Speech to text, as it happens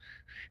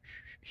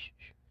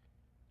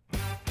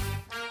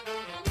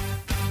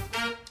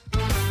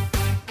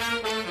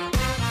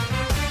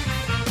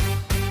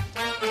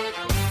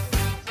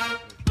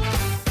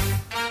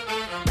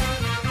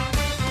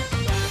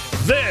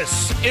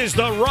is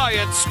the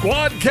Riot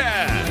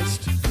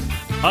Squadcast,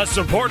 a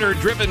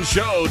supporter-driven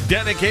show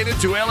dedicated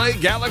to LA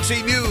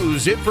Galaxy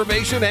news,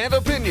 information, and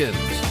opinions.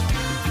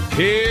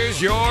 Here's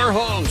your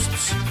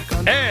hosts,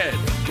 Ed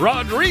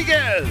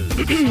Rodriguez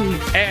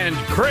and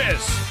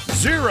Chris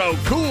Zero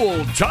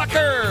Cool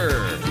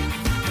Tucker.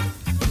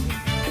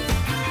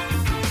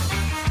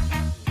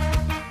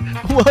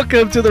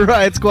 Welcome to the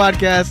Riot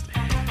Squadcast.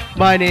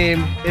 My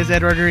name is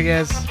Ed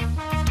Rodriguez,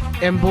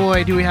 and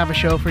boy, do we have a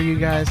show for you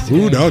guys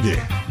today. Ooh, doggy.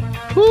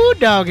 Ooh,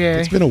 doggy.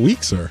 It's been a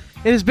week, sir.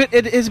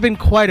 It has been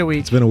quite a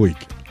week. It's been a week.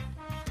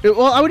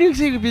 Well, I wouldn't even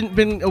say it's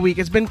been a week.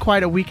 It's been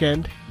quite a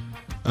weekend.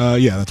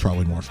 Yeah, that's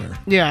probably more fair.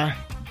 Yeah.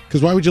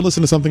 Because why would you listen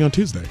to something on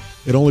Tuesday?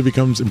 It only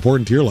becomes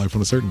important to your life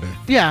on a certain day.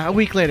 Yeah, a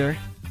week later.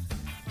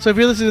 So if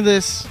you're listening to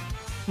this,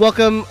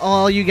 welcome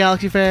all you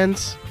Galaxy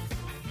fans.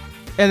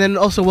 And then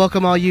also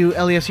welcome all you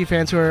LAFC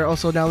fans who are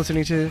also now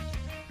listening to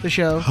the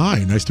show.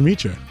 Hi, nice to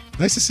meet you.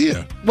 Nice to see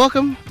you.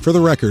 Welcome. For the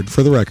record,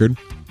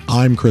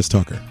 I'm Chris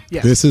Tucker.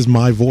 Yes. This is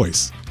my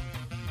voice.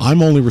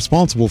 I'm only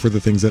responsible for the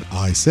things that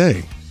I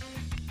say.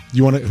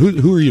 You want to?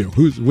 Who are you?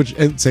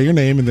 Say your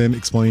name and then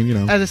explain.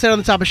 As I said on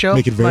the top of the show,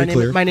 Make it very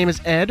clear. My name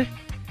is Ed,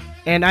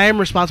 and I am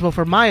responsible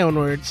for my own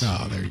words.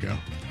 Oh, there you go.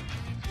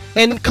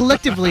 And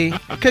collectively,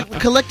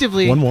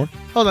 One more.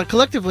 Hold on,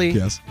 collectively.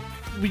 Yes.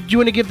 Do you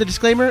want to give the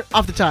disclaimer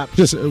off the top?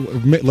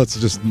 Let's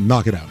just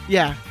knock it out.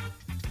 Yeah.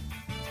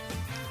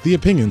 The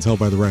opinions held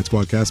by the Riot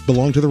Squadcast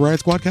belong to the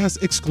Riot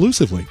Squadcast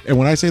exclusively. And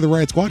when I say the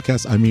Riot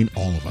Squadcast, I mean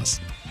all of us.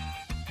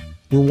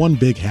 We're one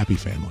big happy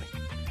family.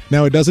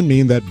 Now, it doesn't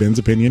mean that Ben's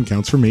opinion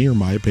counts for me or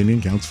my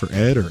opinion counts for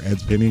Ed or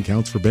Ed's opinion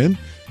counts for Ben.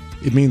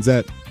 It means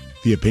that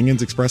the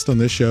opinions expressed on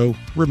this show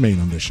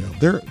remain on this show.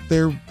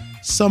 They're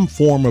some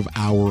form of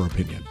our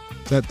opinion.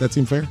 Does that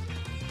seem fair?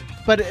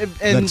 But Does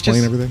that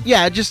explain everything?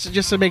 Yeah, just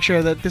to make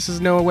sure that this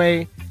is no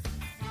way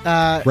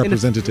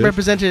represented.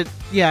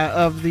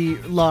 Of the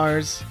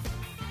Lars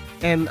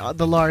and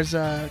the Lars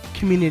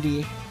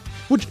community.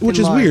 Which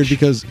is large. weird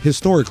because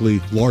historically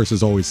Lars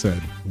has always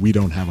said we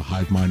don't have a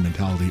hive mind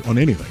mentality on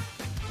anything.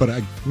 But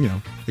I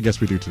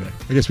guess we do today.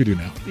 I guess we do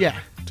now. Yeah.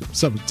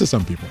 To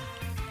some people.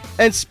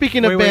 And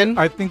speaking of Ben,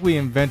 I think we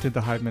invented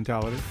the hive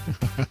mentality.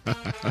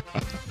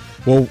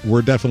 Well,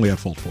 we're definitely at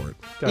fault for it.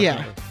 Definitely.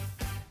 Yeah.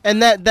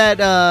 And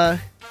that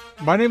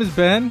My name is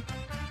Ben.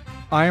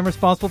 I am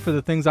responsible for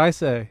the things I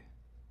say.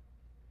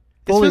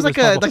 this feels like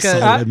Solid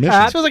admission.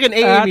 this feels like an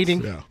AA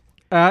meeting. Yeah.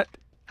 At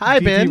Hi,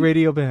 DT Ben.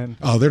 Radio Ben.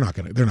 Oh, they're not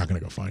gonna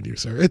go find you,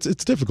 sir. It's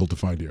difficult to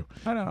find you.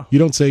 I know. You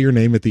don't say your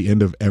name at the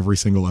end of every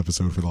single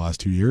episode for the last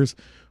 2 years.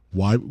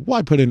 Why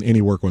put in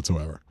any work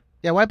whatsoever?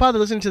 Yeah, why bother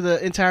listening to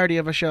the entirety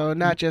of a show,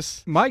 not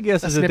just My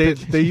guess a is that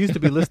snippet. they used to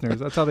be listeners.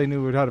 That's how they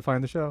knew how to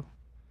find the show.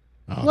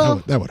 Oh, Well,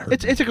 that would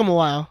hurt. it took them a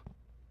while.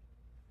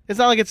 It's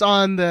not like it's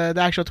on the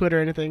actual Twitter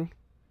or anything.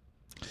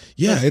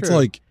 Yeah, That's it's true.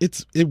 like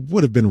it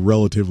would have been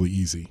relatively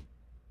easy.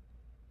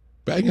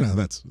 But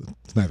it's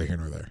neither here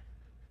nor there.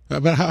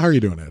 But how are you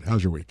doing, Ed?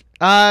 How's your week?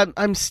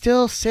 I'm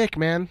still sick,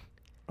 man.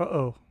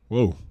 Uh-oh.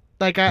 Whoa.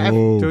 Like I've,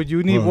 Whoa. Dude,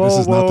 you need This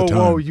is not the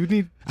time. You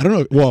need. I don't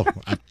know. Well,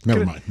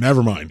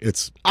 never mind.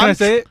 It's Can I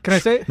say it? Can I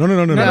say it? no.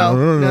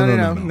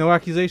 No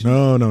accusation.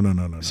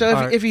 No. So All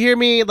right. if you hear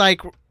me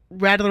like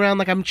rattling around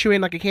like I'm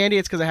chewing like a candy,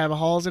 it's because I have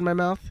holes in my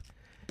mouth.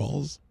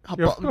 Balls.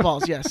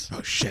 Balls, yes.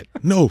 Oh shit!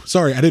 No,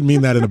 sorry, I didn't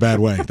mean that in a bad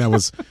way. It That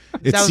was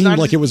seemed not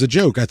like just- it was a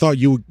joke. I thought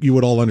you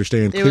would all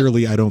understand. It was-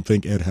 Clearly, I don't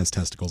think Ed has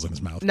testicles in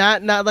his mouth.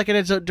 Not like in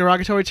a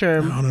derogatory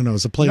term. No.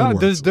 It's a play on No,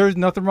 words. there's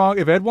nothing wrong.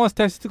 If Ed wants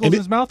testicles And in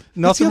his mouth, That's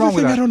nothing the wrong other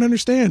with thing I that. don't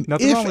understand.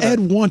 Nothing wrong If with Ed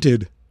that.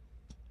 wanted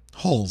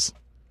holes,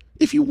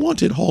 if you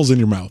wanted holes in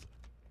your mouth,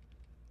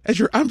 I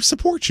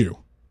support you.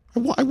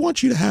 I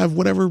want you to have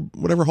whatever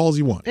holes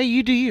you want. Hey,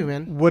 you do you,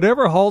 man.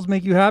 Whatever halls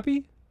make you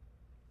happy,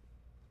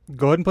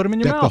 go ahead and put them in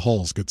your Deck the mouth.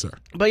 holes, good sir.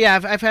 But yeah,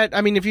 I've had.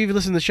 I mean, if you've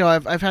listened to the show,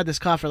 I've had this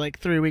cough for like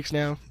 3 weeks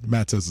now.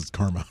 Matt says it's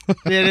karma.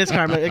 Yeah, it is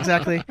karma,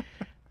 exactly.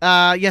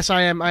 Yes,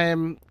 I am. I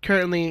am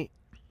currently,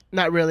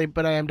 not really,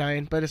 but I am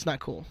dying. But it's not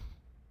cool.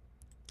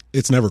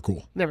 It's never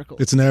cool. Never cool.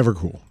 It's never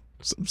cool.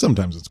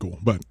 Sometimes it's cool,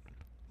 but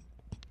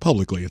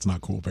publicly it's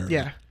not cool. Apparently.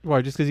 Yeah.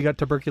 Why? Just because you got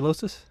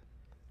tuberculosis?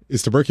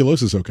 Is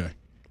tuberculosis okay?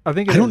 I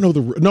think I don't know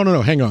the.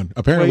 No. Hang on.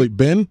 Apparently,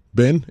 Wait.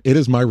 Ben, it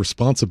is my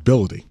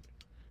responsibility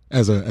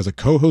as a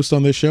co-host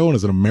on this show and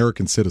as an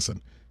American citizen.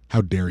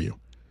 How dare you?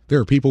 There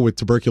are people with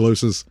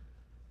tuberculosis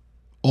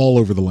all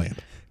over the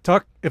land.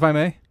 Tuck, if I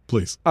may,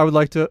 Please. I would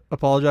like to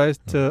apologize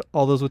to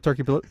all those with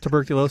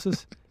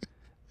tuberculosis.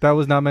 That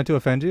was not meant to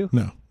offend you.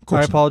 No. Of I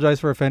course not. apologize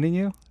for offending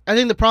you. I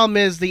think the problem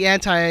is the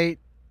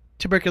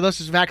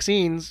anti-tuberculosis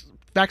vaccines.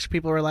 Vax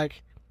people are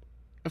like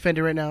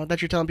offended right now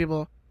that you're telling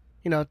people,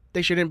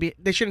 they shouldn't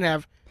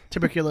have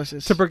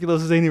tuberculosis.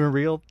 Tuberculosis ain't even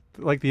real.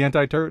 Like the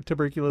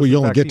anti-tuberculosis. Well, you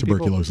only get vaccine people.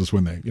 tuberculosis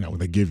when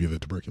they give you the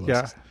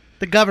tuberculosis. Yeah.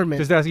 The government.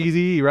 Just ask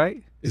Eazy-E,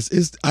 right?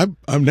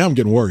 I'm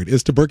getting worried.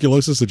 Is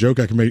tuberculosis a joke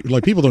I can make?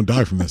 Like, people don't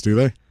die from this, do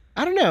they?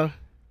 I don't know.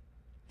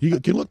 You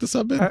can look this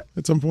up, Ben,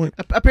 at some point.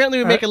 Apparently,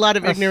 we make a lot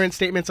of ignorant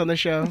statements on the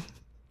show.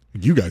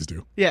 You guys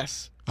do.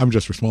 Yes. I'm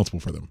just responsible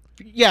for them.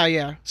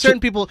 Yeah. Certain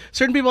people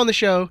on the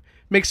show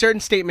make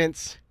certain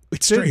statements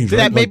It's strange,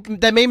 that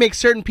right? that may make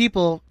certain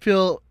people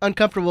feel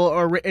uncomfortable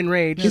or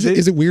enraged.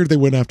 Is it weird they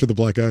went after the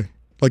black guy?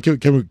 Like,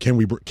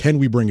 can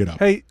we bring it up?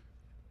 Hey,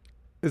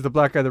 is the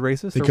black guy the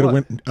racist? They or could have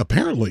what? went.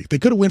 Apparently, they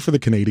could have went for the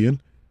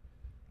Canadian.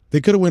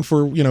 They could have went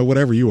for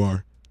whatever you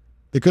are.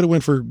 They could have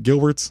went for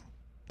Gilbert's.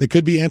 They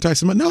could be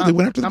anti-Semitic. No, they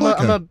went after the black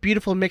guy. I'm a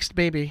beautiful mixed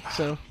baby,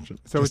 so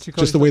So what you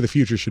call just the yourself? way the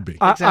future should be.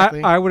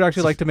 Exactly. I would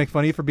actually like to make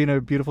fun of you for being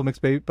a beautiful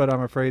mixed baby, but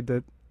I'm afraid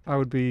that I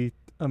would be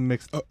a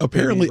mixed.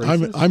 Apparently, baby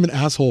racist. I'm an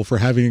asshole for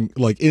having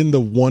like in the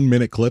 1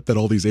 minute clip that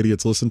all these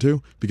idiots listen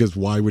to. Because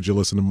why would you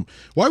listen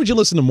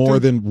to more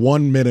than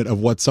 1 minute of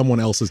what someone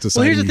else is well,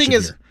 deciding? here's the thing: you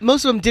is should hear?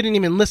 most of them didn't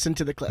even listen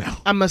to the clip.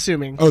 I'm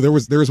assuming. Oh, there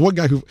was one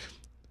guy who,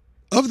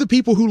 of the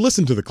people who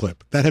listened to the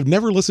clip that have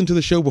never listened to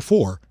the show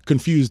before,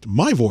 confused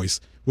my voice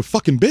with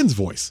fucking Ben's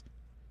voice.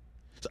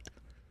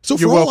 So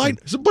You're for all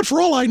welcome. but for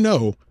all I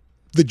know,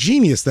 the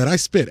genius that I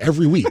spit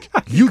every week,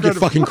 you get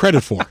fucking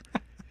credit for.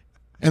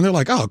 And they're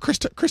like, "Oh, Chris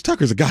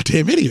Tucker's a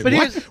goddamn idiot. But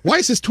Why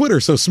is his Twitter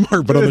so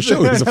smart, but on the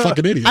show he's a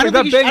fucking idiot?" I don't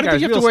That think you, Ben I don't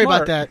think you guy's have to worry real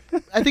about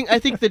that. I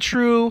think the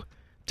true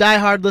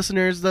diehard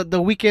listeners,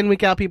 the week in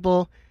week out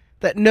people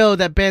that know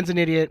that Ben's an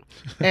idiot,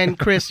 and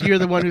Chris, you're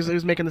the one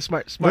who's making the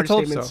smart Let's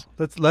hope statements.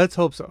 so. Let's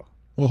hope so.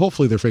 Well,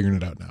 hopefully they're figuring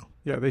it out now.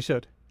 Yeah, they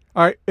should.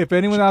 All right, if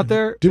anyone out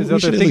there Dude, is we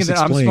out there should at thinking least that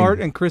I'm explain- smart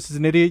and Chris is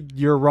an idiot,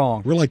 you're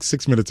wrong. We're like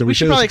 6 minutes in. We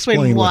should just probably explain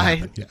what why.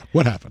 happened. Yeah,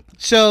 what happened?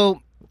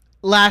 So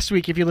last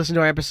week, if you listened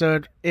to our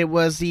episode, it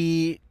was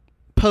the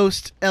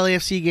post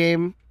LAFC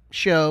game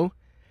show,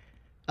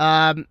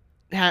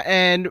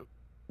 and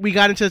we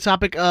got into the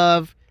topic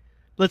of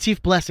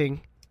Latif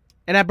Blessing,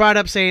 and I brought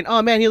up saying,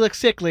 "Oh man, he looks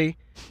sickly."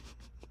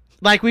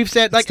 Like we've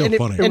said, like still and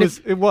funny.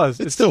 It was.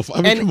 It's still.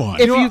 I mean, and come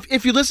on.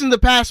 if you listen to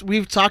the past,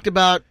 we've talked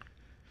about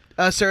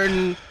a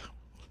certain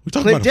We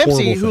talked Clint about a horrible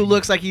Dempsey who thing.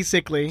 looks like he's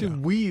sickly,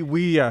 Dude,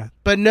 we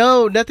but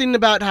no, nothing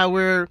about how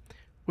we're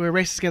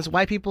racist against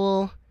white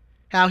people,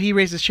 how he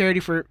raises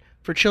charity for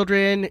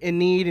children in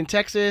need in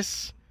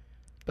Texas,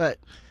 but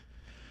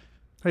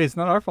hey, it's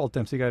not our fault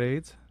Dempsey got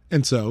AIDS.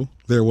 And so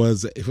there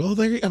was. Well,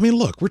 there. I mean,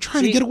 look, we're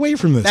trying to See, get away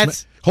from this.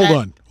 that's- Hold at-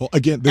 on. Well,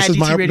 again, this at is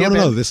my DC Radio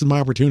no. Ben. This is my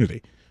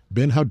opportunity.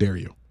 Ben, how dare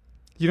you?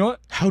 You know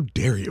what? How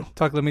dare you?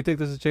 Tuck, let me take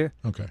this as a chance.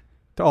 Okay.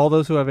 To all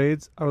those who have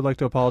AIDS, I would like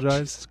to apologize.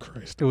 Jesus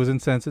Christ. It was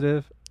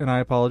insensitive, and I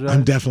apologize.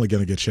 I'm definitely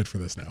gonna get shit for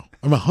this now.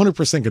 I'm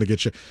 100% gonna get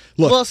shit.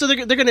 Look, well, so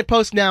they're going to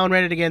post now on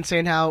Reddit again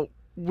saying how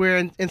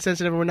we're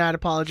insensitive and we're not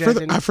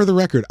apologizing. for the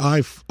record,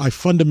 I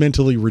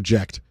fundamentally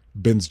reject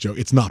Ben's joke.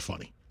 It's not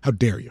funny. How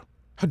dare you?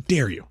 How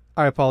dare you?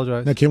 I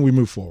apologize. Now, can we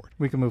move forward?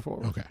 We can move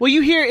forward. Okay. well,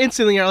 you hear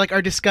instantly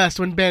our disgust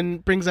when Ben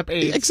brings up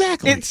AIDS.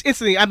 Exactly. It's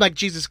instantly. I'm like,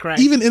 Jesus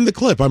Christ. Even in the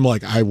clip, I'm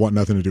like, I want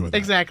nothing to do with that.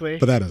 Exactly.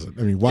 But that doesn't.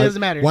 I mean, why? It doesn't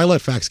matter. Why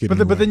let facts get in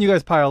the But way? then you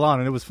guys pile on,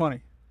 and it was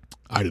funny.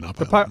 I did not.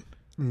 Pile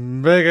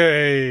on. Big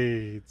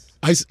AIDS.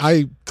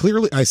 I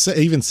clearly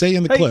even say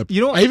in the Hey, clip.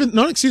 you know what- I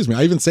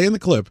even say in the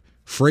clip.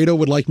 Fredo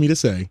would like me to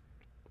say,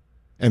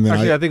 and then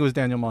Actually, I think it was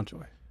Daniel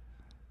Montoy.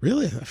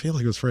 really I feel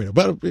like it was Fredo,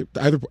 but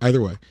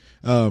either way,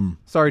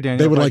 Sorry, Daniel.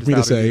 they would if I like me to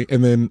just outed say,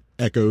 and then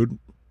echoed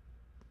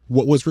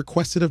what was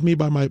requested of me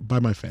by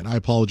my fan. I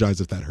apologize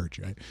if that hurt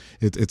you.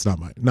 It's not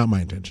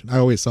my intention. I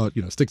always thought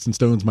sticks and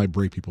stones might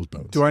break people's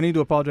bones. Do I need to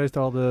apologize to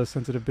all the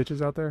sensitive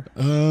bitches out there?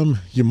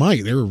 You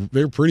might.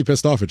 They're pretty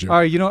pissed off at you. All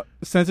right,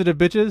 sensitive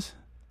bitches,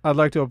 I'd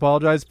like to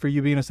apologize for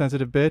you being a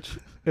sensitive bitch.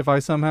 If I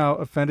somehow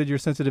offended your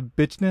sensitive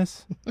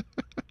bitchness,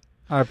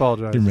 I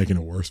apologize. You're making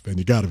it worse, Ben.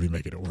 You got to be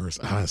making it worse.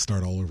 I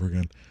start all over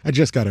again. I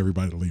just got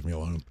everybody to leave me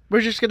alone.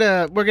 we're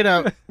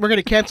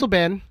gonna cancel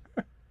Ben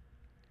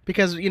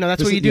because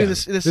that's what you do.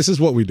 This is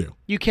what we do.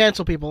 You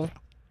cancel people,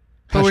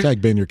 But we're-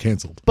 Hashtag Ben, you're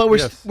canceled. but we're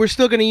Yes. we're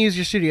still gonna use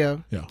your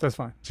studio. Yeah. That's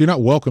fine. So you're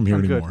not welcome here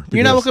I'm good. anymore.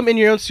 You're not because- welcome in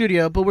your own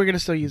studio, but we're gonna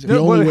still use it. The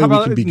only way how we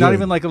about can be not good-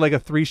 even like a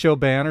 3-show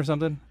ban or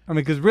something? I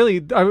mean, because really,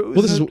 this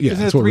is- isn't yeah, it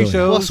that's what 3 really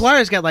shows? Well,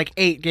 Suarez got like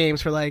 8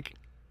 games for like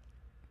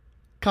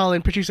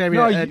calling Patrice Evra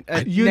No,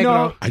 a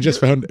negro. I just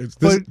found this.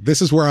 But-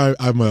 This is where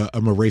I'm a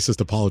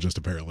racist apologist.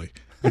 Apparently,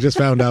 I just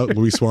found out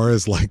Luis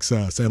Suarez likes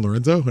San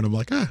Lorenzo, and I'm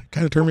like, kind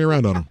of turned me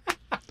around on him.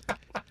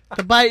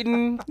 The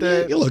biting,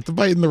 Yeah, look, the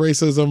biting, the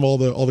racism, all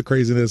the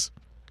craziness.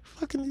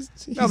 Fucking, he's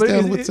No, but down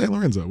is with it- San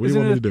Lorenzo. What do you isn't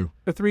want me it to do?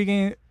 A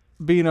 3-game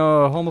being a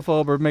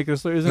homophobe or making a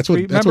slur. Isn't That's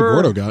three, what remember,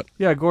 Gordo got.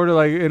 Yeah, Gordo,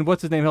 like, and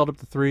what's his name held up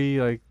to 3,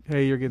 like,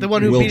 hey, you're getting the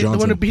one who Will beat the one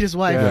who Johnson. beat his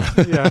wife.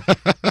 Yeah,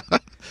 yeah.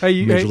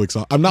 Hey, Major League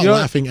Soccer. I'm not you know,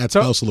 laughing at to-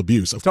 spousal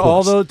abuse. Of to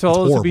all course, those It's who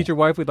horrible. beat your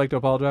wife, we'd like to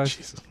apologize.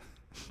 Jesus.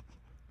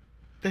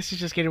 This is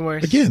just getting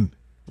worse. Again,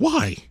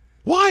 why?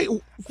 Why?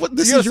 What?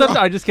 This You know, is your.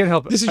 sometimes I just can't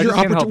help it. This is I your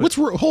just can't opportunity.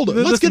 help it. Hold on.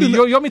 Let's Listen, get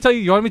into. you want me to tell you?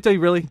 You want me to tell you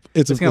really?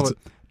 It's a- Just can't it's help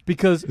it.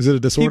 Because Is it a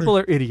disorder? people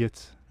are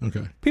idiots.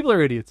 Okay, People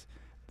are idiots.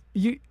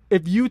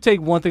 If you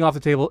take one thing off the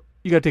table,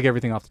 you got to take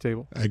everything off the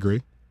table. I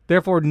agree.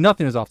 Therefore,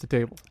 nothing is off the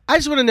table. I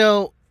just want to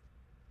know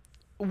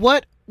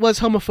what was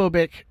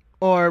homophobic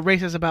or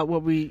racist about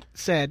what we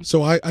said.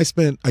 So I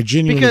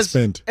genuinely Because,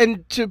 spent.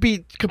 and to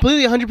be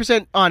completely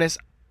 100% honest,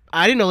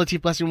 I didn't know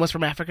Latif Blessing was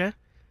from Africa.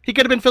 He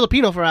could have been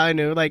Filipino for all I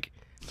knew. Like,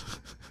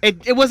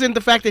 it wasn't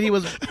the fact that he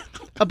was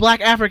a black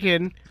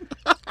African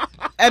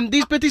and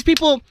these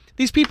people,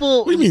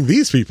 What do you mean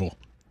these people?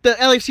 the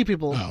LAFC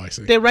people, Oh, I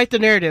see. they write the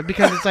narrative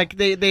because it's like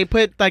they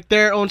put like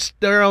their own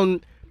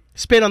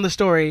spin on the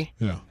story.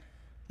 Yeah.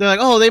 They're like,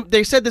 oh,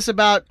 they said this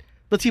about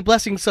Latif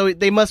Blessing, so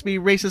they must be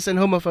racist and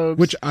homophobes.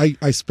 Which I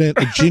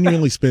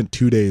genuinely spent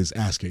 2 days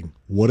asking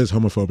what is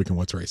homophobic and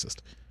what's racist,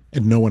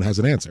 and no one has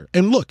an answer.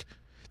 And look,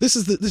 this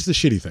is the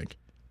shitty thing.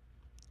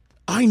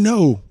 I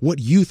know what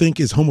you think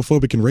is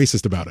homophobic and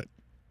racist about it.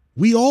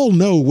 We all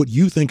know what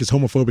you think is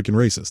homophobic and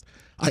racist.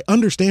 I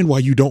understand why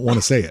you don't want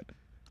to say it.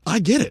 I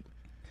get it.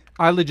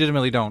 I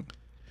legitimately don't.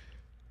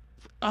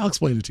 I'll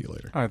explain it to you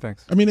later. All right,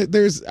 thanks. I mean,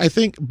 I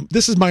think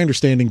this is my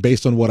understanding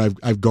based on what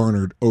I've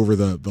garnered over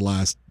the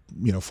last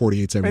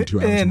 48, 72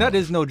 hours. And that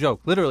is no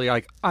joke. Literally,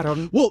 like, I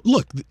don't. Well,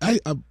 look,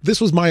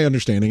 this was my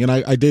understanding, and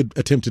I did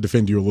attempt to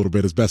defend you a little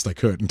bit as best I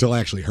could until I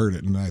actually heard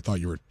it, and I thought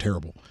you were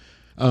terrible.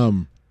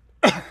 But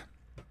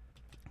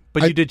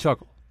you did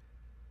chuckle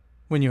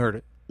when you heard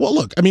it. Well,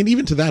 look, I mean,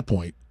 even to that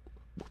point,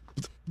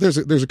 there's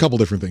a couple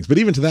different things, but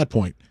even to that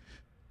point,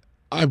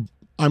 I'm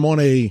on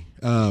a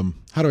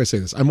how do I say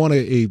this? I'm on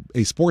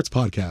a sports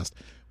podcast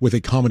with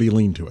a comedy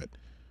lean to it.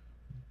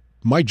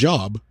 My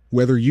job,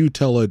 whether you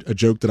tell a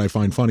joke that I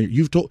find funny,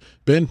 you've told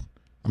Ben,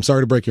 I'm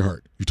sorry to break your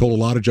heart. You've told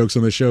a lot of jokes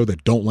on this show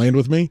that don't land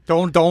with me.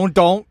 Don't.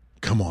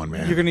 Come on,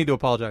 man. You're gonna need to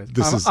apologize.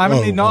 I'm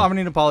gonna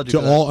need an apology to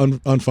all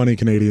unfunny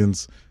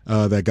Canadians.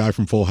 That guy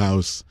from Full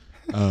House.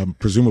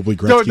 Presumably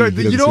Gretzky. No,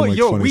 he doesn't seem like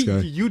the funniest guy.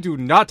 You do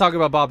not talk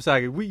about Bob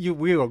Saget.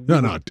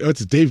 No,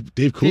 it's Dave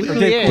Coulier.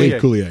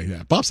 Dave Coulier.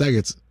 Yeah, Bob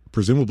Saget's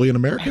presumably an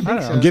American. I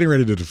think so. I'm getting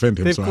ready to defend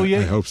him, Dave so Coulier,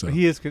 I hope so.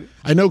 He is.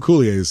 I know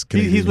Coulier is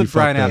Canadian. He's with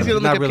Brian Adams. He's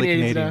gonna Not look up really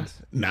Canadians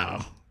Canadians.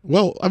 No.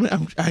 Well, I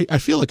mean, I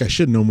feel like I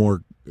should know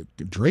more.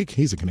 Drake,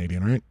 he's a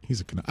Canadian, right?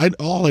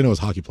 All I know is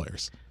hockey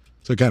players,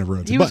 so it kind of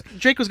ruins it.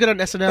 Drake was good on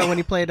SNL when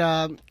he played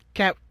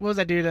Cat. What was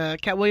that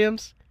dude? Cat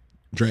Williams.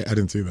 Drake, I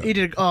didn't see that. He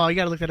did. Oh, you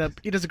got to look that up.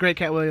 He does a great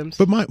Cat Williams.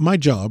 But my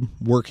job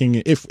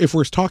working, if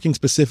we're talking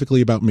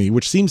specifically about me,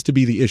 which seems to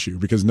be the issue,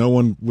 because no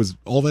one was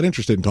all that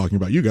interested in talking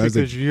about you guys.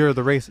 Because you're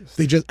the racist.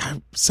 They just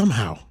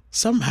somehow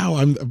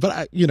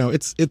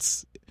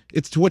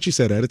it's to what you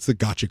said, Ed. It's the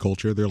gotcha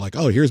culture. They're like,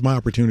 oh, here's my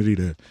opportunity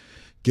to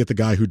get the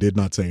guy who did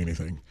not say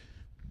anything.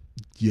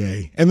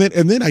 Yay. And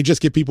then I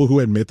just get people who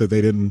admit that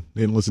they didn't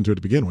listen to it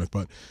to begin with.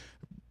 But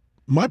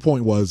my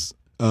point was,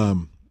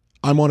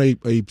 I'm on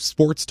a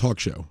sports talk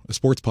show, a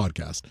sports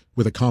podcast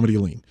with a comedy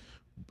lean.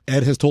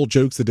 Ed has told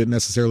jokes that didn't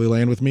necessarily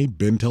land with me.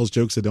 Ben tells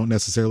jokes that don't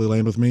necessarily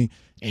land with me.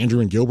 Andrew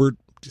and Gilbert,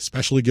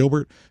 especially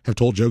Gilbert, have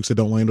told jokes that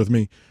don't land with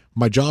me.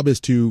 My job is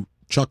to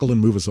chuckle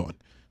and move us on.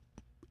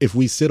 If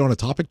we sit on a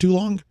topic too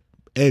long,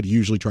 Ed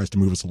usually tries to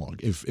move us along.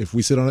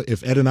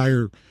 If Ed and I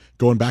are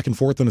going back and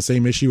forth on the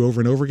same issue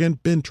over and over again,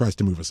 Ben tries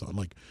to move us on.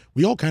 Like,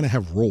 we all kind of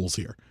have roles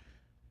here.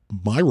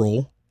 My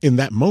role in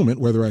that moment,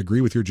 whether I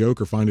agree with your joke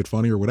or find it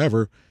funny or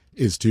whatever,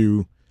 is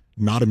to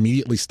not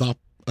immediately stop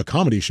a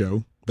comedy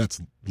show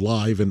that's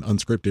live and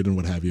unscripted and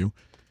what have you.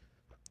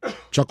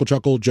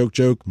 Chuckle,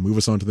 joke, move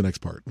us on to the next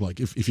part.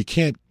 Like, if you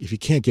can't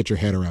get your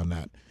head around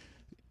that,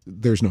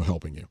 there's no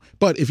helping you.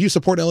 But if you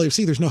support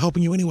LAFC, there's no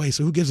helping you anyway,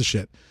 so who gives a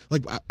shit?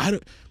 Like, I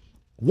don't.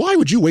 Why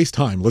would you waste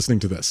time listening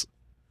to this?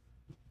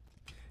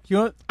 You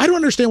know what? I don't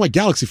understand why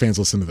Galaxy fans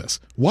listen to this.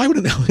 Why would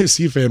an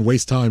LAFC fan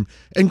waste time?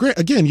 And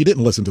again, you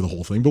didn't listen to the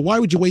whole thing, but why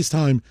would you waste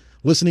time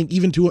listening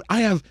even to it? I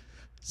have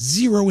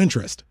zero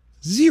interest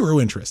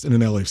in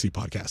an LAFC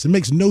podcast. It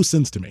makes no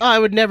sense to me. Oh, I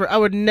would never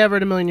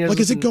in a million years. Like,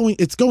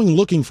 it's going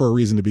looking for a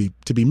reason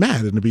to be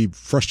mad and to be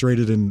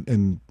frustrated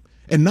and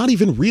not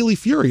even really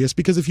furious,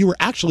 because if you were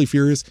actually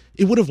furious,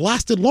 it would have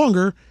lasted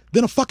longer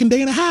than a fucking day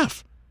and a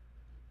half.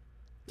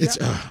 It's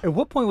At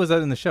what point was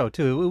that in the show,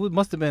 too? It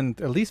must have been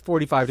at least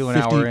 45 to an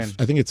hour in.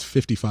 I think it's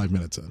 55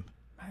 minutes in.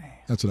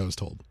 That's what I was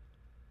told.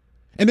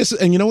 And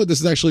you know what?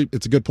 This is actually,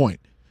 it's a good point.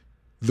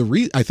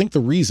 I think the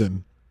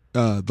reason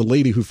the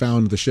lady who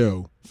found the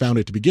show found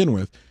it to begin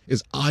with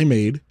is I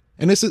made,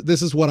 and this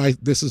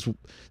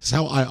is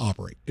how I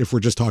operate. If we're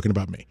just talking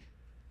about me,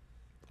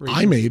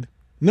 I made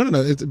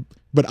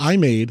but I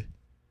made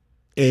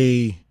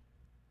a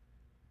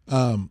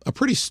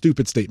pretty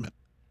stupid statement.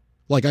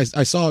 Like,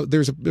 I saw there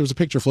was a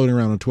picture floating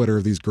around on Twitter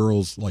of these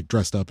girls like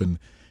dressed up in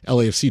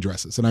LAFC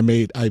dresses, and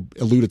I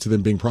alluded to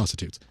them being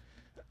prostitutes.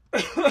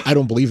 I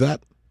don't believe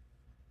that.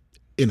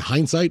 In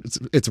hindsight,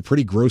 it's a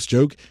pretty gross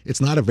joke.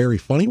 It's not a very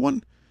funny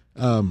one,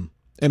 and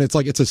it's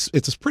like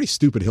it's a pretty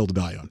stupid hill to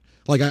die on.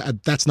 Like,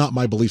 that's not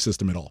my belief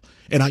system at all.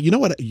 And you know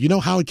what? You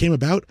know how it came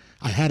about?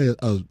 I had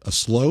a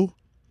slow,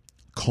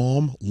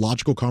 calm,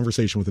 logical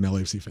conversation with an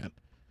LAFC fan,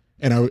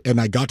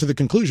 and I got to the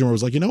conclusion where I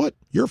was like, you know what?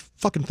 You're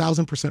fucking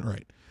 1,000%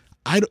 right.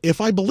 If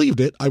I believed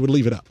it, I would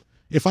leave it up.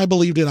 If I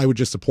believed it, I would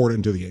just support it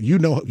until the end. You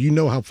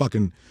know how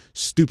fucking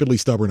stupidly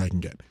stubborn I can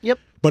get. Yep.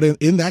 But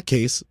in that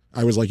case,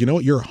 I was like, you know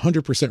what? You're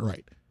 100%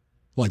 right.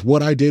 Like,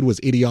 what I did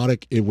was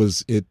idiotic.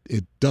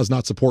 It does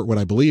not support what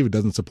I believe. It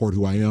doesn't support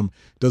who I am.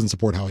 It doesn't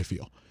support how I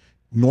feel.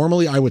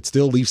 Normally, I would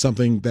still leave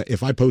something that,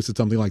 if I posted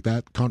something like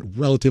that,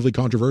 relatively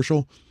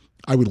controversial,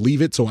 I would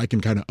leave it so I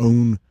can kind of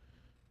own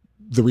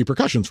the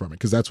repercussions from it,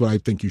 because that's what I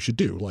think you should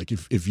do. Like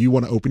if you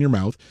want to open your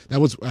mouth,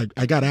 that was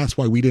I got asked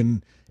why we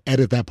didn't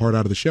edit that part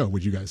out of the show.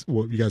 What you guys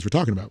were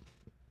talking about,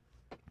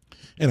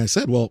 and I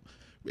said, well,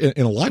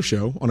 in a live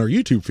show on our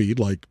YouTube feed,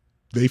 like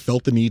they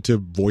felt the need to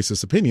voice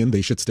this opinion.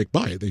 They should stick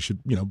by it. They should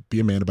be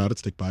a man about it,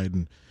 stick by it,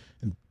 and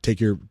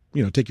take your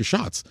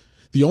shots.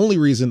 The only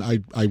reason I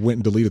went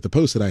and deleted the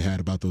post that I had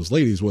about those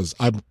ladies was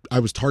I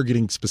was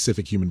targeting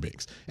specific human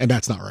beings, and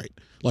that's not right.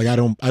 Like I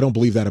don't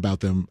believe that about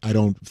them. I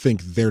don't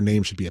think their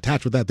name should be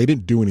attached with that. They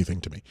didn't do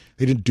anything to me.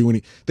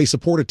 They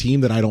support a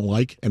team that I don't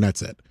like, and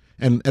that's it.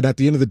 And at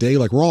the end of the day,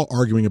 like we're all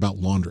arguing about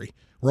laundry.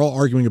 We're all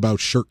arguing about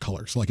shirt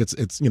colors. Like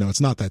it's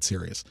not that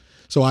serious.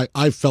 So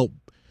I felt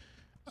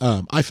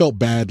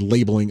bad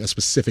labeling a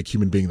specific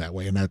human being that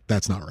way, and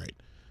that's not right.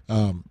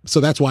 So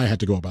that's why I had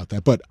to go about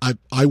that. But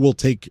I will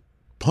take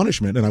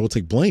punishment and I will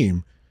take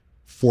blame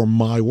for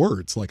my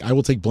words. Like I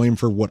will take blame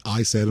for what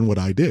I said and what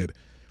I did.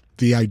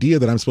 The idea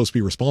that I'm supposed to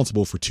be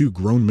responsible for two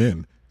grown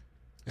men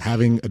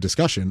having a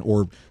discussion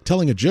or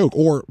telling a joke,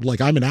 or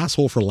like I'm an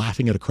asshole for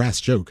laughing at a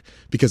crass joke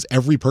because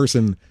every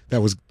person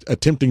that was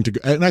attempting to,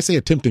 and I say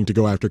attempting to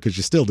go after because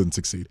you still didn't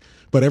succeed,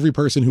 but every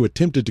person who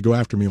attempted to go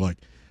after me, like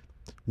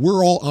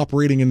we're all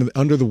operating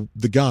under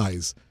the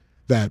guise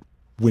that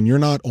when you're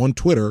not on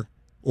Twitter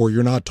or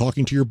you're not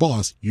talking to your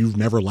boss, you've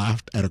never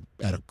laughed at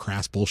a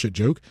crass bullshit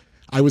joke.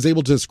 I was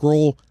able to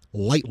scroll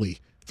lightly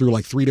through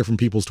like 3 different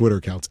people's Twitter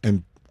accounts,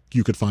 and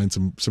you could find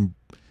some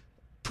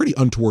pretty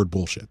untoward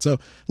bullshit. So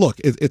look,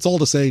 it's all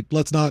to say,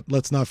 let's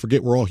not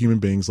forget we're all human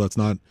beings. Let's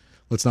not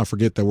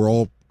forget that we're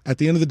all, at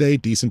the end of the day,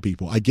 decent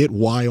people. I get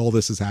why all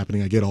this is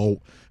happening. I get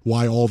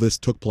why all this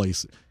took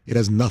place. It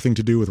has nothing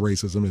to do with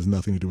racism. It has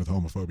nothing to do with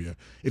homophobia.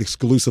 It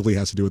exclusively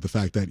has to do with the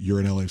fact that you're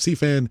an LAFC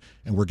fan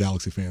and we're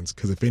Galaxy fans.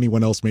 Because if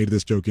anyone else made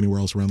this joke anywhere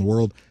else around the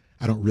world,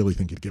 I don't really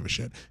think you'd give a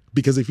shit.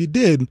 Because if you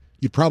did,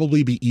 you'd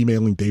probably be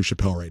emailing Dave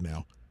Chappelle right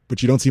now.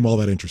 But you don't seem all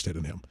that interested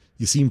in him.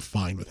 You seem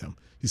fine with him.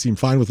 You seem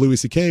fine with Louis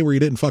C.K. where you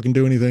didn't fucking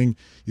do anything.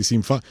 You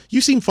seem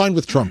fine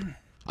with Trump.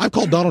 I've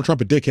called Donald Trump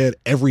a dickhead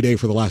every day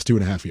for the last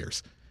 2.5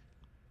 years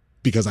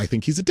because I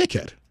think he's a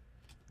dickhead.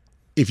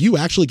 If you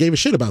actually gave a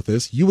shit about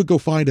this, you would go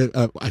find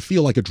I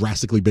feel like a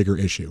drastically bigger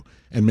issue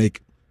and make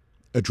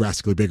a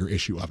drastically bigger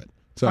issue of it.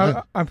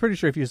 So I'm pretty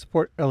sure if you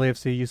support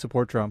LAFC, you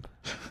support Trump.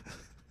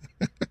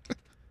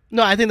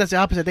 No, I think that's the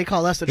opposite. They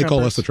call us the Trumpers. They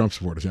call us the Trump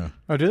supporters, yeah.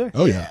 Oh, do they?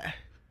 Oh, yeah.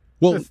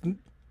 Well,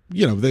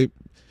 they...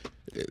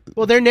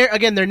 Well, their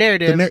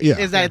narrative yeah.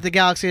 is that the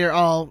Galaxy are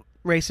all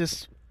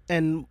racist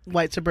and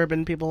white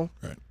suburban people.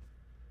 Right.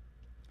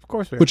 Of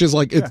course we are. Which is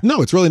like,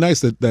 it's really nice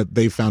that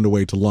they found a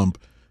way to lump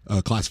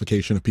a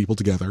classification of people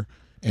together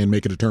and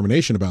make a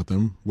determination about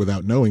them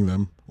without knowing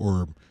them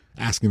or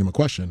asking them a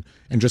question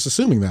and just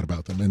assuming that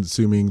about them and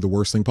assuming the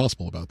worst thing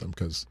possible about them,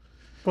 because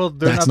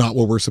that's not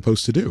what we're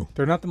supposed to do.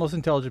 They're not the most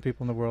intelligent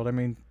people in the world. I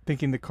mean,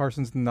 thinking that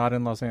Carson's not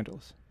in Los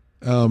Angeles.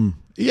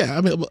 Yeah,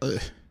 I mean...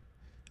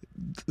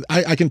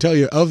 I can tell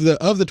you of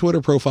the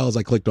Twitter profiles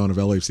I clicked on of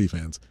LAFC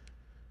fans,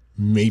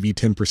 maybe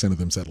 10% of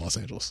them said Los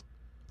Angeles.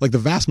 Like the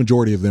vast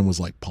majority of them was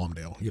like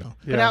Palmdale, Yeah.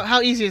 But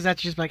how easy is that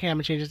to just be like, hey, I'm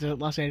gonna change this to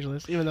Los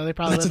Angeles, even though they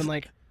probably live in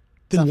like.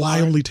 Then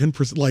why only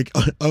 10%? Like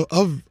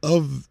of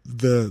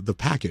the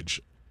package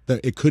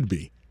that it could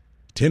be,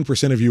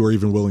 10% of you are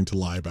even willing to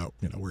lie about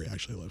where you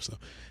actually live. So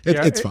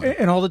it's fine.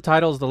 And all the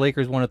titles the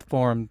Lakers won at the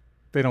Forum,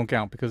 they don't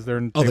count because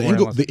they're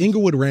the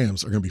Inglewood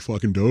Rams are gonna be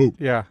fucking dope.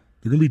 Yeah,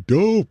 they're gonna be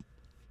dope.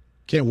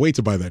 Can't wait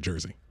to buy that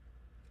jersey.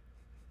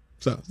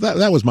 So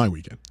that was my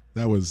weekend.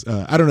 That was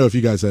I don't know if you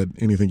guys had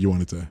anything you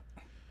wanted to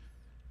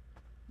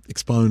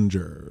expunge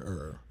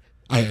or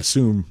I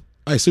assume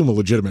a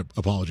legitimate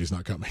apology is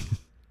not coming.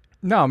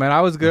 No, man,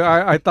 I was good.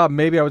 I thought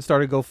maybe I would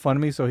start a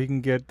GoFundMe so he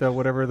can get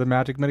whatever the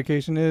magic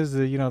medication is.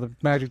 The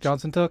Magic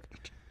Johnson took.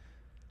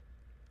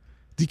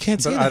 You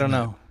can't say that. I don't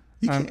know.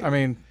 I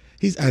mean,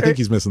 I think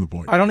he's missing the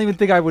point. I don't even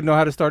think I would know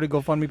how to start a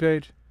GoFundMe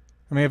page.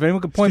 I mean, if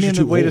anyone could point me in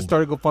the way to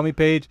start a GoFundMe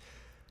page.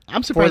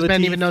 I'm surprised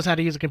Ben even knows how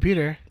to use a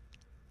computer.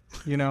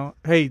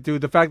 Hey,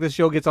 dude, the fact this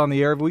show gets on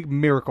the air every week,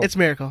 miracle. It's a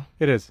miracle.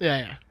 It is.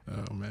 Yeah.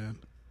 Oh, man.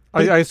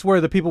 I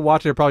swear the people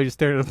watching are probably just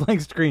staring at a blank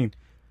screen.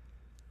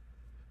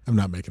 I'm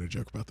not making a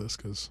joke about this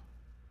because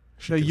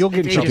you'll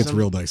get in trouble. It's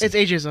real dicey. It's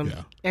ageism.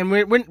 Yeah. And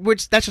we're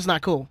that's just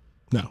not cool.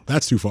 No,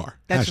 that's too far.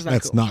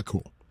 That's not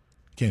cool.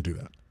 Can't do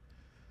that.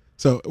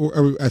 So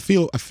I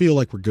feel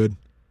like we're good.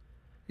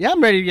 Yeah,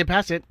 I'm ready to get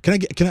past it.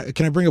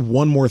 Can I bring up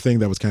one more thing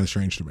that was kind of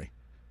strange to me?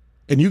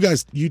 And you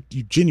guys, you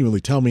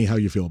genuinely tell me how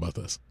you feel about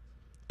this.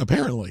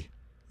 Apparently,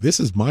 this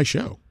is my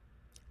show.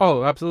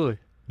 Oh, absolutely.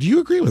 Do you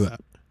agree with that?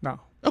 No.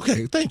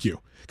 Okay, thank you.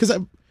 Because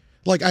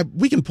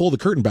we can pull the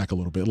curtain back a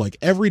little bit. Like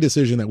every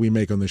decision that we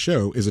make on the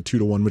show is a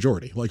 2-to-1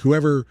 majority. Like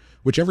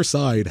whichever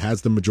side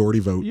has the majority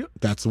vote,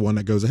 that's the one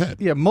that goes ahead.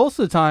 Yeah, most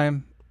of the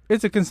time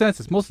it's a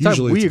consensus. Most of the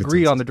time we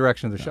agree on the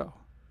direction of the show.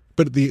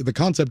 But the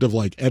concept of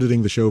like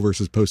editing the show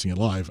versus posting it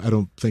live, I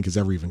don't think has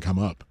ever even come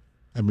up.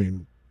 I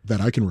mean, that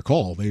I can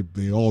recall,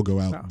 they all go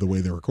out the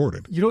way they're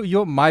recorded. You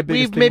know my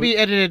biggest We've maybe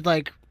edited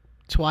like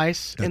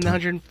twice in the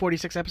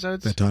 146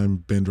 episodes. That time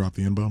Ben dropped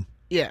the N-bomb?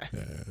 Yeah.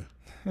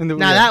 And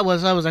Now that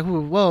was, I was like,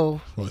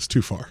 whoa. Well, it's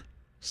too far.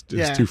 It's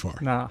Yeah. too far.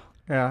 Nah.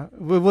 Yeah. It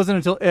wasn't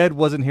until Ed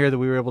wasn't here that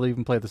we were able to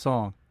even play the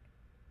song.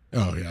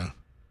 Oh yeah,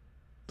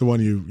 the one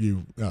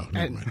you. Oh,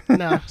 never mind.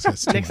 No,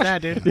 It's too nix much.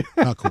 that, dude.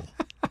 Yeah, not cool.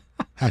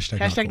 Hashtag,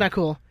 Hashtag not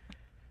cool.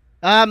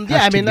 not cool.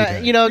 Yeah, I mean,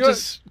 Hashtag you know, You know,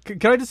 just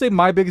Can I just say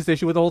my biggest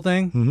issue with the whole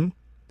thing? Mm-hmm.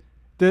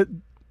 That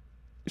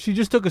she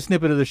just took a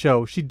snippet of the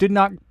show. She did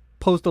not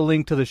post a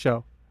link to the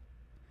show.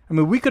 I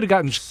mean, we could have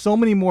gotten so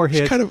many more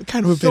hits. Kind of a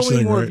so bitch many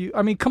thing, more right? views.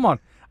 I mean, come on.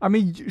 I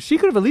mean, she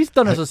could have at least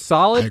done us a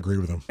solid I agree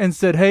with him. and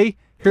said, "Hey,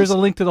 here's a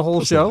link to the whole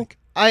Post a show." link.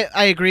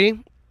 I agree.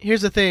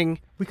 Here's the thing.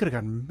 We could have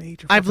gotten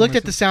major. I've looked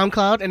at the listens.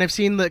 SoundCloud and I've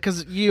seen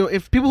because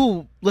if people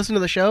who listen to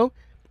the show,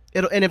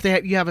 and if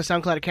you have a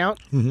SoundCloud account,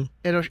 Mhm.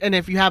 and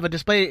if you have a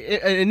display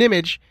an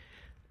image,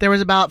 there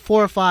was about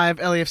 4 or 5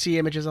 LAFC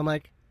images. I'm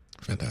like,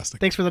 Fantastic.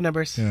 thanks for the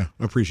numbers. Yeah,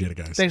 I appreciate it,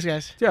 guys. Thanks,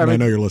 guys. Yeah, And I I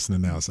mean, know you're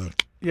listening now, so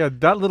yeah,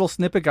 that little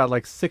snippet got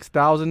like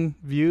 6,000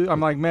 views. I'm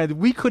like, man,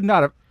 we could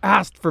not have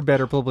asked for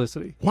better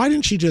publicity. why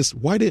didn't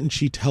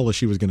she tell us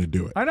she was going to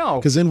do it? I know.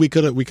 Because then we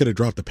could have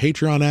dropped the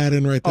Patreon ad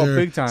in right Oh, there.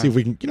 big time. See if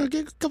we can get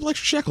a couple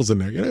extra shekels in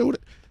there.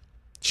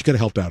 She could have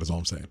helped out. Is all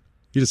I'm saying.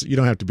 You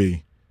don't have to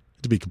be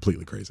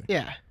completely crazy.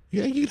 Yeah,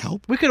 Yeah, you could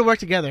help. we could have worked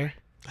together.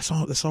 That's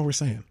all we're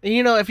saying. And,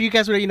 you know, if you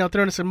guys would have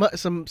thrown us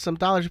some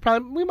dollars,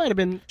 we might have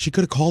been. She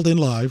could have called in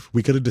live.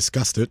 We could have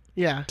discussed it.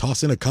 Yeah,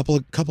 Toss in a couple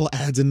of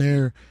ads in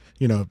there.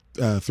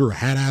 Threw a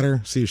hat at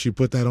her. See if she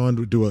put that on.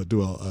 Do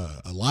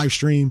a live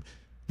stream.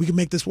 We can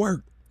make this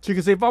work. She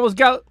could say, if I was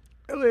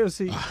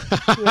LAFC.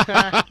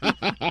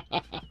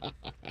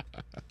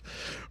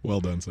 Well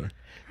done, sir.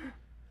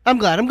 I'm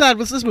glad.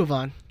 Let's move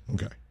on.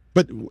 Okay,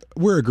 but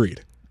we're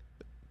agreed.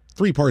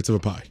 3 parts of a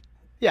pie.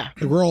 Yeah,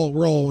 Like, we're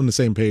all on the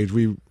same page.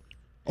 We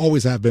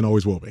always have been,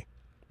 always will be.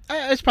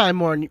 it's probably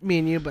more me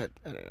and you, but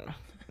I don't know.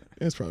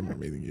 It's probably more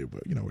me than you,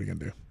 but what are you gonna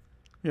do?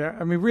 Yeah,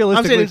 I mean, I'm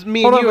realistically. saying it's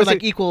me Hold and on, you are let's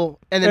like see. equal,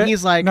 and then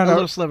he's like no, a no.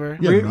 little sliver.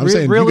 Yeah, Re- I'm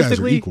saying you guys are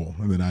realistically- equal,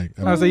 and then I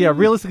was like, yeah,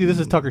 realistically, this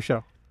is Tucker's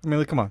show. I mean,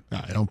 like, come on.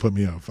 Nah, don't put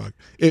me up. Fuck.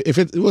 If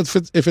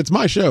it's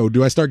my show,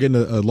 do I start getting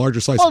a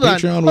larger slice Hold of on,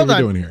 Patreon? hold What are we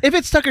on. doing here? If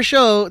it's Tucker's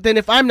show, then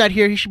if I'm not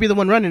here, he should be the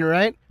one running it,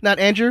 right? Not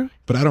Andrew.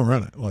 But I don't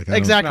run it. Like, I don't-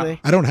 Exactly.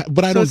 I don't.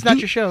 But I So don't. it's not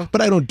do- your show.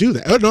 But I don't do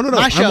that. Oh, no.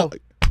 My I'm show. all-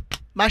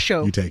 My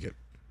show. You take it.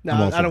 No,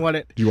 I'm all I for don't want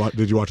it.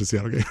 Did you watch the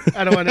Seattle game?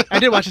 I don't want it. I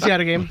did watch the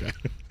Seattle game. Okay.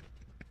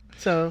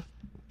 So,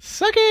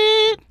 suck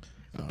it.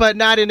 But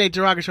not in a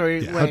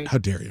derogatory Yeah, way. how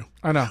dare you?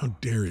 I know. How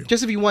dare you?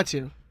 Just if you want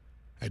to.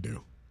 I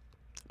do.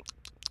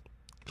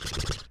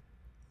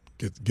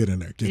 Get in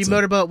there. Get You some.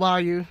 motorboat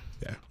while you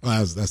Yeah.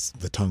 Well, that's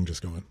the tongue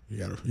just going.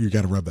 You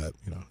gotta rub that.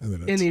 And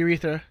then in it's, the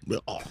urethra.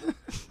 Oh.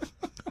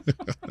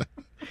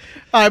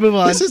 All right, move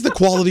on. This is the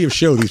quality of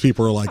show. These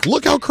people are like,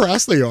 look how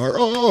crass they are.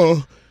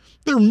 Oh,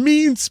 they're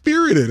mean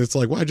spirited. It's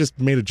like, well, I just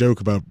made a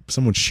joke about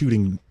someone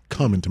shooting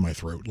cum into my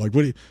throat. Like,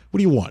 what do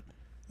you want?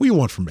 What do you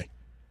want from me?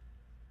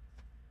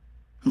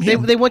 I'm here.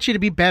 They want you to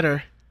be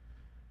better.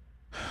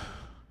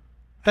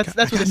 That's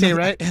what they say,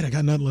 right? Ed, I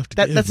got nothing left to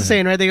give, That's the man.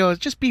 saying, right? They go,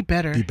 just be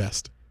better. Be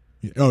best.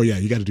 Oh yeah,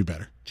 you got to do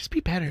better. Just be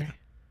better.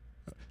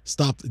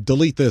 Stop.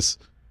 Delete this.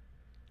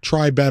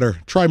 Try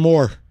better. Try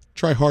more.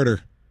 Try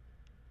harder.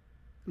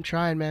 I'm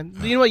trying, man.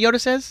 You know what Yoda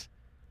says?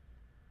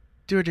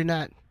 Do or do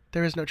not.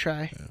 There is no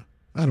try.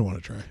 I don't want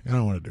to try. I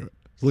don't want to do it.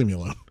 Just leave me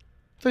alone.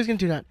 So he's gonna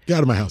do that. Get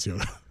out of my house,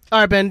 Yoda. All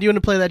right, Ben. Do you want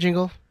to play that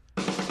jingle?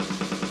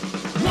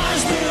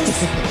 Mars News.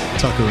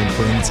 Tucker and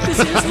friends. This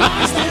is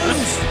Mars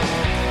News.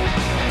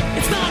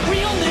 It's not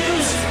real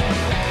news.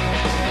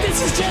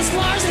 This is just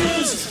Mars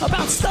News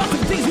about stuff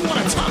and things we want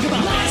to talk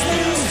about. Mars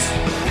News.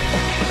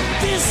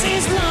 This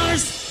is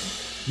Mars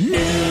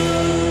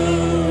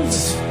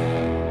News.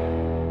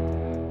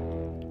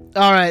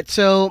 All right.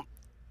 So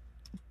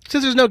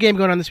since there's no game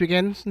going on this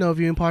weekend, no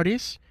viewing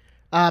parties,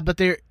 but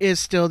there is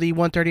still the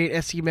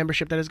 138 SC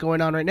membership that is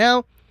going on right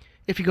now.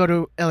 If you go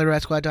to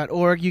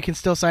LARadSquad.org, you can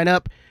still sign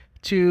up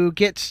to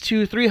get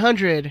to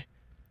 300.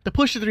 The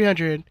push to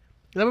 300. Is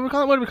that what we're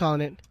calling? What are we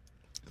calling it?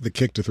 The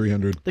kick to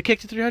 300. The kick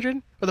to 300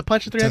 or the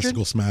punch to 300?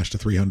 Testicle smash to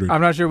 300.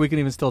 I'm not sure we can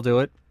even still do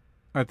it.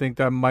 I think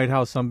that might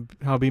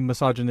somehow be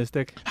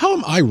misogynistic. How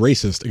am I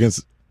racist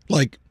against,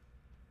 like,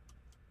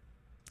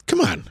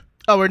 come on.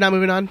 Oh, we're not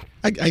moving on.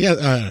 I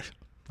guess,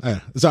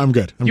 so I'm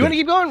good. You want to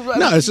keep going?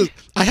 No, it's just,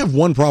 I have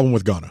one problem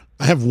with Ghana.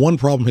 I have one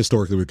problem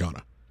historically with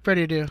Ghana.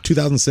 Freddie, do.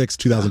 2006,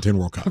 2010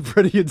 World Cup.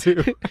 Freddie, you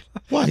do.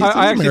 Why? He's I an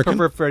actually American.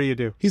 prefer Freddie, you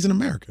do. He's an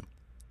American.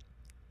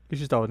 You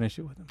should start an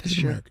issue with him. That's He's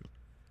an true. American.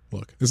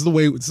 Look, this is the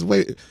way. You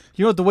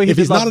know what, the way he If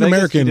did he's Las not an Vegas, he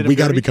American, did it we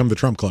got to very- become the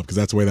Trump Club because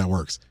that's the way that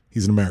works.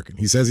 He's an American.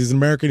 He says he's an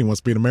American. He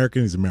wants to be an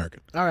American. He's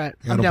American. All right.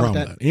 I got I'm no down problem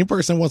with with that. that. Any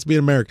person wants to be an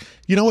American.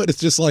 You know what? It's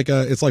just like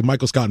it's like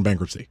Michael Scott in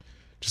bankruptcy.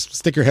 Just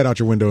stick your head out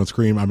your window and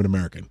scream, "I'm an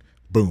American."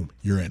 Boom,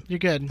 you're in. You're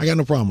good. I got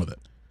no problem with it.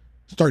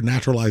 Start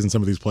naturalizing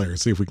some of these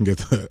players. See if we can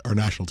get our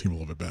national team a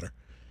little bit better.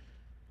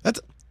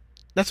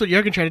 That's what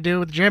Jurgen tried to do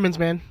with the Germans,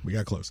 man. We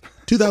got close.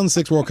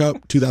 2006 World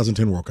Cup,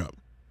 2010 World Cup.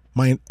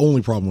 My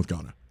only problem with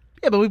Ghana.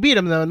 Yeah, but we beat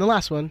them, though, in the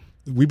last one.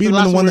 We beat The them in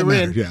last the one one that we were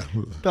mattered. Yeah.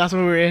 The last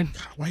one we were in.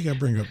 Why you got to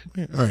bring up?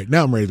 All right,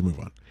 now I'm ready to move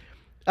on.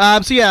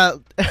 So yeah,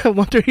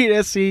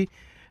 138 SC. You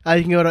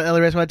can go to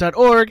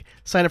LARaceWide.org,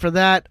 sign up for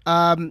that.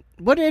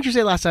 What did Andrew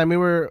say last time? We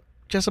were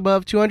just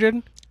above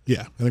 200.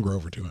 Yeah, I think we're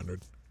over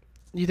 200.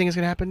 You think it's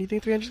gonna happen? You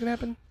think 300 is gonna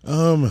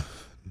happen?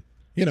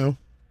 You know,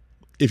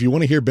 if you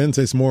want to hear Ben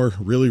say some more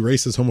really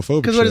racist,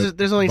 homophobic, Because what is it?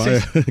 There's only buy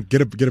six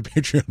get a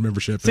Patreon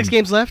membership.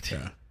 games left.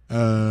 Yeah.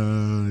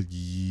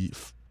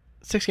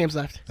 6 games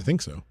left. I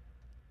think so.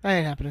 That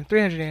ain't happening.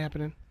 300 ain't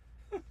happening.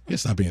 Yeah,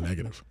 stop being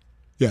negative.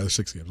 Yeah, there's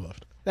 6 games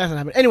left. That's not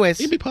happening. Anyways,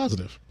 You can be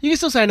positive. you can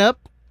still sign up.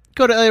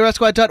 Go to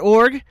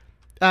LARaceWide.org.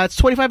 It's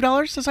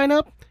 $25 to sign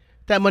up.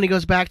 That money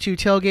goes back to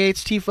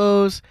tailgates,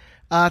 tifos,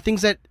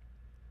 things that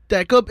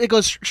go. It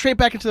goes straight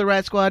back into the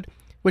Riot Squad,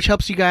 which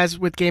helps you guys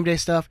with game day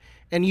stuff,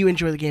 and you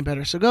enjoy the game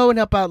better. So go and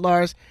help out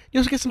Lars. You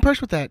also get some perks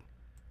with that.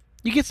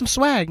 You get some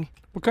swag.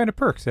 What kind of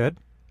perks, Ed?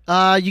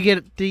 You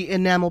get the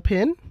enamel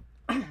pin.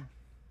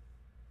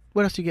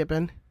 What else do you get,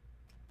 Ben?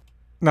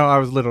 No, I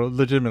was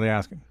legitimately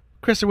asking.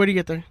 Krista, what do you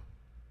get there?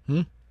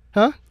 Hmm?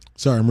 Huh?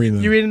 Sorry, I'm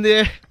reading. You reading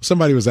the?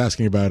 Somebody was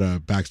asking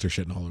about Baxter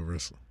shitting all over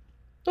us.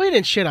 Oh, he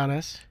didn't shit on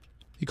us.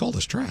 He called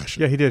us trash.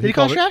 Yeah, he did. Did he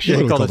call us trash? Yeah,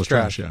 he Literally called us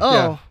trash. Yeah.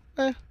 Oh.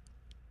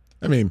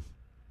 I mean,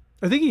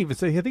 I think he even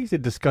said. I think he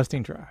said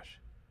disgusting trash.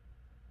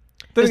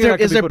 Is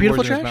there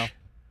beautiful trash?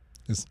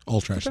 it's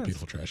all trash is Depends.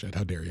 beautiful trash. Ed,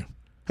 how dare you?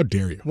 How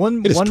dare you?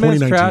 One It is man's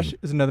 2019. trash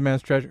is another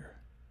man's treasure.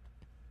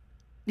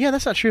 Yeah,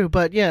 that's not true,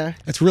 but yeah,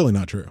 That's really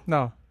not true.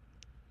 No.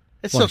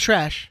 it's still Like-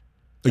 trash.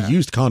 A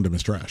used condom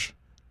is trash.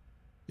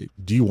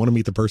 Do you want to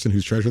meet the person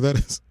whose treasure that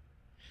is?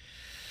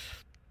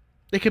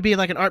 It could be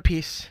like an art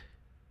piece,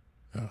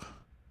 Oh,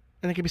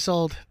 and it could be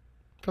sold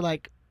for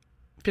like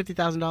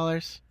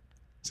 $50,000,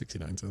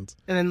 69 cents.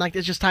 and then like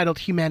it's just titled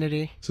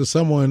 "Humanity." So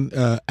someone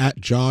at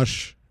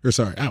Josh, or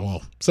sorry,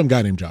 some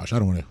guy named Josh. I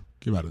don't want to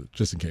give out it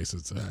just in case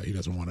it's he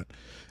doesn't want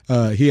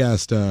it. He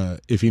asked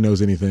if he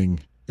knows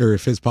anything, or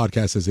if his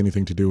podcast has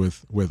anything to do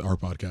with our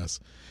podcast,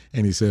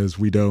 and he says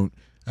we don't.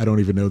 I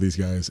don't even know these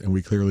guys, and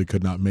we clearly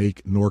could not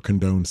make nor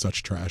condone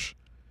such trash.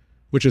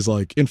 Which is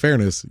like, in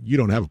fairness, you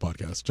don't have a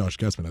podcast. Josh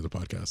Guessman has a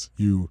podcast.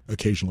 You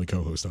occasionally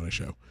co-host on a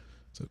show,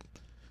 so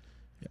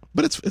yeah.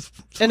 But it's And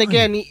fine.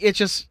 again,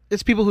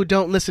 it's people who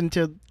don't listen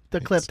to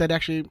the clip that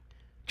actually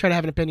try to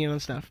have an opinion on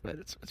stuff, but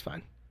it's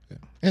fine. Yeah.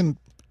 And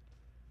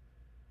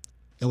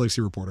LAC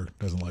reporter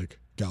doesn't like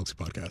Galaxy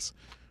podcasts.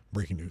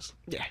 Breaking news.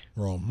 Yeah.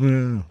 We're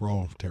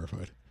all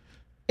terrified.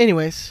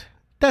 Anyways,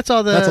 that's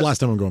all the. That's the last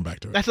time I'm going back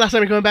to it. That's the last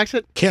time we're going back to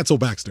it. Cancel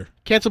Baxter.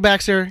 Cancel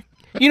Baxter.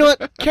 You know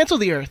what? Cancel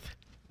the Earth.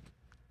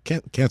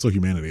 Cancel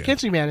humanity. Ed.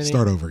 Cancel humanity.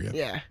 Start over again.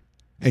 Yeah.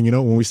 And you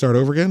know, when we start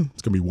over again,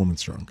 it's going to be woman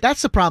strong.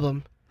 That's the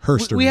problem.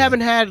 Hearst. We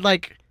haven't had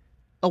like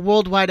a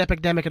worldwide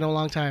epidemic in a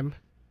long time.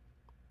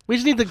 We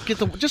just need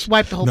to just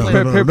wipe the whole No,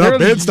 planet. no, no, no,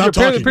 Apparently- Ben, stop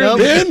talking.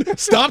 apparently- Ben,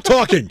 stop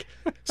talking.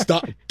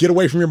 Stop. Get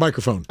away from your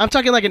microphone. I'm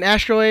talking like an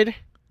asteroid.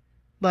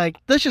 Like,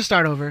 let's just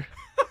start over.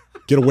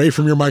 Get away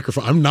from your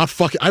microphone. I'm not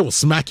fucking. I will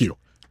smack you.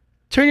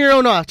 Turn your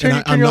own off. Turn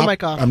And your own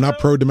mic off. I'm not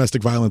pro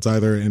domestic violence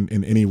either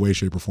in any way,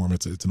 shape, or form.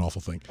 It's an awful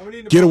thing.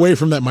 Get away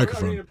from that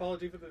microphone.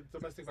 apology for the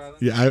domestic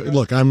violence. Yeah,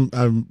 look, I'm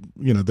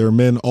there are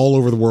men all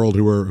over the world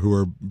who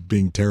are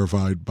being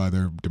terrified by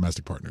their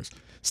domestic partners.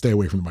 Stay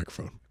away from the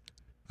microphone.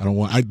 I don't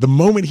want. The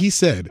moment he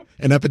said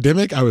an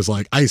epidemic, I was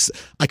like, I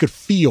could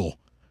feel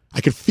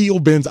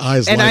Ben's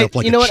eyes and light up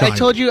like you know a what? child. I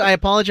told you I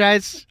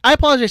apologize. I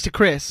apologize to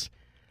Chris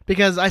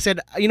because I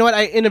said, you know what?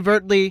 I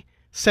inadvertently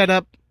set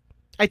up.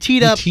 I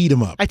teed You up. teed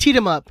him up, I teed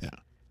him up. Yeah.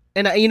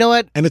 And you know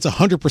what? and it's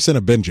 100%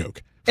 a Ben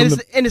joke. From And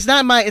the- it's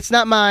not my. It's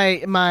not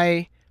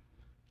my.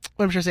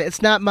 What I'm trying to say.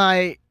 It's not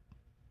my.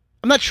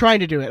 I'm not trying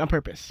to do it on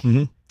purpose.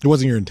 Mhm. It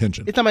wasn't your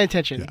intention. It's not my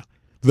intention. Yeah.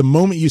 The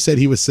moment you said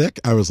he was sick,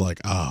 I was like,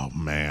 oh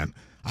man,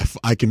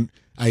 I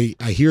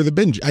hear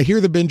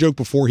the Ben joke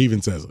before he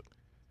even says it,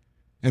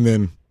 and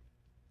then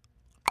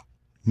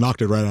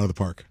knocked it right out of the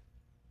park.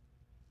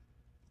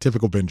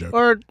 Typical Ben joke.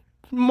 Or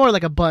more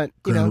like a bunt.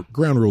 You know.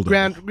 Ground rule.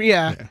 Ground.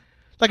 Yeah. Yeah.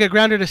 Like a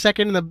grounder to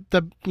second, and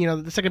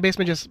the second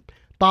baseman just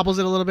bobbles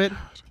it a little bit.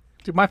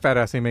 Dude, my fat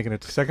ass ain't making it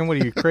to second. What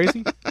are you,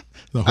 crazy? The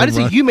I home didn't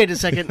say run. you made it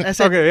second. I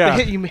said Okay, yeah.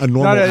 the hit you made. A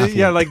normal Not athlete.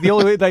 yeah, like the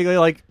only way,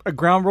 like a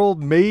ground roll,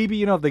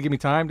 maybe, if they give me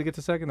time to get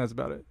to second, that's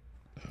about it.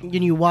 And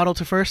you waddle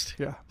to first.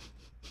 Yeah.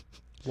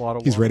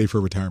 Waddle. He's waddle. ready for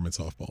retirement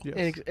softball.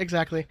 Yes.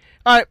 Exactly.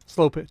 All right,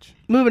 Slow pitch.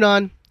 moving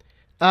on.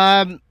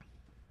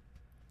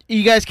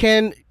 You guys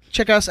can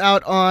check us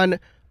out on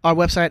our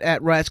website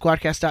at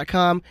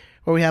riotsquadcast.com,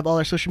 where we have all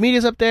our social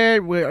medias up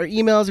there, where our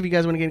emails, if you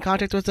guys want to get in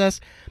contact with us.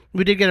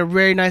 We did get a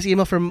very nice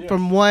email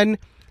from one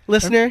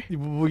listener.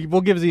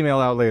 We'll give his email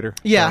out later.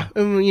 Yeah,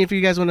 So, if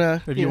you guys want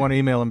to. if you want to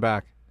email him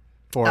back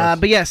for us.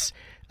 But yes,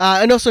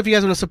 and also if you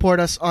guys want to support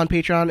us on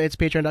Patreon, it's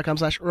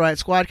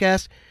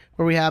patreon.com/riotsquadcast,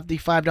 where we have the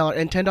 $5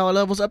 and $10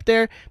 levels up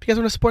there. If you guys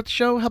want to support the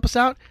show, help us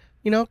out,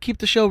 keep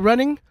the show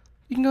running,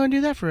 you can go and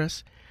do that for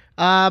us.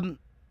 Other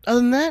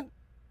than that,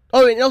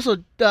 and also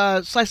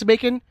Slice of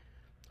Bacon,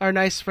 our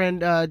nice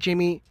friend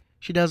Jamie,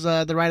 she does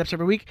the write-ups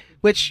every week,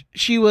 which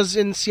she was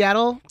in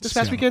Seattle this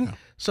past Seattle, weekend, yeah.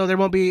 so there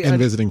won't be And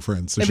visiting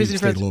friends, so and she visiting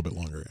stayed friends. a little bit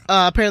longer.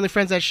 Yeah. apparently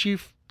friends that she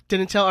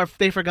didn't tell or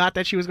they forgot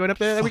that she was going up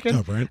there that Fucked weekend.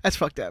 up, right? That's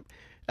fucked up.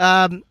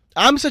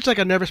 I'm such like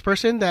a nervous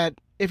person that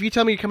if you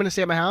tell me you're coming to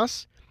stay at my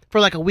house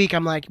for like a week,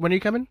 I'm like, when are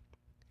you coming?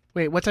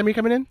 Wait, what time are you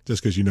coming in?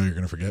 Just because you know you're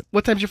going to forget.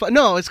 What time's your flight?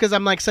 No, it's because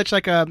I'm like such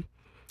like a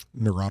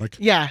Neurotic.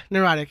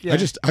 neurotic. Yeah.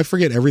 I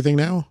forget everything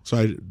now.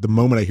 So the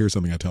moment I hear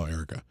something, I tell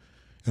Erica,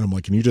 and I'm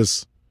like, can you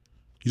just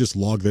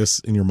log this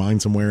in your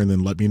mind somewhere and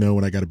then let me know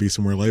when I got to be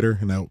somewhere later,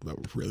 and that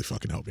would really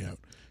fucking help me out.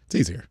 It's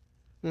easier.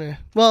 Yeah.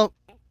 Well,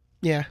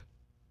 yeah.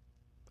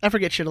 I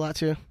forget shit a lot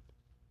too.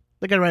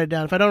 I gotta write it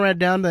down. If I don't write it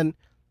down, then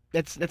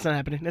it's not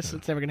happening. It's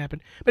never gonna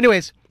happen. But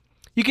anyways,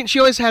 she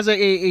always has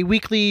a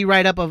weekly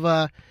write up of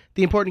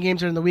the important games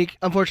during the week.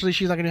 Unfortunately,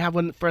 she's not gonna have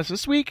one for us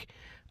this week.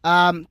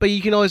 But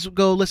you can always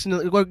go listen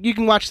to. You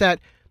can watch that,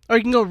 or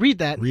you can go read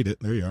that. Read it.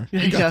 There you are.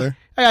 You got there.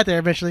 I got there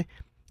eventually.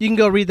 You can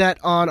go read that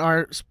on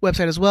our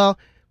website as well.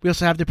 We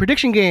also have the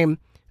prediction game.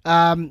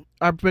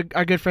 Our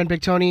good friend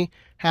Big Tony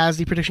has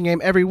the prediction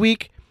game every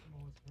week.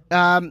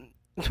 Well,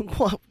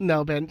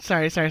 no, Ben.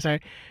 Sorry. You Is can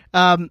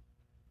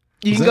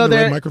that go in the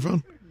there. right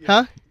microphone?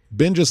 Huh?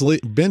 Ben just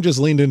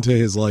leaned into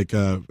his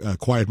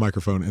quiet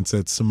microphone and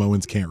said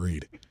Samoans can't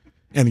read.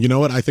 And you know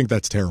what? I think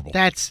that's terrible.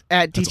 That's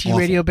at That's DT awful.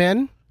 Radio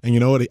Ben. And you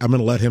know what? I'm going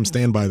to let him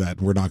stand by that.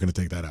 We're not going to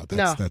take that out.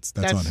 That's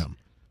on him.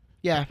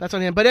 Yeah, that's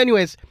on him. But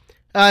anyways,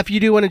 if you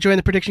do want to join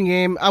the prediction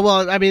game,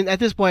 well, I mean, at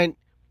this point,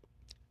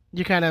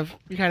 you're kind of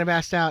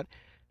asked out.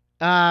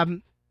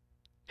 The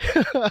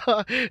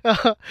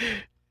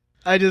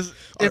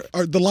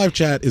live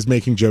chat is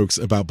making jokes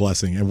about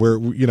blessing, and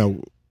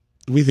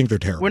we think they're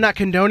terrible. We're not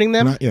condoning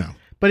them. We're not,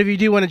 But if you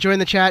do want to join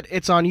the chat,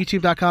 it's on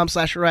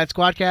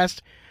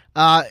youtube.com/RiotSquadcast.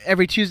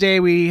 Every Tuesday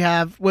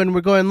when we're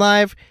going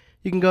live,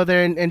 you can go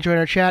there and join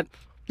our chat.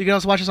 You can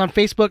also watch us on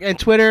Facebook and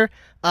Twitter,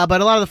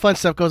 but a lot of the fun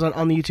stuff goes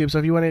on the YouTube. So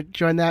if you want to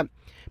join that,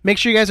 make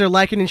sure you guys are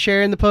liking and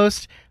sharing the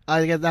post.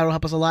 That'll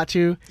help us a lot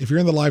too. If you're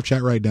in the live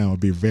chat right now, it'd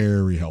be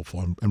very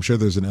helpful. I'm sure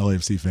there's an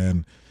LAFC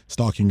fan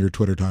stalking your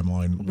Twitter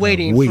timeline,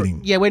 waiting for it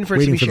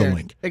to be for shared. the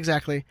link.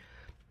 Exactly.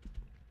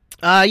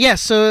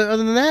 Yes. So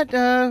other than that,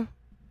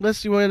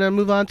 you want to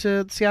move on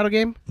to the Seattle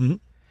game? Mm-hmm.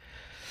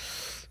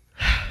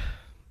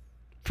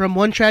 From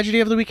one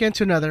tragedy of the weekend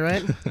to another,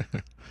 right?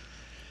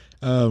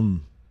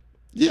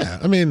 Yeah.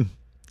 I mean,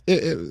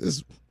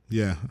 it's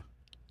yeah.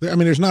 I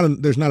mean, there's not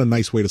a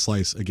nice way to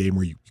slice a game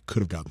where you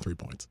could have gotten 3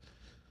 points.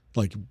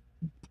 Like,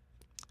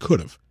 could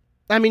have.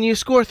 I mean, you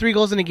score 3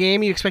 goals in a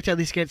game, you expect to at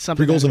least get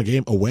something. 3 goals better. in a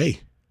game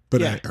away, but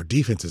Yeah. our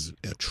defense is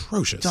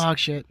atrocious. Dog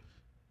shit.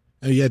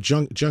 Yeah,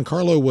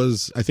 Giancarlo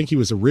was. I think he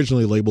was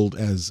originally labeled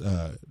as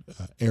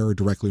error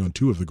directly on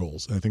 2 of the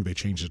goals, and I think they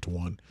changed it to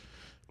 1.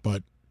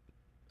 But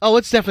Oh,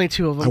 it's definitely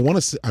 2 of them. I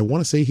want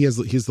to say he has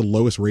the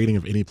lowest rating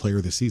of any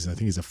player this season. I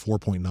think he's a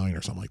 4.9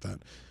 or something like that.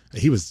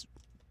 He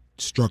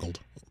struggled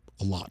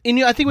a lot.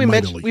 And I think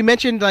mightily. we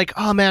mentioned like,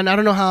 oh man, I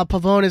don't know how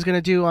Pavone is going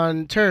to do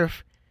on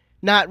turf,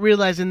 not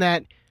realizing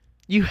that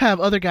you have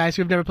other guys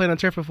who have never played on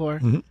turf before,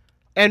 Mm-hmm.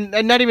 and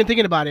not even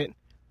thinking about it.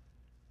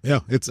 Yeah,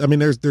 I mean,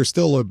 there's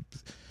still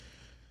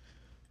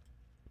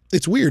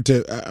it's weird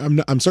to.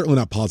 I'm certainly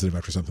not positive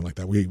after something like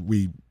that.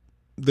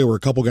 There were a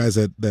couple guys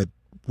that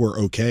were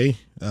okay,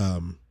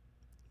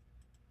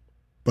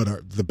 but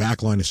the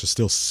back line is just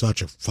still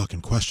such a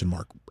fucking question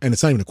mark, and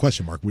it's not even a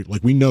question mark.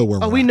 We know where.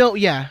 We at. know,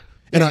 yeah.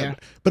 And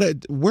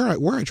where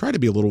I try to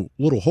be a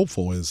little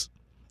hopeful is,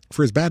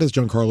 for as bad as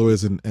Giancarlo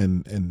is,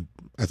 and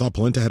I thought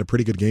Polenta had a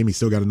pretty good game. He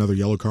still got another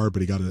yellow card,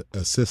 but he got an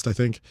assist, I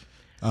think.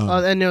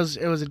 And it was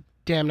a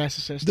damn nice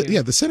assist.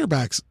 The center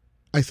backs,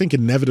 I think,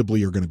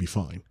 inevitably are going to be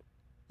fine.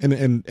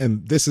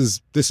 And this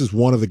is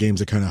one of the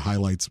games that kind of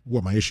highlights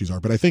what my issues are.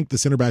 But I think the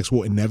center backs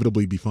will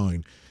inevitably be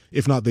fine,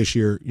 if not this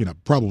year.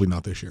 Probably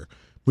not this year,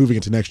 moving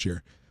into next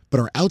year. But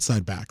our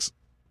outside backs,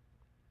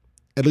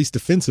 at least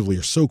defensively,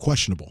 are so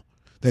questionable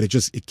that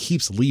it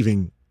keeps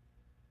leaving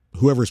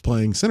whoever's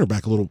playing center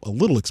back a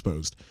little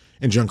exposed.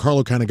 And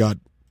Giancarlo kind of got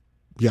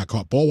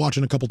caught ball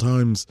watching a couple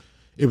times.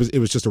 It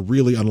was just a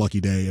really unlucky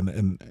day.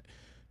 And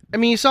I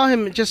mean, you saw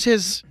him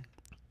just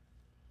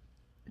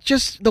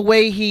the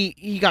way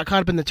he got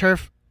caught up in the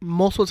turf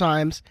multiple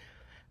times.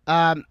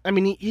 I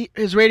mean,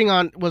 his rating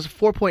was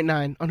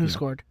 4.9 on who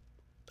scored.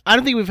 I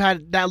don't think we've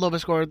had that low of a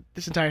score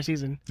this entire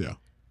season. Yeah.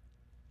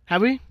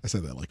 Have we? I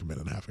said that like a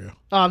minute and a half ago.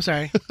 Oh, I'm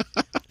sorry.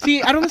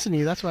 See, I don't listen to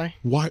you. That's why.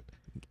 What?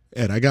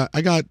 Ed, I got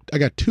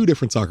 2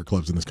 different soccer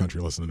clubs in this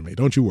country listening to me.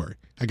 Don't you worry.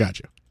 I got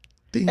you.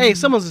 Ding. Hey,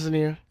 someone's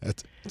listening to you.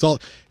 It's all.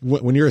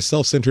 When you're as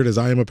self-centered as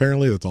I am,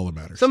 apparently, that's all that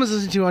matters. Someone's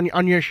listening to you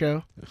on your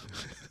show.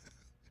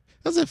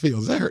 How's that feel?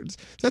 Does that hurt? Does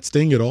that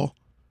sting at all?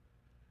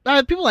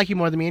 People like you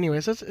more than me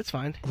anyways. It's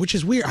fine. Which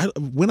is weird.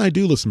 When I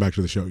do listen back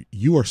to the show,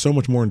 you are so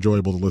much more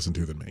enjoyable to listen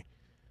to than me.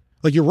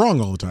 Like, you're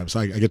wrong all the time, so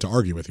I get to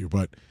argue with you.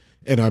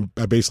 And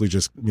I basically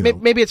just,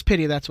 Maybe it's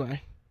pity, that's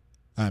why.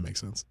 That makes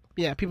sense.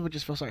 Yeah, people would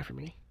just feel sorry for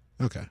me.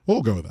 Okay. Well,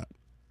 we'll go with that.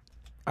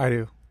 I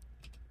do.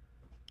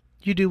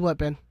 You do what,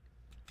 Ben?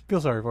 Feel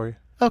sorry for you.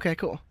 Okay,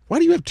 cool. Why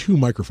do you have 2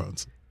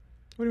 microphones?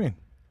 What do you mean?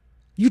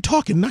 You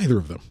talk in neither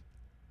of them.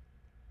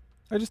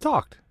 I just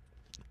talked.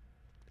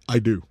 I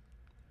do.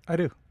 I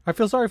do. I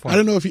feel sorry for him. I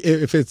don't know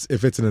if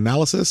it's an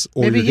analysis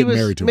or Maybe you're he getting was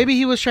married to maybe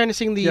he was trying to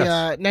sing the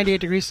Yes.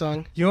 98 Degrees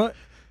song. You know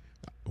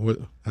what?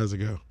 him. How's it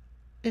go?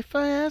 If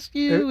I ask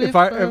you If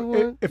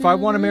I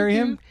want to marry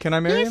him, can I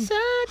marry him? Yes,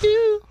 I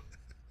do.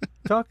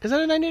 Talk. Is that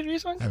a 98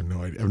 Degrees song? I have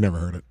no idea. I've never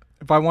heard it.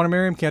 If I want to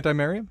marry him, can't I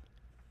marry him?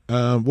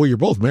 Well, you're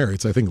both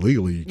married, so I think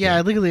legally you Yeah,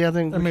 can. legally, I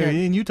think. I we mean, can.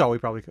 in Utah, we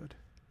probably could.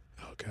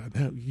 Oh God,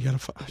 now you gotta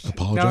Now,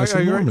 apologize to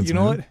the you're- Mormons. You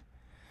know man. what?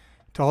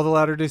 To all the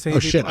Latter-day Saints Oh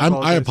shit!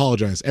 people, I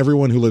apologize.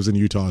 Everyone who lives in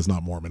Utah is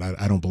not Mormon.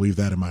 I don't believe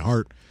that in my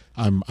heart.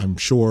 I'm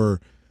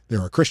sure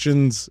there are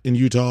Christians in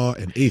Utah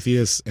and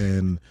atheists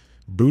and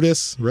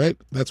Buddhists. Right?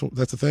 That's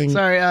the thing.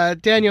 Sorry,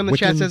 Daniel in the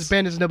chat Wiccans. says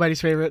Ben is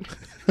nobody's favorite.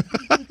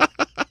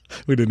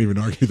 We didn't even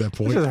argue that This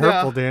point. is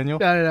hurtful, No. Daniel.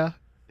 No.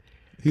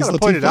 He's Gotta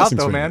Latif point it out, Blessing's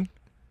though, favorite. man.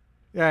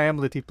 Yeah, I am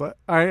Latif.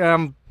 I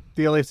am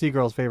the LAFC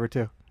girl's favorite,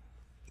 too.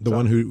 The So,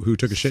 one who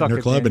took a shit in suck her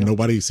it, club and Daniel.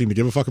 nobody seemed to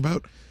give a fuck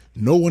about.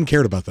 No one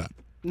cared about that.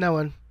 No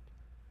one.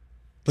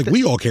 Like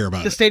we all care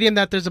about The it. stadium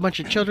that there's a bunch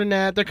of children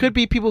at. There could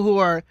be people who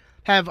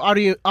have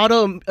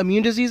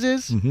autoimmune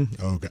diseases. Hmm.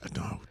 Oh God,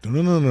 no.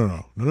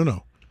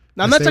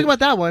 Now, I'm not talking about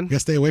that one. You gotta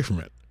stay away from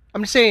it.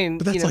 I'm just saying.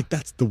 But that's you know,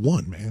 that's the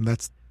one, man.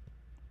 That's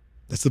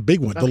the big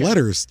one. Okay. The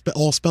letters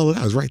all spell it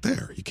out. It's right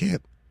there. You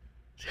can't.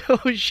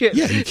 oh shit.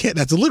 Yeah, you can't.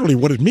 That's literally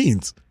what it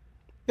means.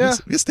 Yeah.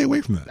 You stay away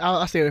from that.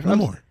 I'll stay away from No it.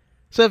 more.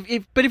 So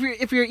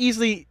if you're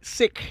easily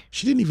sick,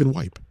 She didn't even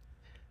wipe.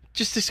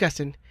 just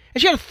disgusting.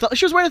 And she had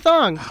she was wearing a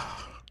thong.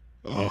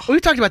 Ugh. We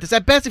talked about this.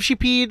 At best, if she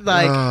peed,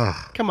 like,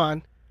 Ugh. come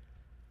on.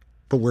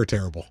 But we're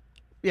terrible.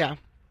 Yeah.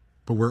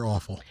 But we're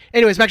awful.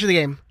 Anyways, back to the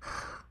game.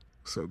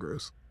 So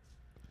gross.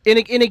 In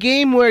a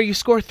game where you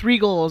score 3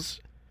 goals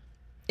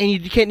and you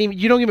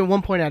don't even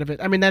 1 point out of it.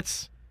 I mean,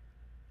 that's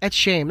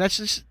shame. That's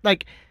just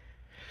like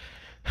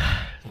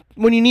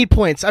when you need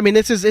points. I mean,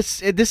 this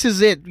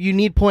is it. You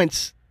need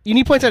points. You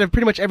need points out of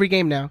pretty much every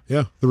game now.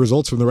 Yeah, the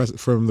results from the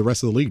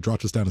rest of the league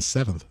dropped us down to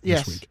 7th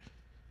Yes. this week.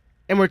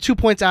 And we're 2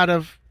 points out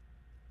of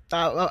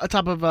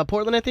atop of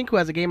Portland, I think, who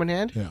has a game in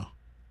hand. Yeah,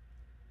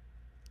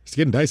 it's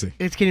getting dicey.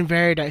 It's getting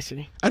very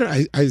dicey.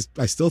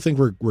 I still think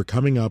we're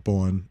coming up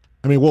on.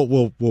 I mean,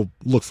 we'll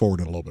look forward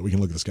in a little bit. We can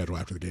look at the schedule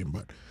after the game,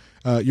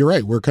 but you're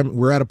right.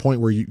 We're at a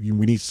point where we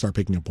need to start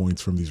picking up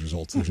points from these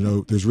results.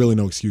 There's really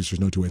no excuse.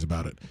 There's no two ways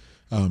about it.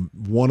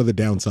 One of the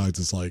downsides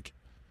is like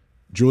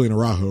Julian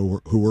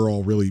Araujo, who we're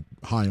all really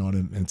high on,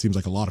 and it seems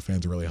like a lot of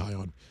fans are really high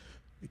on,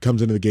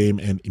 comes into the game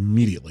and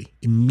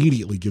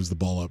immediately gives the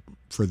ball up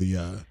for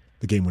the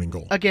game-winning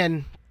goal.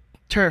 Again,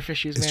 turf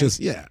issues, It's man.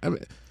 just I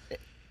mean,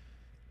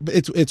 but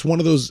it's one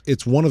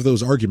of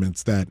those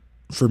arguments that,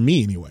 for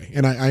me anyway,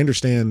 and I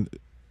understand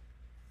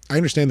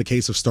the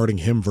case of starting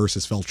him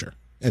versus Felcher,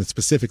 and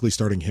specifically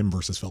starting him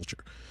versus Felcher,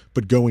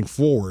 but going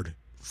forward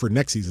for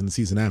next season, the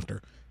season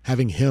after,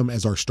 having him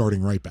as our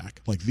starting right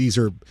back, like these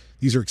are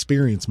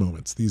experience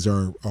moments. These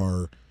are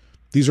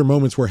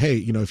moments where, hey,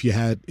 if you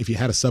had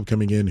a sub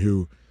coming in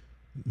who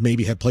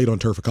maybe had played on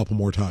turf a couple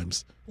more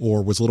times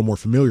or was a little more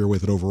familiar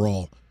with it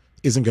overall,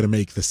 isn't going to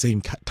make the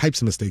same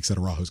types of mistakes that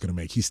Araujo's going to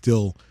make. He's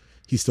still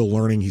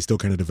learning. He's still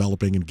kind of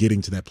developing and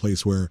getting to that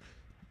place where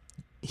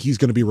he's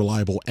going to be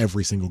reliable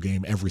every single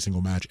game, every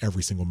single match,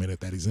 every single minute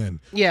that he's in.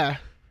 Yeah.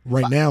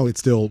 Right now, it's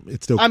still.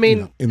 I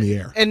mean, in the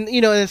air. And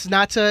it's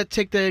not to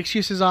take the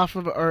excuses off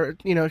of, or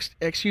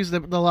excuse the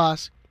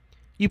loss.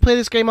 You play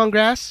this game on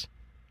grass,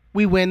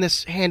 we win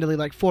this handily,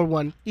 like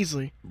 4-1,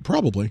 easily.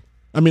 Probably.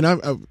 I mean,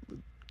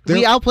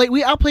 We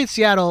outplayed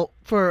Seattle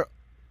for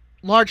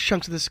large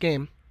chunks of this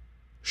game.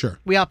 Sure.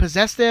 We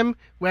outpossessed them.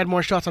 We had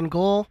more shots on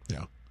goal.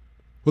 Yeah.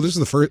 Well, this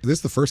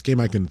is the first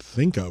game I can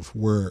think of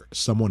where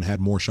someone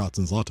had more shots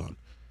than Zlatan.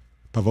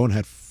 Pavone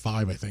had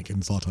 5, I think,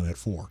 and Zlatan had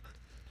 4.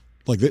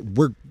 Like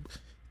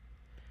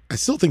I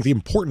still think the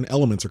important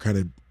elements are kind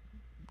of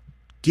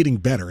getting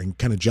better and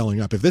kind of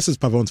gelling up. If this is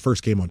Pavone's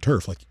first game on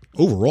turf, like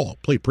overall,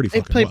 played pretty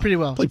fucking well. Played pretty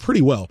well. Played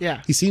pretty well.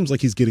 Yeah. He seems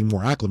like he's getting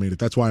more acclimated.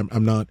 That's why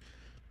I'm not.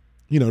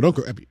 Don't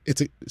go.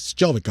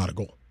 Sjelvik got a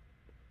goal.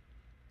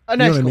 A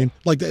nice you know what goal. I mean?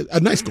 Like a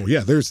nice goal.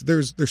 Yeah. There's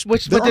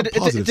Which there but are it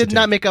positives did to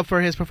not take. make up for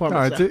his No,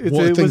 performance. it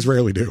Well, things was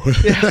rarely do.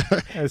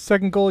 a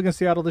second goal against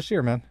Seattle this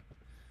year, man.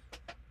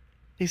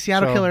 He's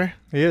Seattle So, killer.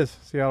 He is.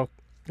 Seattle.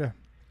 Yeah.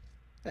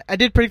 I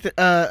did predict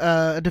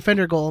a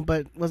defender goal,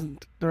 but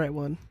wasn't the right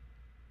one.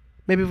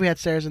 Maybe if we had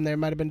Stairs in there, it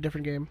might have been a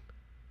different game.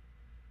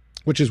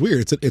 Which is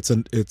weird.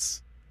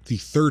 It's the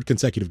third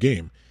consecutive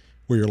game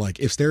where you're like,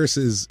 if Steris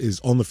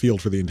is on the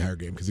field for the entire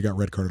game because he got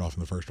red carded off in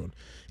the first one,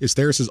 if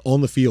Steris is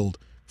on the field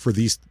for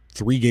these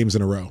 3 games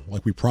in a row,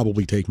 like we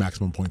probably take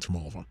maximum points from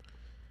all of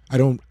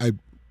them.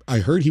 I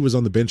heard he was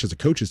on the bench as a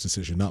coach's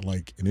decision, not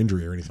like an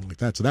injury or anything like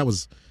that. So that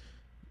was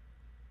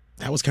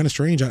kind of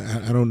strange.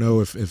 I don't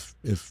know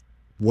if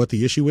what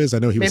the issue is. I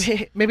know he was.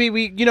 Maybe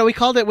we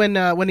called it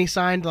when he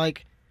signed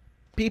like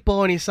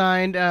people and he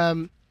signed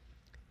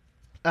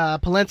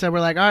Polenta. We're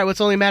like, all right, well,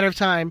 it's only a matter of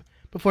time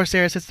before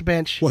Stairs hits the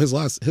bench. Well, his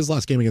last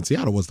game against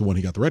Seattle was the one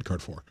he got the red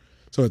card for.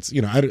 So it's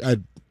I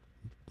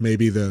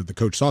maybe the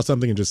coach saw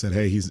something and just said,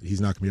 hey, he's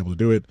not going to be able to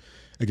do it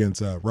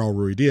against Raul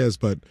Ruidiaz,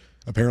 but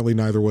apparently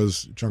neither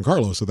was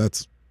Giancarlo. So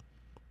that's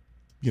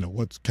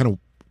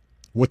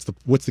what's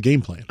the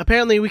game plan?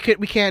 Apparently, we can't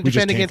We defend just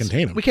can't against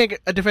contain him. we can't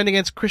defend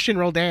against Christian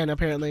Roldan.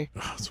 Apparently,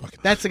 Oh, it's fucking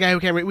that's the guy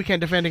we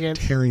can't defend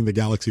against. tearing the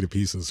Galaxy to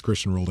pieces.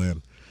 Christian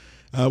Roldan.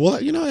 Well,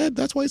 Ed,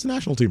 that's why he's a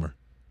national teamer.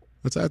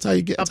 That's how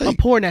you get A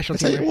poor national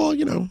that's how team.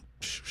 you- well,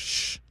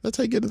 that's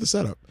how you get into the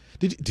setup.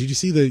 Did you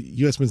see the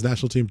U.S. men's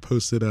national team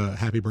posted a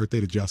happy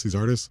birthday to Giassi's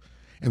artist?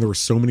 And there were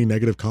so many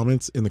negative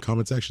comments in the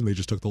comment section, they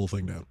just took the whole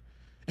thing down.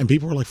 And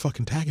people were like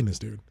fucking tagging this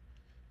dude.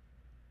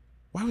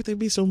 Why would they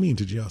be so mean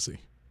to Giassi?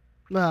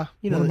 Nah,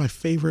 One of my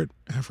favorite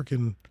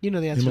African you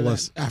know the answer to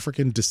MLS, that.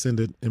 African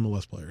descendant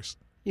MLS players.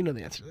 You know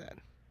the answer to that.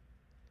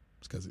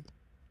 It's because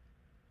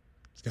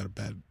he's got a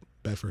bad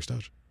first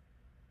touch.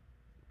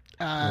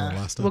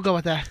 We'll go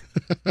with that.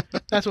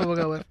 That's what we'll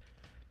go with.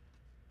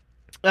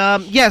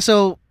 Yeah.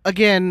 So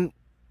again,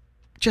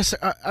 just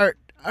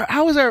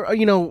how was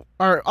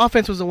our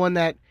offense was the one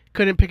that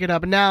couldn't pick it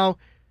up, and now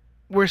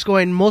we're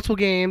scoring multiple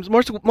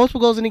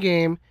goals in a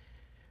game.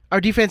 Our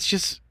defense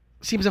just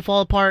seems to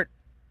fall apart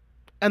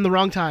in the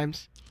wrong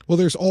times. Well,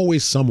 there's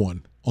always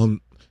someone on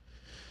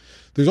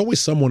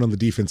the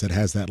defense that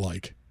has that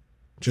like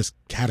just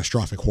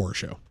catastrophic horror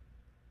show.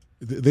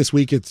 This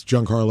week it's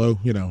Giancarlo.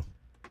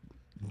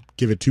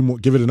 Give it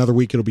another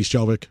week, it'll be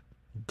Shelvik.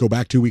 Go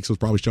back 2 weeks, it was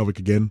probably Shelvik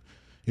again.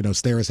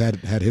 Steris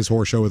had his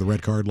horror show with a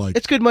red card. Like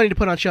It's good money to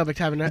put on Shelvik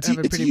to have it's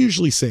pretty.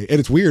 usually safe, and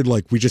it's weird.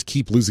 Like we just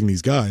keep losing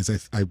these guys.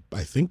 I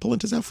think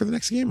Polenta's out for the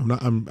next game.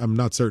 I'm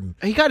not certain.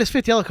 He got his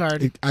 5th yellow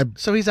card,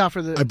 so he's out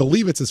for the. I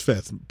believe it's his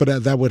 5th,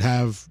 but that would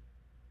have,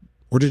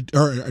 or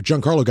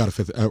Giancarlo got a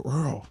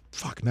 5th.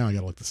 Fuck! Now I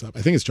gotta look this up.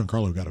 I think it's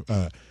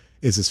Giancarlo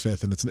is his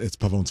 5th, and it's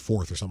Pavon's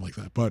 4th or something like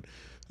that. But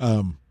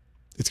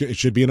it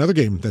should be another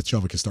game that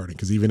Shelvik is starting,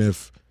 because even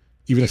if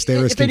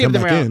Steris can come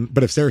back in,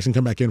 but if Steris can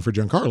come back in for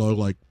Giancarlo,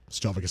 like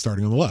Shelvik is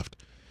starting on the left.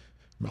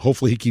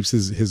 Hopefully he keeps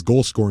his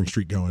goal scoring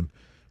streak going.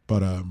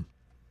 But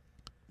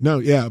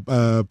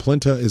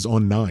Polenta is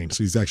on 9,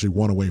 so he's actually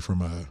 1 away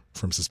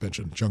from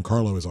suspension.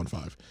 Giancarlo is on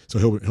 5, so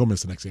he'll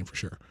miss the next game for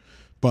sure.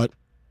 But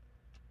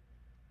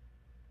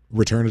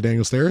return to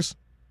Daniel Steris.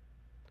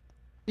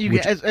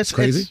 It's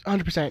crazy. It's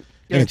 100%.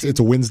 And it's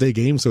a Wednesday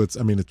game, so it's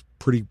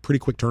pretty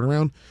quick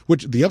turnaround.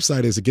 Which the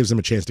upside is, it gives them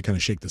a chance to kind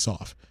of shake this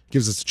off. It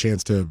gives us a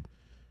chance to,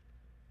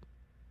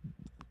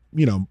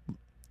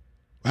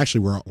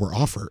 actually we're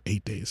off for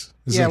 8 days.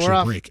 This is actually we're a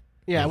off. break.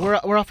 Yeah,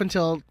 we're off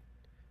until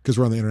Because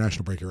we're on the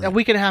international break already. a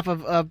week and a half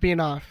of being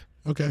off.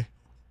 Okay.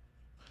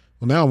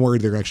 Well, now I'm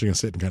worried they're actually going to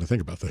sit and kind of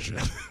think about this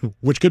shit,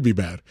 which could be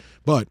bad.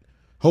 But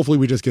hopefully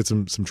we just get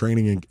some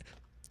training, and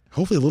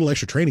hopefully a little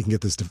extra training can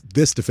get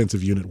this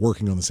defensive unit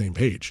working on the same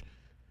page.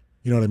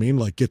 You know what I mean?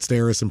 Like get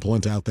Steris and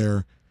Polenta out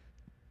there,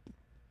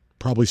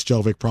 probably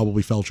Shelvik,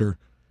 probably Felcher.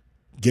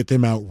 Get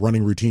them out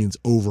running routines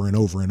over and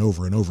over and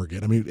over and over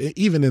again. I mean,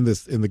 even in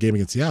the game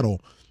against Seattle,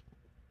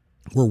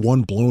 we're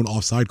one blown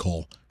offside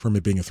call from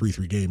it being a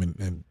 3-3 game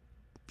and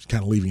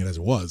kind of leaving it as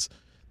it was.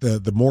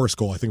 The Morris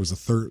goal, I think, was the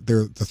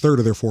third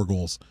of their 4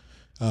 goals.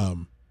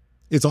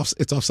 It's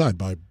offside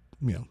by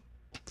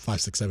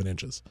 5, 6, 7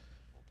 inches.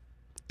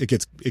 It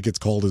gets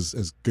called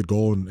as good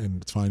goal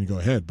and it's fine. You go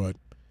ahead, but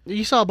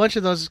You saw a bunch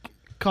of those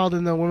called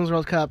in the Women's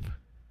World Cup,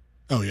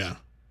 oh yeah,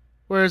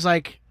 where it's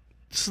like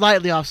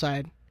slightly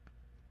offside.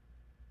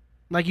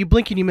 Like you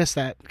blink and you miss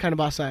that kind of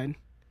offside.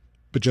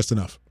 but just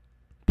enough.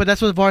 But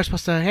that's what VAR is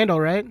supposed to handle,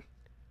 right?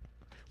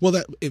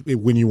 Well,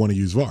 when you want to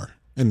use VAR,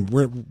 and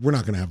we're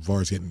not going to have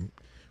VARs getting.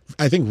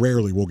 I think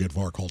rarely we'll get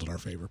VAR called in our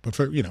favor, but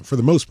for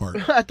the most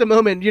part, At the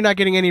moment, you're not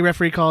getting any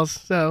referee calls,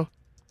 so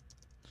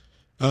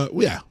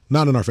yeah,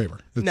 not in our favor.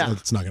 No.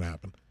 It's not going to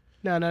happen.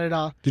 no, not at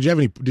all. Did you have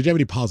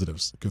any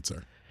positives, good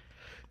sir?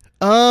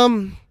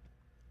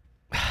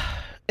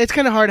 It's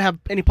kind of hard to have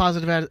any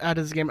positive out of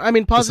this game. I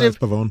mean, positive.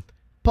 Besides Pavone?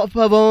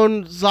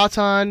 Pavone,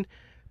 Zlatan,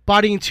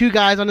 bodying 2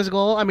 guys on his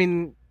goal. I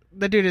mean,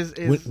 the dude is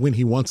When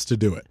he wants to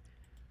do it.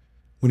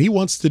 When he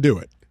wants to do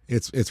it,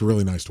 it's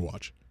really nice to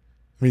watch.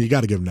 I mean, you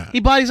got to give him that. he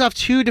bodies off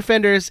 2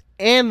 defenders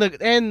and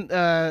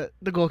the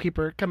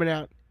goalkeeper coming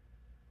out.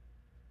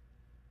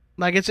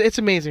 Like it's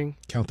amazing.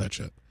 Count that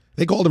shit.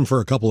 They called him for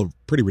a couple of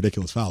pretty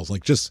ridiculous fouls,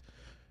 like just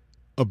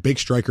a big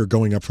striker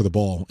going up for the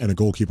ball and a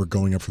goalkeeper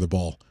going up for the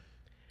ball,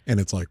 and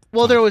it's like,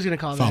 Well, they're always going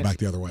to call foul that. back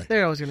the other way.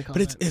 They're always going to call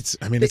But that.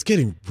 it's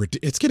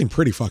getting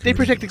pretty fucking. They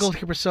protect the ridiculous.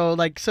 goalkeeper,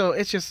 so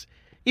it's just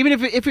even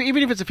if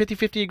it's a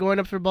 50-50 going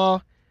up for the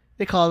ball,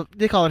 they call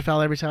it a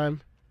foul every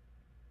time.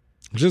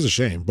 Which is a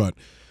shame, but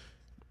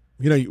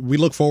we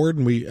look forward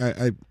and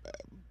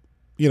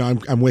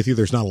I'm with you.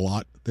 There's not a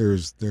lot.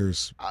 There's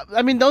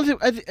I mean, I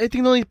think the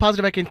only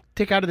positive I can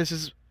take out of this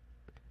is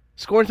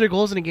scoring 3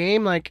 goals in a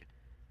game, like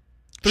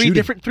three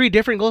Shooting.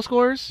 different goal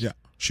scorers. yeah,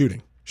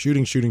 shooting.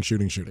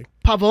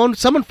 Pavone,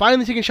 someone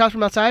finally taking shots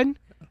from outside.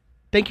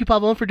 Thank you,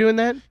 Pavone, for doing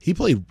that. He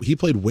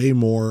played way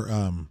more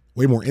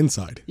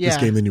inside this Yeah.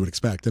 game than you would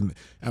expect, and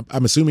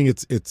I'm assuming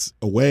it's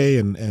away,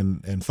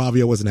 and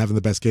Fabio wasn't having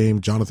the best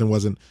game. Jonathan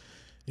wasn't.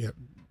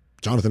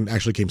 Jonathan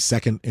actually came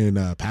second in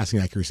passing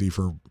accuracy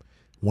for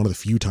one of the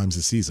few times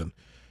this season,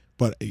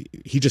 but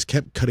he just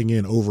kept cutting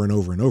in over and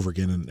over and over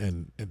again,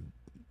 and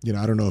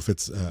I don't know if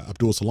it's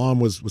Abdul Salam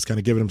was kind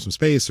of giving him some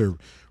space, or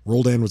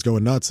Roldan was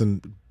going nuts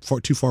and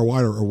too far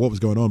wide, or what was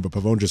going on, but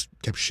Pavone just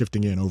kept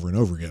shifting in over and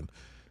over again.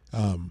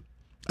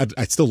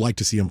 I'd still like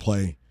to see him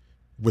play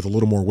with a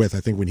little more width. I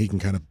think when he can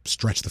kind of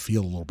stretch the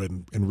field a little bit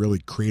and really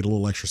create a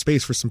little extra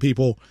space for some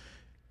people,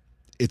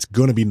 it's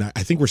going to be nice.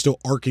 I think we're still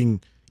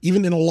arcing,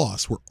 even in a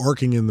loss, we're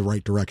arcing in the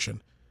right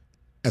direction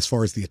as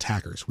far as the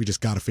attackers. We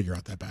just got to figure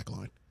out that back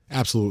line.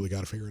 Absolutely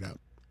got to figure it out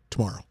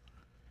tomorrow.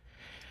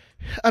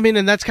 I mean,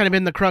 and that's kind of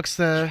been the crux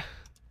the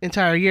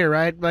entire year,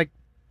 right? Like,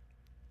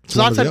 It's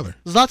one or the other.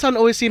 Zlatan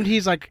always seemed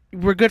he's like,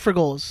 we're good for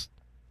goals.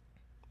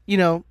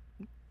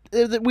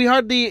 We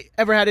hardly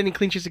ever had any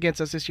clean sheets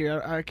against us this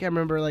year. I can't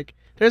remember. Like,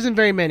 there isn't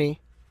very many.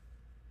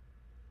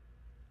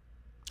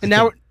 And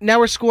now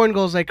we're scoring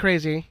goals like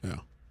crazy. Yeah.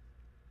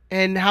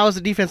 And how is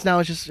the defense now?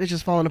 It's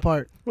just falling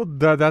apart. Well,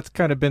 that's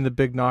kind of been the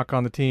big knock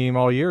on the team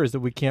all year, is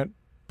that we can't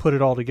put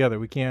it all together.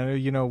 We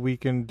can't, we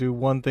can do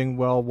one thing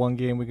well one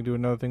game, we can do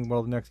another thing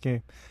well the next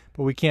game,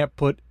 but we can't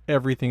put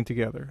everything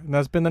together. And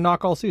that's been the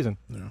knock all season.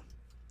 Yeah.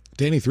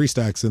 Danny Three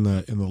Stacks in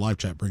the live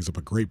chat brings up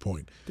a great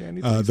point.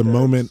 The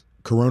Moment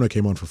Corona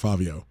came on for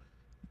Fabio,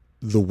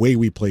 the way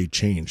we played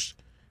changed.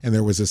 And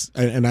there was this,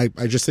 and I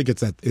just think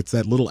it's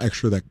that little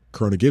extra that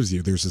Corona gives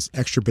you. There's this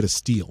extra bit of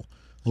steel,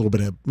 a little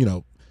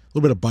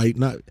bit of bite,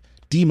 not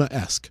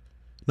Dima-esque,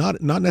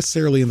 not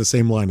necessarily in the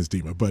same line as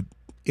Dima, but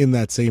in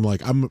that same,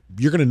 like,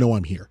 you're gonna know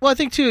I'm here. Well, I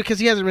think too, because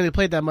he hasn't really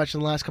played that much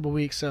in the last couple of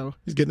weeks, so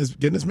He's getting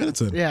his minutes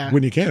in. Yeah.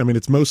 When you can. I mean,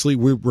 it's mostly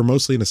we're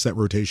mostly in a set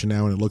rotation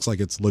now, and it looks like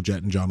it's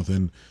Leggett and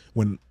Jonathan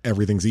when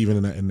everything's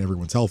even and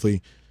everyone's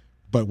healthy.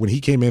 But when he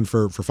came in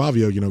for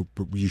Fabio,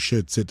 you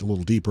should sit a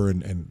little deeper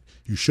and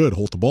you should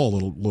hold the ball a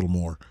little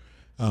more.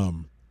 I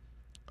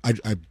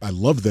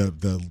love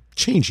the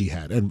change he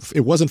had, and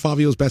it wasn't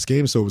Fabio's best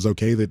game, so it was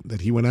okay that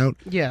he went out.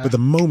 Yeah. But the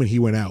moment he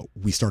went out,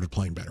 we started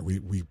playing better.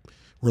 We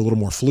were a little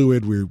more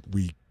fluid.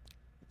 We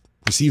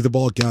received the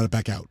ball, got it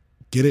back out,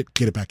 get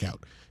it back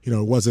out.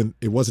 It wasn't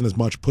as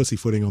much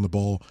pussyfooting on the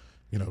ball.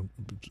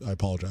 I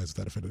apologize if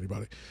that offended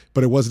anybody,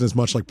 but it wasn't as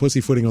much like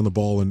pussyfooting on the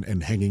ball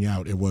and hanging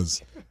out. It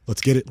was,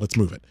 let's get it, let's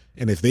move it.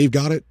 And if they've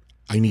got it,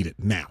 I need it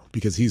now,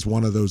 because he's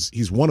one of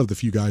the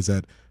few guys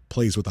that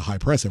plays with the high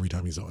press every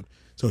time he's on.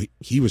 So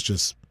he was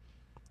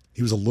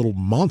a little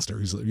monster.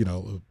 He's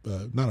not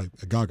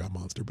a Gaga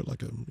monster, but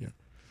like a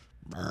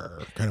kind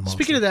of monster.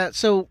 Speaking of that,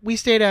 so we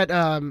stayed at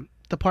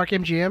the Park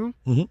MGM,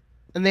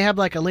 and they have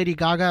like a Lady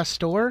Gaga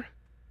store.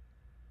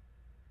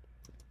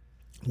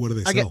 What do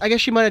they sell? I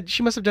guess she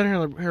must have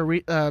done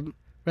her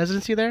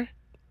residency there.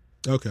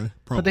 Okay,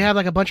 probably. But they have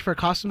like a bunch of her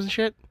costumes and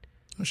shit.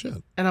 Oh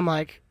shit! And I'm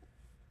like,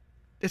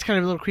 it's kind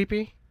of a little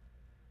creepy.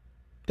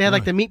 They had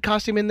like the meat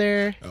costume in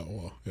there. Oh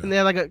well, yeah. And they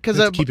had like Just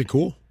to keep it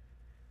cool.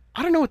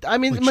 I don't know what I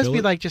mean. Like it must chill be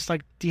it? like just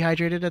like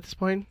dehydrated at this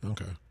point,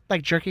 Okay,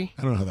 like jerky.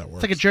 I don't know how that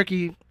works. It's like a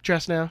jerky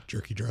dress now.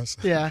 jerky dress.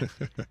 Yeah,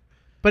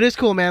 but it's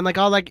cool, man. Like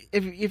all like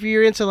if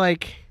you're into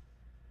like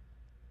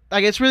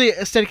it's really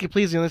aesthetically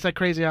pleasing. It's like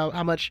crazy how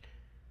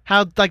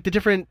like the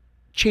different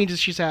changes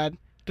she's had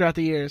throughout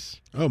the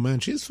years. Oh man,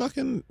 she's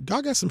fucking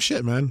Gaga some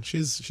shit, man.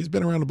 She's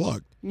been around the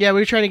block. Yeah,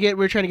 we were trying to get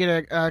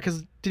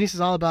because Denise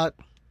is all about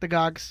the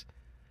Gogs.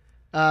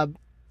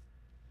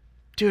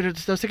 Dude,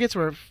 those tickets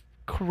were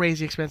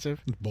crazy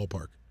expensive.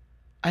 Ballpark.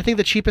 I think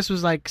the cheapest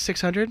was like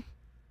 $600.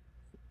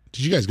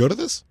 Did you guys go to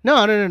this? No.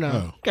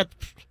 Oh.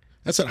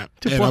 That's what I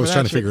was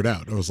trying to figure it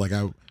out. I was like,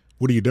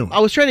 what are you doing? I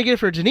was trying to get it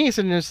for Denise,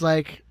 and it's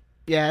like,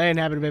 yeah, that ain't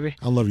happening, baby.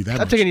 I'll love you that I'm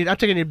much.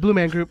 taking you to Blue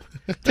Man Group.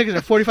 Tickets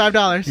are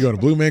 $45. You go to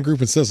Blue Man Group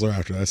and Sizzler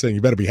after that, saying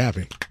you better be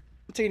happy.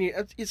 I'm taking you.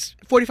 It's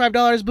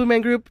 $45. Blue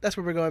Man Group. That's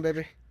where we're going,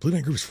 baby. Blue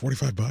Man Group is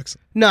 $45.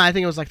 No, I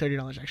think it was like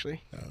 $30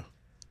 actually. Oh.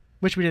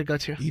 Which we did go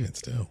to. Even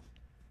still,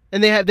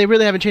 And they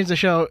really haven't changed the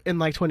show in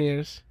like 20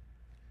 years.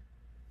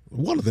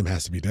 one of them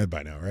has to be dead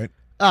by now, right?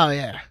 Oh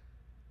yeah,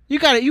 you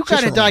got it. You Just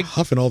got for to like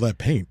huffing all that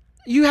paint.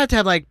 you have to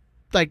have like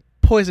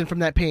poison from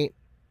that paint,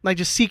 like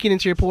just seeking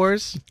into your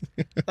pores.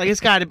 Like it's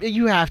got to.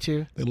 You have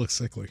to. They look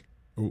sickly.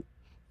 Oh,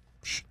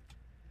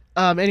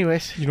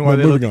 Anyways. You know why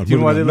they look? moving on. Do you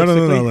know why they look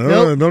sickly?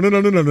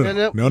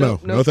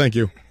 No, thank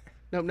you.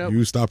 Nope.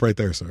 You stop right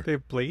there, sir. They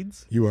have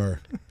blades. You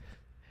are.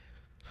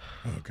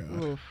 Oh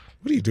God, Oof.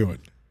 what are you doing?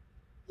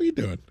 What are you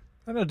doing?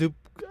 I don't know, dude.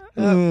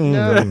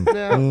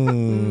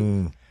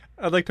 Mm.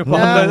 I'd like to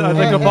apologize. I'd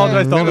like to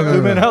apologize to all the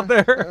blue men out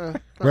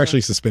there. We're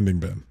actually suspending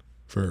Ben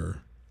for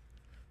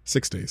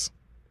 6 days.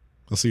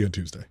 I'll see you on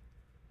Tuesday.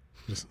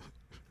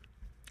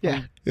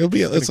 Yeah. It'll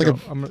be it's like a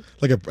Lionel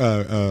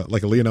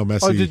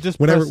Messi. just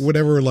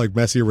whenever like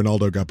Messi or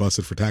Ronaldo got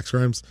busted for tax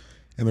crimes,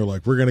 and they're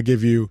like, we're gonna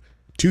give you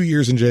 2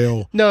 years in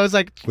jail No, it's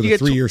like with you a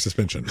get 3-year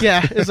suspension.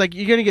 Yeah, it's like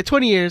you're gonna get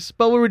 20 years,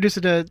 but we'll reduce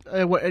it to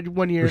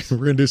 1 year. We're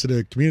gonna do it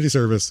to community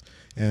service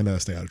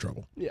and stay out of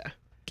trouble. Yeah.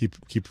 Keep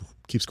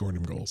scoring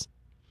them goals.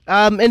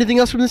 Anything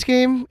else from this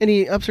game?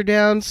 Any ups or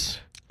downs?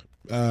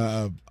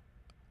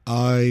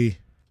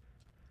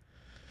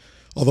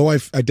 Although I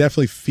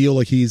definitely feel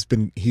like he's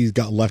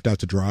got left out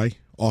to dry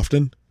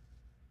often.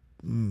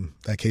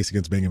 That case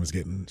against Bingham is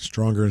getting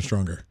stronger and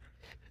stronger.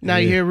 Now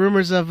you hear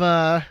rumors of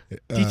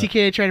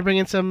DTK trying to bring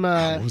in some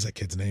what was that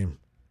kid's name?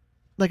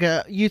 like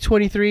a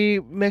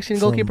U23 Mexican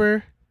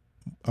goalkeeper.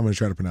 I'm going to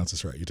try to pronounce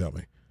this right. You tell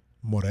me.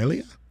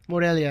 Morelia?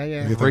 Morelia,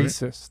 yeah. You get that right?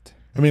 Racist.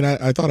 I mean,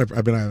 I thought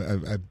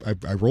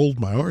I rolled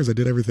my R's. I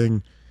did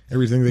everything they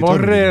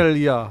told me.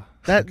 Morelia.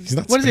 That He's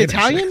not what is it,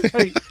 Spanish.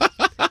 Italian?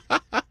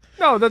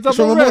 No, that's a It's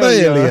from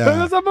Morelia. Morelia.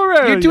 That's a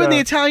Morelia. You're doing the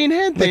Italian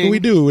head Like thing. we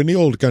do in the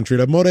old country,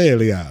 the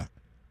Morelia.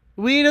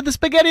 We eat the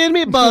spaghetti and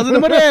meatballs in the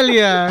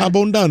Morelia.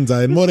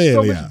 Abundanza in So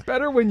Morelia. much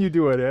better when you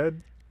do it,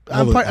 Ed.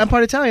 I'm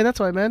part Italian. That's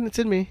why, man. It's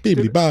in me.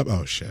 Bibbidi Bob.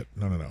 Oh, shit.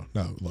 No.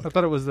 Look. I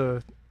thought it was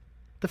the.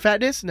 The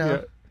fatness? No.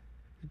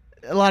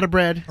 Yeah. A lot of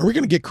bread. Are we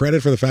going to get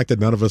credit for the fact that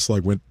none of us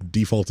like went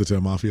defaulted to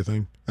a mafia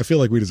thing? I feel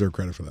like we deserve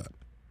credit for that.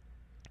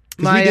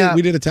 'Cause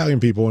we did Italian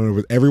people,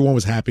 and everyone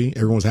was happy.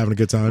 Everyone was having a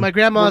good time. My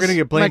grandma's We're gonna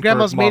get blamed my for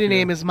grandma's maiden mafia.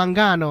 name is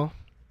Mangano.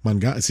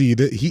 See, you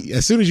did,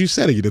 as soon as you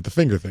said it, you did the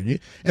finger thing.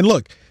 And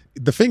look,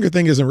 the finger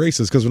thing isn't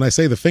racist because when I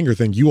say the finger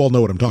thing, you all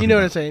know what I'm talking You know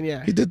what I'm about. saying?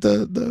 Yeah. He did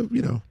the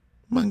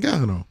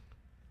Mangano.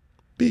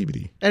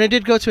 Bibbidi. And I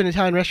did go to an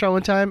Italian restaurant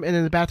one time, and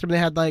in the bathroom they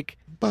had like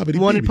Bobbidi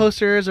wanted bibbidi.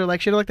 posters or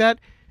like shit like that,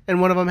 and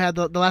one of them had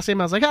the last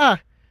name. I was like,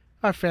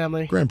 our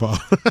family. Grandpa.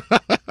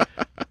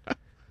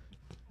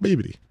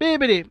 Bibbidi.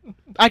 Bibbidi.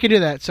 I can do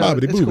that, so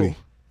Bobbidi it's boobie. cool.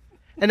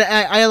 And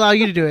I allow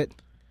you to do it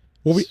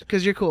Well,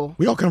 because you're cool.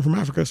 we all come from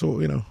Africa, so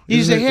You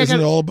isn't, say, it, "Hey, I isn't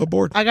got- it all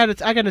aboard? I got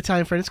an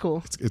Italian friend. It's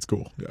cool. It's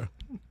cool. Yeah,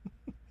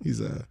 he's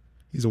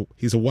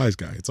a wise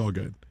guy. It's all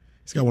good.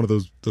 He's got one of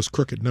those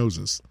crooked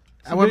noses.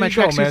 I wear my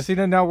There you go, man. tracksuit. See,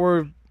 now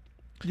we're.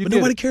 You But did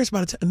nobody it. cares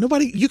about it.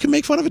 Nobody. You can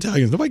make fun of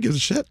Italians. Nobody gives a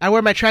shit. I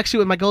wear my tracksuit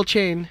with my gold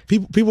chain.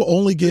 People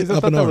only get I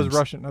up thought in that arms. was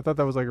Russian. I thought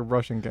that was like a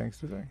Russian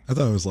gangster thing. I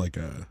thought it was like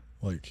I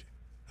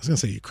was gonna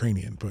say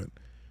Ukrainian, but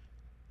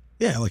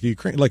yeah, like a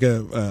Ukraine, like a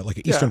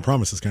Eastern Yeah.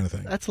 Promises kind of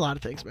thing. That's a lot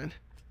of things, man.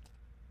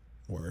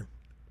 Word.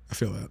 I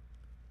feel that,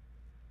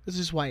 This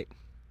is white.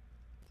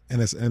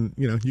 and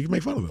you can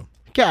make fun of them,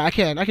 Yeah, I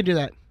can do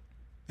that.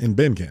 and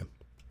Ben can.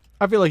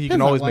 I feel like you That's can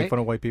not always white. make fun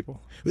of white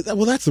people.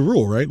 Well, that's the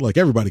rule, right? Like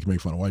everybody can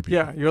make fun of white people.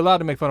 Yeah, you're allowed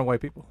to make fun of white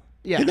people.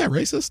 Yeah. Isn't that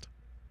racist?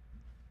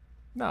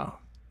 No,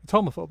 it's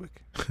homophobic.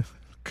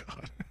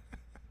 God.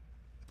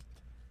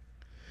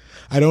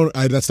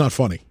 That's not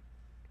funny.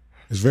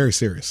 It's very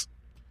serious.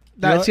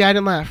 See, I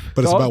didn't laugh.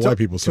 But it's To- about to- white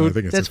people, so to- I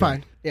think it's That's okay.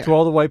 fine. Yeah. To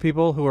all the white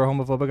people who are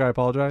homophobic, I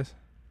apologize.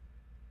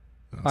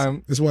 This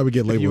is why we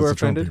get you labeled were as the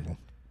Trump offended? people.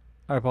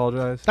 I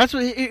apologize. That's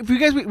what. If you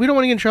guys, we don't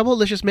want to get in trouble.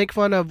 Let's just make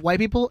fun of white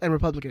people and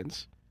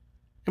Republicans.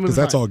 And Because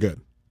that's all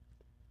good.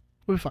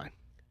 We'll be fine.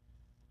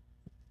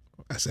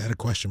 I had a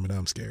question, but now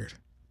I'm scared.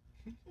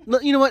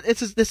 Look, you know what?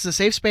 This is a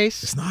safe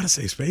space. It's not a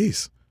safe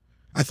space.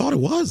 I thought it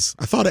was.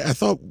 I thought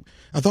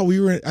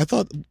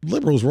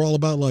liberals were all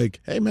about like,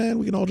 hey man,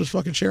 we can all just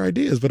fucking share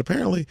ideas, but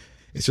apparently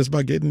it's just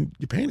about getting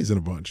your panties in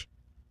a bunch.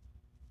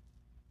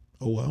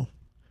 Oh well.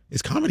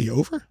 Is comedy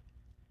over?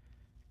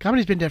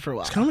 Comedy's been dead for a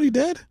while. Is comedy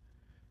dead?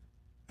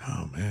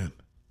 Oh man.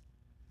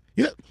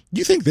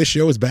 You think this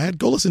show is bad?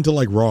 Go listen to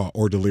like Raw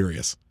or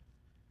Delirious.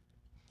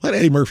 Let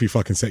Eddie Murphy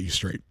fucking set you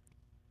straight.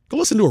 Go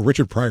listen to a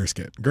Richard Pryor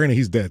skit. Granted,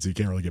 he's dead, so you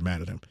can't really get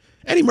mad at him.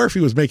 Eddie Murphy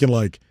was making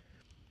like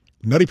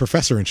Nutty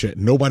Professor and shit.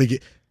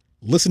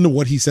 Listen to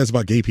what he says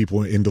about gay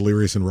people in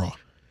Delirious and Raw.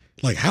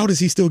 Like, how does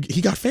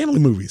he got family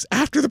movies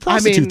after the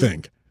prostitute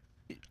thing.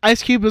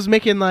 Ice Cube was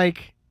making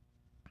like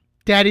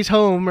Daddy's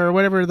Home or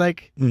whatever.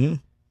 Like Mm-hmm.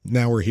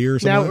 Now We're Here or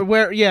something. now,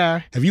 where?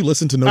 Yeah. Have you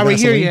listened to No Are we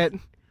Vaseline? here yet?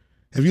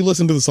 Have you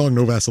listened to the song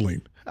No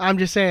Vaseline? I'm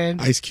just saying.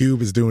 Ice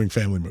Cube is doing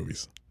family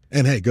movies.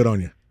 And hey, good on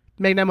you.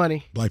 Make that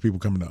money. Black people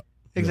coming up.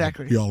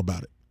 Exactly. You're all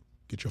about it.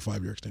 Get your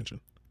 5-year extension.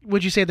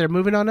 Would you say they're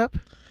moving on up?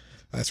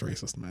 That's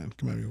racist, man.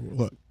 Come on,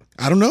 look.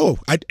 I don't know.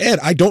 Ed,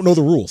 I don't know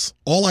the rules.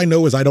 All I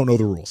know is I don't know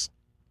the rules.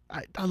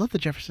 I love the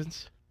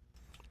Jeffersons.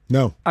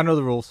 No, I know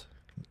the rules.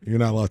 you're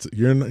not allowed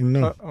to.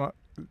 No. Uh,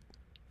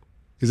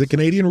 Is it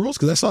Canadian rules?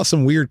 Because I saw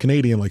some weird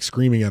Canadian like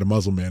screaming at a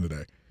Muslim man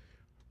today.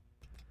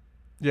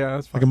 yeah,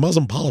 that's Like fine. a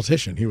Muslim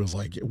politician. He was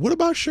like, what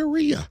about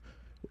Sharia?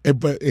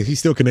 But he's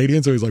still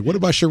Canadian, so he's like, what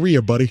about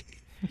Sharia, buddy?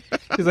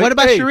 He's What like,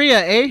 about hey, Sharia,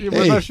 eh? What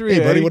Hey, about Sharia? hey,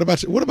 buddy,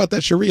 eh? what about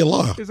that Sharia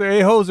law? He's like,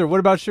 hey, hoser, what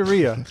about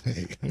Sharia?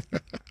 Hey.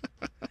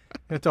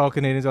 To all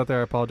Canadians out there,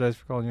 I apologize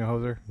for calling you a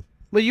hoser.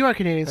 Well, you are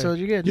Canadian, so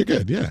you're good. You're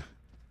good, yeah.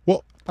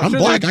 Well, I'm I'm sure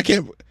black. they- I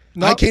can't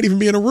No. even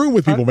be in a room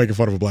with people making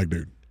fun of a black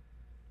dude.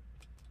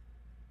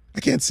 I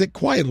can't sit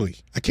quietly.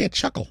 I can't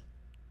chuckle.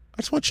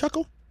 I just want to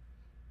chuckle.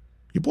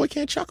 Your boy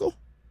can't chuckle.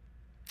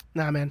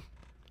 Nah, man.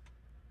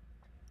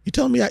 You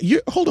telling me?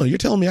 Hold on. You're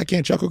telling me I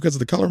can't chuckle because of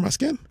the color of my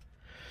skin?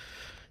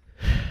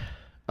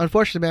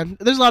 Unfortunately, man.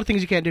 There's a lot of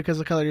things you can't do because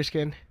of the color of your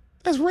skin.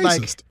 That's racist.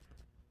 Like-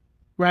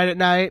 Right at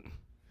night.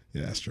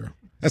 Yeah, that's true.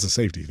 That's a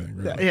safety thing,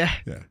 really. Yeah.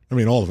 Yeah. I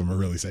mean, all of them are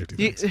really safety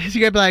You, things. you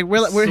gotta be like,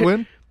 we're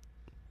Swim?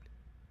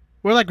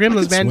 like I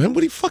gremlins, can man. swim?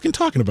 What are you fucking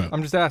talking about?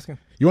 I'm just asking.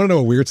 You want to know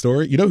a weird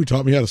story? You know who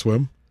taught me how to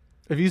swim?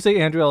 If you say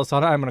Andrew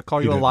Elisada, I'm going to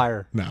call you a did.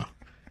 liar. No.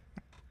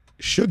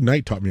 Suge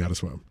Knight taught me how to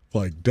swim.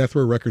 Like Death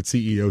Row Records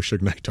CEO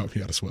Suge Knight taught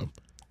me how to swim.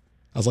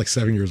 I was like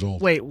 7 years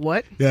old. Wait,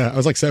 what? Yeah, I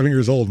was like 7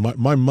 years old.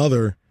 My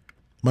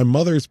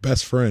mother's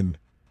best friend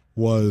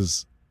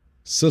was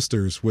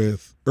was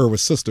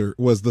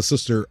the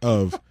sister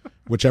of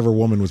whichever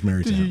woman was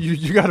married to him.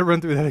 You got to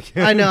run through that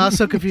again. I know. I was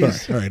so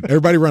confused. Sorry. All right,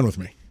 everybody run with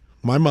me.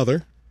 My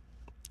mother,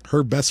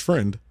 her best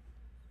friend,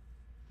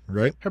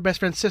 right? Her best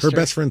friend's sister. Her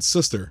best friend's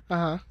sister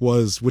Uh-huh.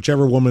 was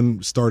whichever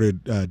woman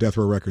started Death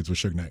Row Records with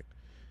Suge Knight.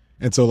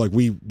 And so, like,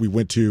 we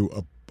went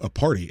to a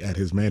party at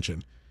his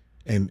mansion,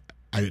 and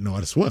I didn't know how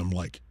to swim.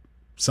 Like,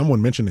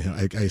 someone mentioned to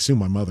him, I assume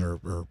my mother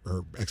or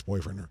her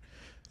ex-boyfriend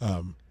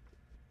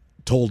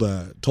told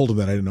him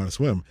that I didn't know how to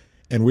swim.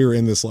 And we were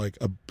in this, like,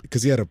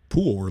 because he had a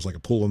pool where it was like a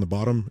pool on the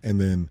bottom, and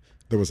then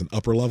there was an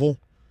upper level,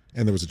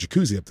 and there was a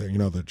jacuzzi up there. You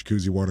know, the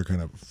jacuzzi water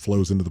kind of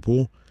flows into the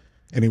pool.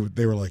 And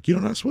they were like, "You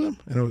don't know how to swim?"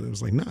 And I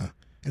was like, "Nah."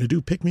 And the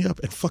dude picked me up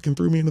and fucking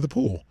threw me into the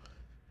pool.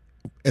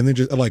 And then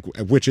just, like,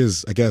 which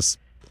is, I guess...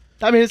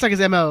 I mean, it's like his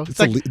MO. It's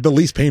like the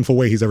least painful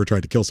way he's ever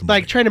tried to kill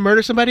somebody. like trying to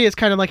murder somebody is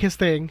kind of like his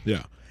thing.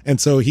 Yeah. And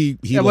so he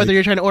Yeah, whether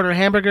you're trying to order a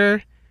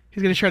hamburger,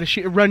 he's going to try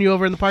to run you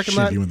over in the parking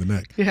lot. shoot you in the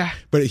neck. Yeah.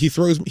 But he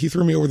threw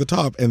me over the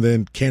top and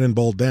then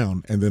cannonballed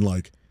down and then,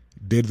 like,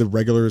 did the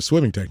regular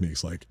swimming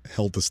techniques, like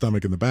held the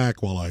stomach in the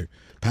back while I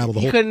paddled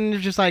the He whole... couldn't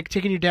have just like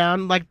taken you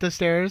down like the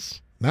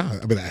stairs. Nah,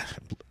 I mean,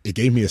 it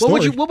gave me a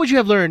story. What would you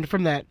have learned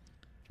from that?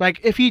 Like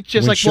if he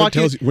just when like Suge walked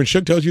you... when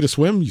Suge tells you to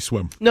swim, you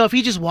swim. No, if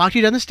he just walked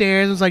you down the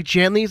stairs and was like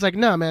gently, he's like,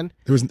 no, man,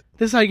 There was... this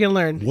is how you're going to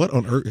learn. What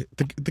on earth?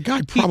 The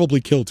guy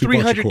probably killed Tupac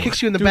 300 Shakur.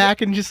 kicks you in the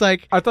back and just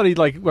like... I thought he'd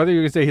like, whether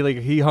you're going to say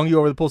he hung you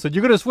over the pool, said,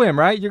 "You're going to swim,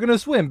 right? You're going to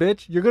swim,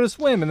 bitch. You're going to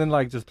swim," and then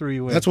like just threw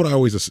you in. That's what I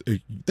always...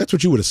 That's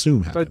what you would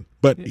assume happened.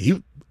 But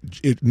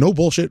no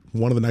bullshit,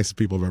 one of the nicest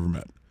people I've ever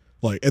met.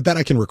 Like, that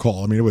I can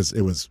recall. I mean, it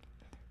was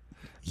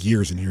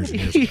years and years and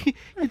years ago.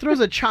 He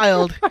throws a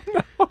child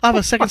off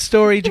a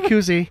second-story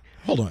jacuzzi.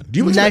 Hold on. Do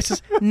you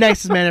expect,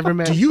 Nicest man ever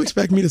met. do you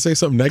expect me to say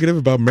something negative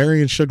about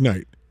marrying Suge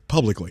Knight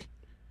publicly?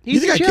 He's You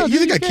think chill, I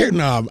dude, care? he's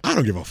Nah, I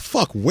don't give a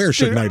fuck where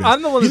Suge Knight is.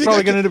 I'm the one You that's think probably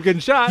I going to end up getting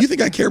shot. You think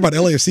I care about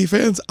LAFC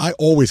fans? I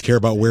always care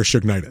about where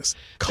Suge Knight is.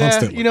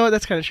 Constantly. You know what?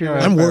 That's kind of true. Yeah,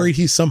 man. I'm worried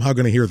he's somehow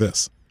going to hear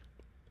this.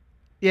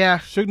 Yeah.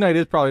 Suge Knight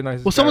is probably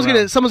nice. Well, someone's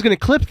gonna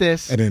clip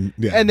this And then,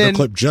 And then they'll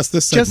clip just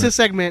this segment. just this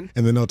segment.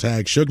 And then they'll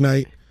tag Suge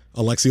Knight,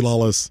 Alexi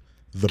Lawless,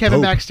 the Kevin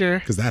Pope, Baxter.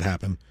 because that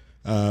happened.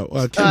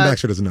 Kevin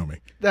Baxter doesn't know me.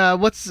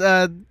 What's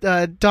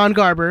Don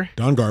Garber?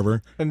 Don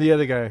Garber, and the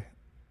other guy,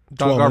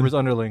 Don Twelman. Garber's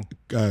underling.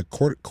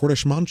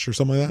 Cordish Munch or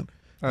something like that.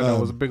 I know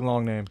it was a big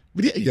long name.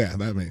 But yeah,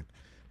 that mean.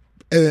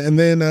 And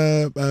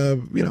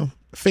then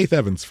Faith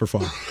Evans for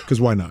fun, because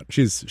why not?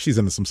 She's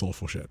into some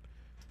soulful shit.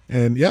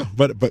 And yeah,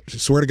 but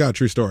swear to God,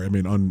 true story. I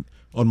mean, on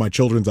my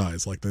children's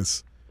eyes, like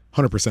this,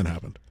 100%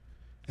 happened,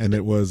 and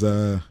it was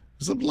a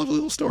lovely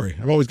little story.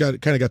 I've always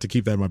got to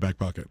keep that in my back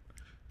pocket.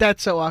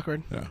 That's so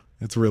awkward. Yeah,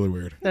 it's really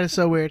weird. That is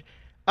so weird.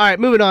 All right,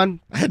 moving on.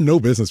 I had no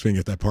business being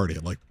at that party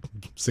at like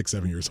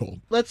 6-7 years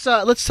old. Let's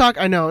talk.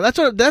 I know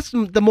that's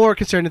the more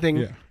concerning thing.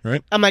 Yeah,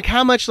 right. I'm like,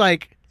 how much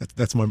like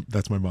That's my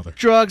mother.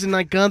 drugs and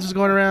like guns was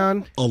going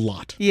around? A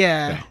lot.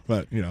 Yeah.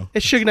 But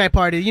It's Suge Knight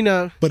party, you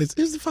know. But it's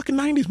the fucking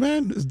 90s,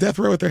 man. It's Death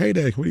Row at their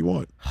heyday. What do you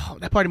want? Oh,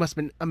 that party must have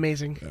been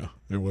amazing. Yeah,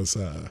 it was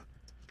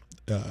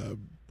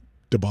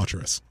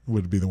debaucherous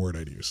would be the word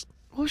I'd use.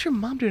 What was your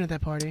mom doing at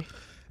that party?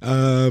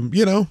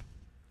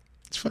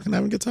 It's fucking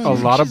having a good time. A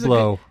man. lot of She's a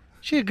blow.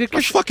 She had good.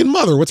 My fucking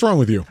mother. What's wrong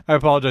with you? I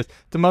apologize.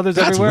 The mothers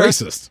That's everywhere.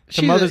 racist.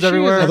 The mothers she was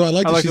everywhere. a- Although I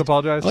like, to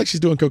apologize. I like she's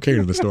doing cocaine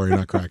in the story,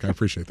 not crack. I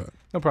appreciate that.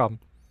 No problem.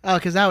 Oh,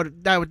 because that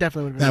would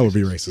definitely That would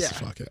be racist Yeah. as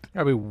fuck. Yeah.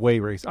 I'd be way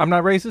racist. I'm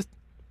not racist.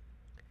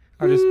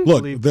 I just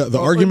Look, believe the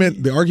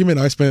argument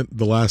I spent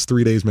the last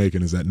 3 days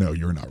making is that no,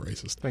 you're not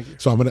racist. Thank you.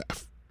 So I'm gonna,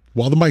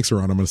 while the mics are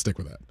on, I'm gonna stick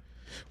with that.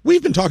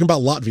 We've been talking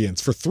about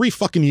Latvians for 3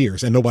 fucking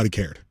years and nobody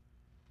cared.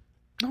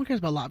 No one cares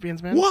about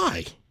Latvians, man.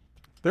 Why?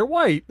 They're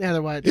white. Yeah,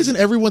 they're white. Isn't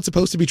everyone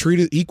supposed to be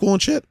treated equal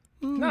and shit?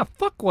 Nah,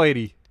 fuck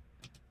whitey.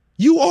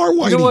 You are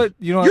whitey. You know what?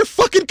 You know what? You're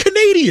fucking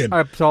Canadian.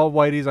 I saw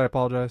whiteys. I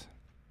apologize.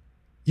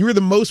 You are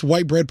the most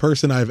white bread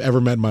person I've ever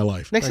met in my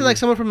life. Next to like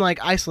someone from like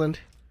Iceland.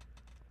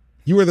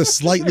 You are the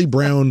slightly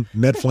brown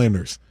Ned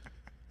Flanders.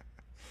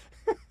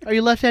 Are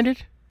you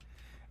left-handed?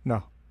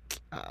 No,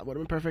 Would have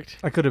been perfect.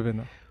 I could have been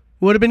though.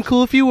 Would have been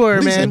cool if you were,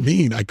 What does that man.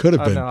 mean? I could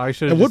have I been. know, I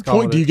should've At what just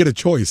called point do it. you get a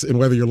choice in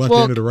whether you're Well,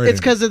 left-handed or right-handed? it's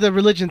because of the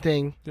religion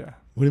thing. Yeah.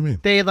 What do you mean?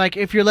 They like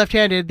if you're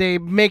left-handed, they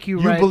make you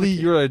You right.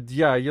 believe you're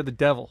the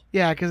devil.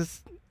 Yeah,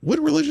 because What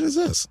religion is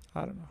this?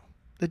 I don't know.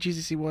 the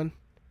GCC one.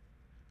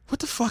 What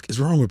the fuck is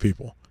wrong with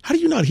people? How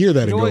do you not hear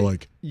that You and know go what?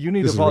 like, You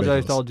need this to is apologize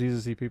ridiculous. to all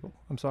Jesus people.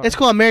 I'm sorry. It's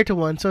cool. I'm married to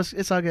one, so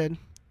it's all good.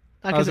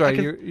 That's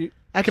right.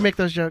 I can make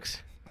those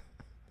jokes.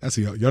 that's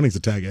y'all need to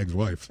tag Egg's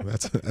wife.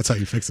 That's how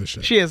you fix this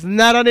shit. She is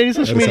not on any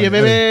social That is media,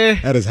 how- baby.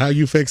 That is how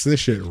you fix this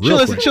shit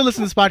real quick. She'll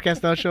listen to this podcast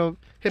though. She'll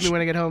hit me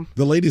when I get home.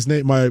 The lady's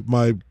name,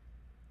 my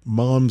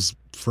mom's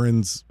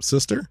friend's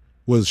sister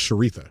was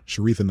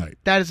Sharitha Knight.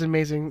 That is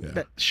amazing. Yeah.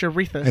 That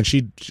Sharitha.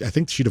 And I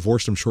think she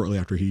divorced him shortly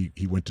after he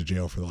went to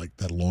jail for like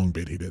that long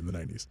bit he did in the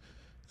 90s.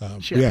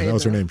 She Yeah, got paid, that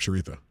was her though. name,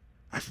 Sharitha.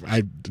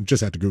 I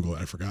just had to Google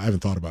it. I forgot. I haven't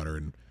thought about her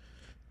in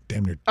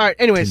damn near All right.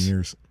 10 Anyways,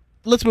 years.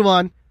 let's move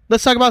on.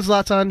 Let's talk about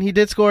Zlatan. He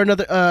did score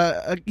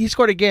another. He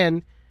scored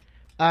again,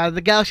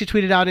 the Galaxy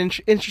tweeted out an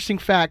interesting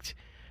fact.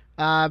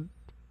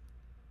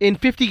 In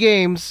 50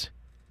 games,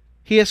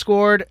 he has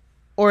scored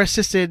or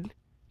assisted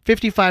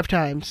 55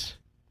 times.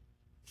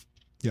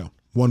 Yeah,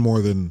 one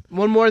more than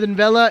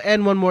Vela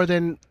and one more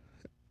than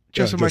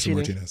Joseph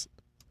Martinez.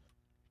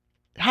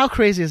 How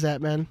crazy is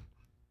that, man?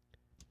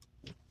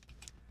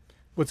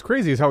 What's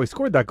crazy is how he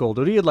scored that goal.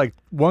 Dude, he had like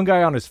one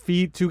guy on his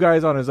feet, two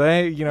guys on his,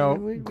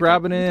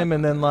 grabbing him,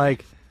 and then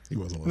like he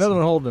wasn't another listening.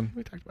 one holding him.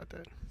 We talked about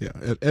that.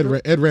 Yeah,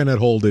 Ed ran that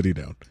whole Diddy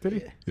down. Did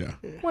he? Yeah.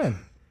 When?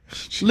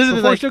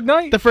 Literally, Before like, Suge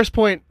Knight? the first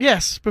point.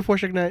 Yes, before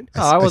Suge Knight.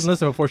 Oh, I wasn't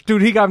listening before.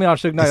 Dude, he got me on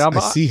Suge Knight. I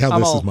see how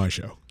this is my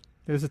show.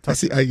 It was a I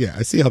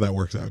tough. see how that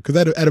works out. Because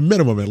at a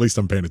minimum, at least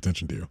I'm paying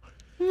attention to you.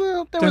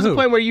 Well, there To was a who?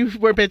 point where you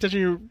weren't paying attention.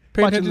 You were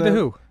Paying watching attention to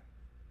who?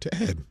 To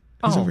Ed.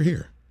 He's Oh. over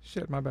here.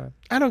 Shit, my bad.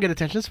 I don't get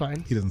attention. It's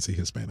fine. He doesn't see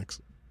Hispanics.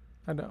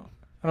 I know.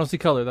 I don't see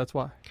color. That's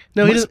why.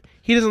 No, Am he I doesn't.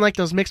 He doesn't like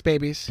those mixed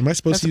babies. Am I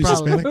supposed That's to the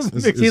use problem.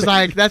 Hispanics? He's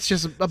like, that's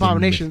just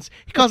abominations.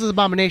 He calls us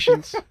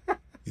abominations.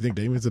 You think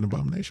Damien's an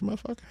abomination,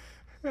 motherfucker?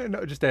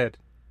 No, just Ed.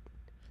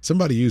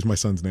 Somebody used my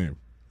son's name.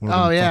 One of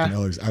Oh, them yeah. fucking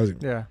Ellers.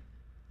 Yeah.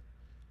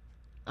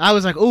 I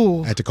was like,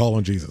 ooh, I had to call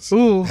on Jesus.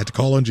 Ooh. I had to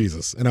call on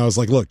Jesus. And I was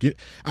like, look,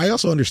 I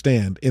also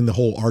understand in the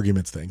whole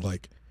arguments thing,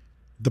 like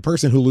the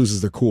person who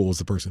loses their cool is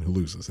the person who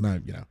loses. And I,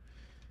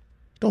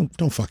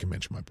 don't fucking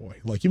mention my boy.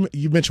 Like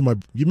you mention my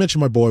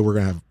boy, we're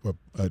going to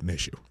have an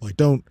issue. Like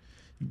don't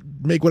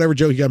make whatever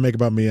joke you got to make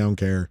about me. I don't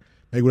care.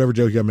 Make whatever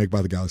joke you got to make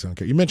about the Galaxy. I don't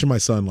care. You mention my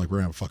son, like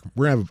we're going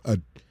to have a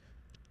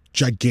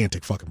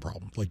gigantic fucking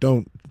problem. Like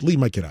don't leave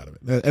my kid out of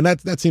it. And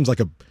that seems like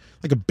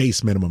a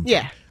base minimum thing.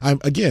 Yeah. I'm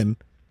again,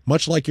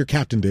 much like your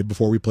captain did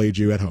before we played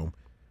you at home.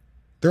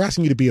 They're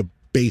asking you to be a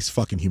base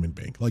fucking human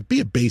being. Like be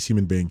a base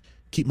human being.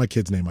 Keep my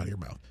kid's name out of your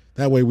mouth.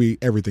 That way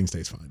everything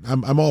stays fine.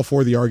 I'm all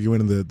for the arguing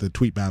and the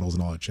tweet battles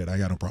and all that shit. I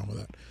got no problem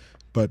with that.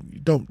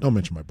 But don't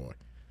mention my boy.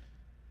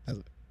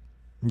 I'm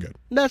good.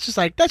 that's just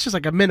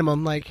like a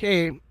minimum. Like,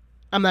 hey,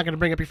 I'm not going to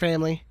bring up your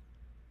family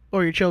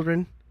or your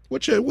children.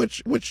 Which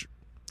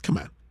come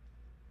on.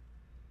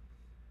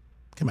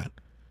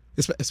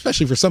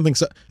 Especially for something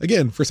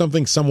for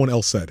something someone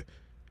else said.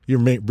 You're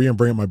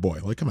bringing up my boy.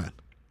 Like, come on.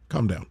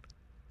 Calm down.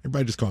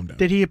 Everybody just calm down.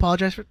 Did he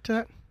apologize to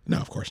that? No,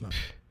 of course not.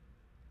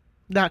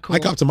 Not cool. I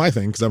cop to my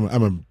thing because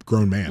I'm a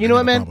grown man. You know I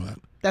what, got no man? problem with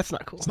that. That's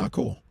not cool. It's not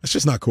cool. It's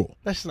just not cool.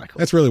 That's just not cool.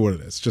 That's really what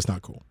it is. It's just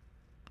not cool.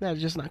 That's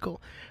just not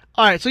cool.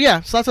 All right, so yeah,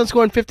 Zlatan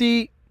scoring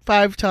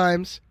 55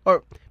 times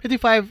or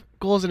 55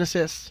 goals and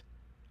assists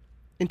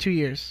in 2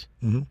 years.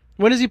 Mm-hmm.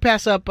 When does he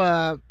pass up?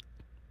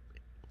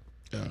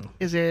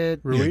 Is it?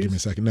 Yeah, Ruiz? give me a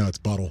second. No, it's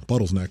Buttle.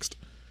 Buttle's next.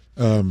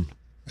 I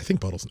think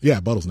Buttle's. Yeah,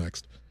 Buttle's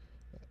next.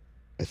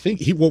 I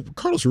think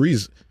Carlos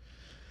Ruiz.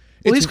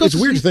 Well, he's close It's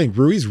to- weird to think.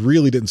 Ruiz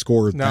really didn't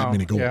score that No,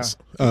 many goals.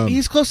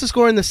 He's close to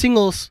scoring the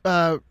singles.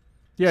 Yeah,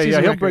 Season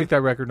he'll record. break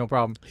that record, no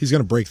problem. He's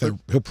going to break that.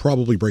 He'll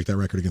probably break that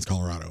record against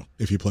Colorado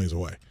if he plays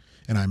away,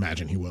 and I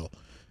imagine he will.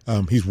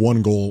 He's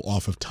one goal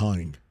off of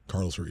tying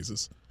Carlos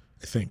Ruiz's.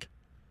 I think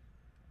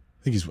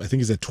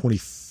he's at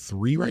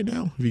 23 right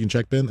now. If you can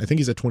check Ben, I think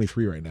he's at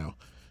 23 right now.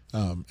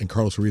 And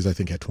Carlos Ruiz, I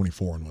think, had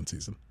 24 in one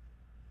season.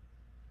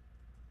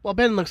 Well,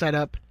 Ben looks that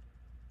up.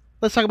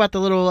 Let's talk about the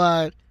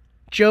little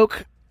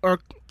joke, or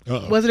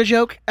Uh-oh. was it a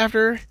joke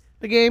after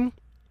the game?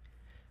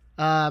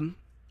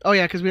 Oh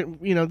yeah, because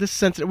this is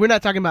sensitive. We're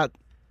not talking about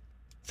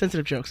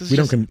sensitive jokes. This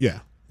is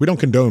We don't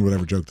condone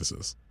whatever joke this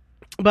is.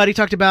 But he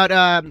talked about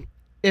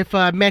if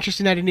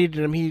Manchester United needed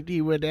him,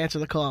 he would answer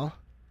the call.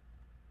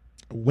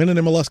 Win an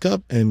MLS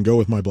Cup and go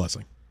with my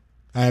blessing.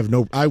 I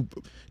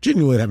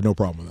genuinely have no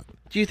problem with that.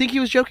 Do you think he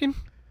was joking?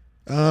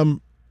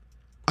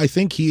 I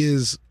think he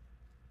is.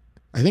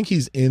 I think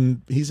he's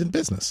in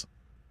business.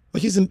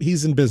 Like he's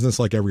in business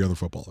like every other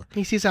footballer.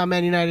 He sees how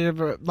Man United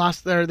have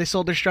lost they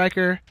sold their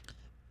striker.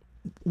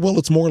 Well,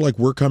 it's more like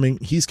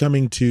he's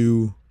coming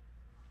to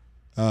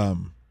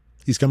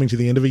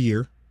the end of a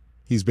year.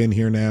 He's been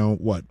here now,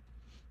 what?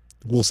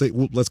 Let's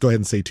go ahead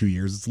and say 2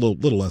 years. It's a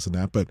little less than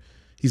that, but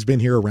he's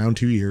been here around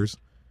 2 years.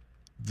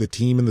 The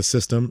team and the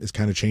system is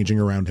kind of changing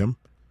around him.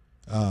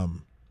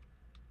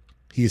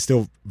 He is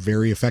still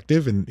very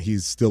effective and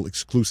he's still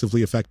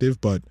exclusively effective,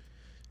 but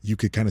you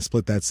could kind of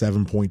split that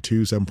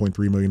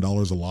 $7.3 million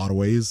a lot of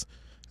ways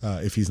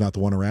if he's not the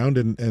one around.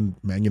 And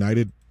Man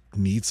United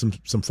needs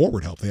some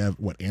forward help. They have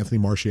Anthony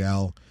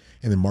Martial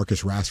and then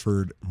Marcus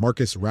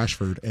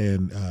Rashford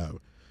and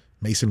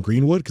Mason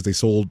Greenwood, because they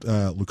sold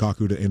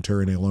Lukaku to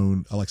Inter and they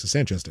loaned Alexis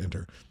Sanchez to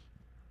Inter.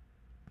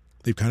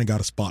 They've kind of got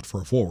a spot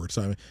for a forward.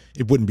 So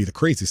it wouldn't be the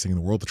craziest thing in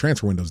the world. The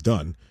transfer window's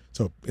done,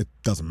 so it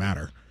doesn't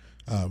matter.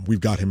 We've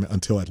got him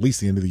until at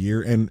least the end of the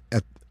year. And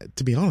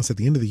to be honest, at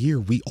the end of the year,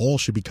 we all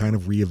should be kind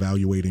of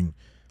reevaluating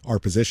our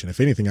position. If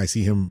anything, I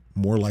see him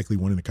more likely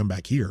wanting to come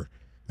back here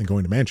than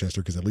going to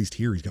Manchester, because at least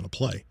here he's going to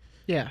play.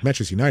 Yeah.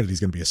 Manchester United, he's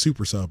going to be a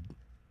super sub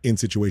in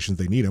situations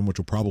they need him, which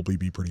will probably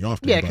be pretty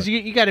often. Yeah, because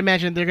you got to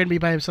imagine they're going to be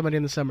buying somebody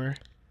in the summer.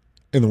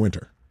 In the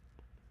winter.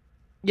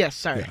 Yes,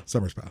 sorry. Yeah,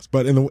 summer's passed.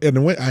 But in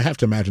the I have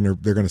to imagine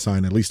they're going to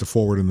sign at least a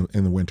forward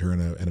in the winter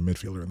and a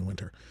midfielder in the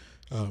winter.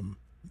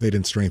 They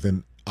didn't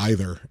strengthen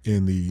either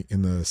in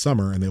the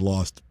summer, and they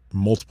lost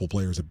multiple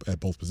players at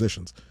both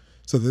positions.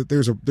 So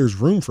there's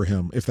room for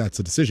him if that's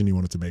a decision he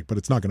wanted to make, but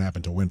it's not going to happen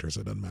until winter,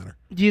 so it doesn't matter.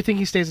 Do you think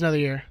he stays another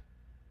year?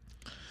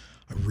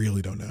 I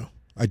really don't know.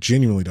 I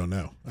genuinely don't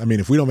know. I mean,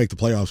 if we don't make the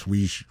playoffs,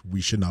 we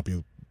should not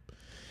be.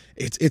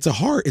 It's a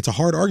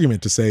hard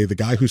argument to say the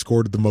guy who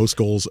scored the most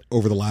goals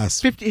over the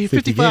last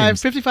 55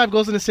 games. 55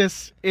 goals and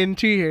assists in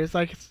 2 years.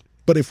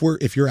 But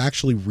if you're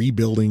actually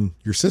rebuilding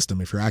your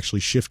system, if you're actually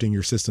shifting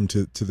your system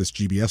to this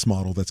GBS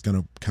model that's going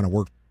to kind of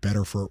work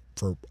better for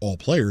all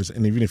players,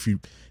 and even if you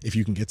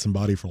can get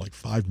somebody for like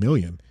 $5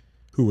 million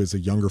who is a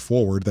younger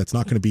forward that's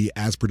not going to be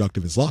as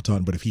productive as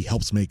Zlatan, but if he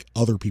helps make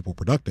other people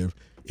productive,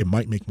 it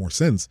might make more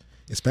sense,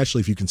 especially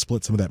if you can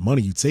split some of that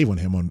money you'd save on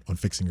him on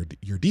fixing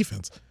your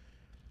defense.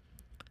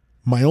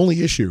 My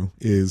only issue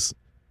is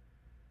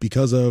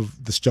because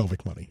of the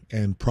Stelvik money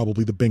and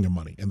probably the Bingham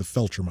money and the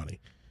Felcher money,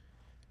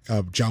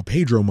 João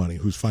Pedro money,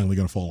 who's finally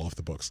going to fall off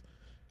the books,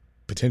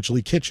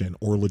 potentially Kitchen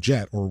or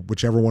Leggett or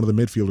whichever one of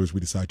the midfielders we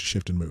decide to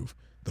shift and move,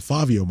 the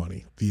Favio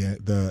money,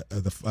 the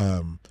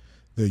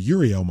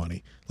Uriel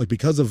money, like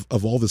because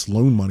of all this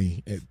loan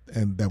money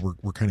and that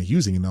we're kind of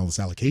using, and now this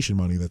allocation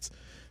money that's,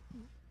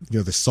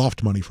 the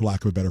soft money, for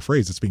lack of a better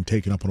phrase, that's being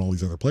taken up on all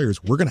these other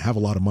players, we're going to have a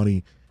lot of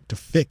money to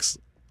fix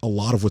a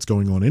lot of what's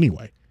going on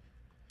anyway.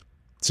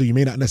 So you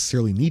may not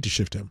necessarily need to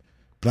shift him,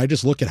 but I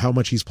just look at how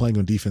much he's playing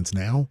on defense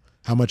now,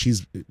 how much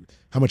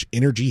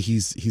energy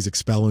he's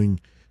expelling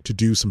to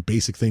do some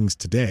basic things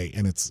today,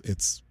 and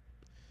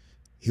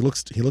he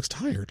looks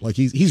tired. Like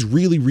he's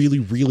really, really,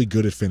 really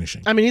good at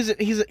finishing. I mean,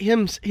 he's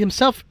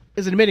himself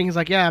is admitting, he's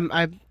like, yeah, I'm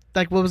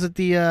like, what was it,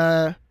 the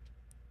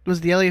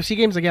LAFC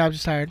games? Like, yeah, I'm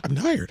just tired. I'm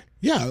tired.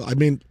 Yeah, I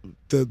mean,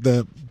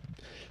 the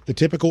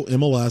typical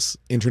MLS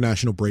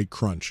international break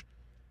crunch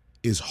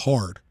is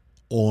hard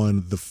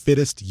on the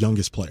fittest,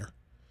 youngest player.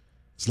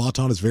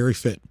 Zlatan is very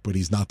fit, but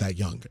he's not that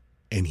young,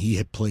 and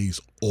he plays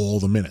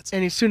all the minutes.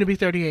 And he's soon to be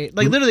 38.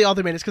 Like, literally all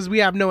the minutes, because we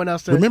have no one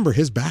else to... Remember,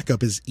 his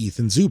backup is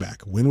Ethan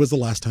Zubak. When was the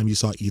last time you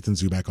saw Ethan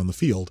Zubak on the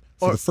field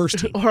for the first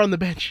team? Or on the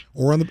bench.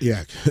 Or on the...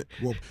 Yeah.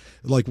 Well,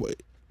 like,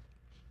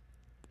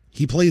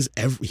 he plays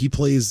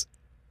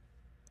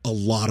a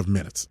lot of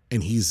minutes,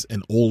 and he's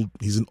an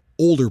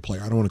older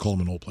player. I don't want to call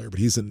him an old player, but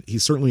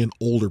he's certainly an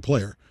older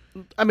player.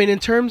 I mean, in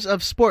terms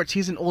of sports,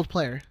 he's an old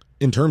player.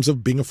 In terms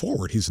of being a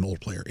forward, he's an old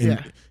player.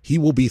 And he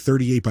will be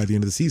 38 by the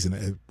end of the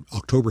season.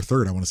 October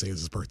 3rd, I want to say, is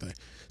his birthday.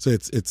 So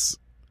it's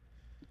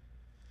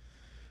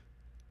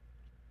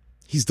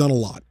he's done a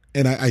lot.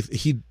 And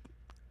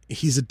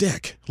he's a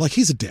dick. Like,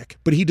 he's a dick,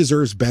 but he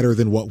deserves better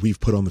than what we've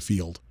put on the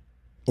field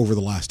over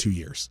the last 2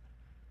 years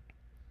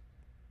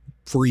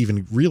for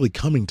even really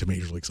coming to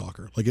Major League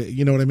Soccer. Like,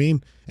 you know what I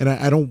mean? And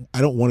I don't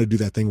want to do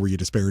that thing where you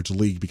disparage the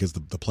league because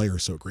the player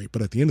is so great.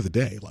 But at the end of the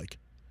day, like,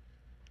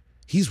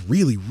 he's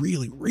really,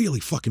 really, really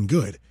fucking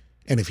good.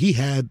 And if he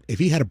had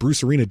a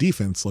Bruce Arena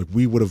defense, like,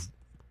 we'd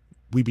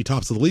be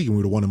tops of the league and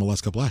we would have won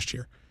MLS Cup last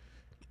year.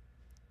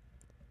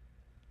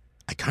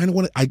 I kind of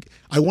want to,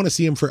 I want to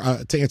see him for,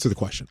 to answer the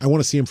question, I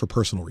want to see him for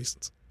personal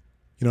reasons.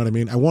 You know what I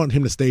mean? I want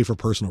him to stay for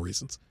personal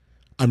reasons.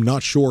 I'm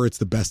not sure it's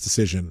the best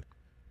decision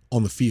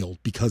on the field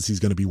because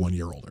he's going to be 1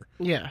 year older.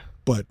 Yeah.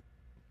 But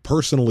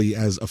personally,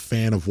 as a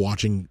fan of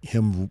watching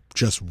him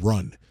just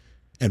run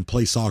and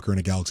play soccer in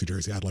a Galaxy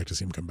jersey, I'd like to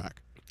see him come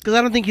back. Because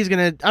I don't think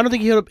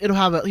he'll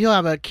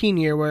have a keen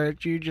year where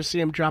you just see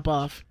him drop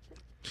off.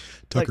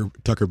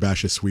 Tucker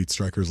bashes sweet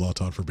striker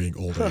Zlatan for being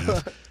old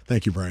AF.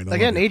 Thank you, Brian.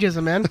 Again,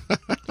 ageism, man.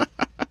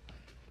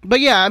 But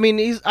yeah, I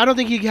mean, I don't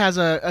think he has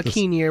a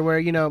keen year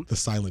where, the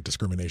silent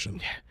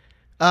discrimination.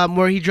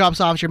 Where he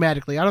drops off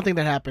dramatically. I don't think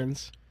that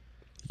happens.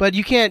 But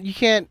you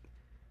can't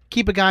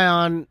keep a guy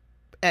on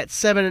at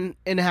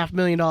 $7.5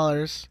 million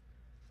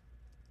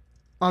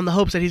on the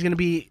hopes that he's going to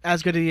be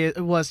as good as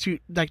he was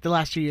the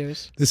last 2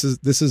 years. This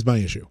is my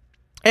issue.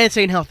 And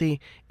staying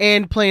healthy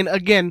and playing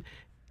again.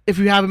 If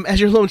you have him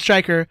as your lone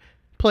striker,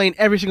 playing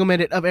every single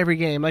minute of every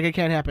game, like, it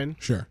can't happen.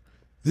 Sure,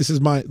 this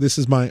is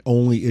my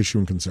only issue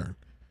and concern.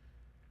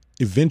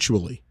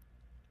 Eventually,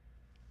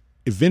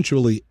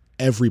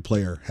 every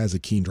player has a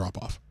keen drop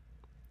off.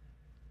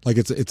 Like,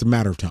 it's a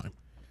matter of time.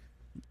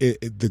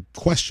 The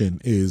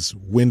question is,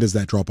 when does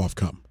that drop off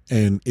come,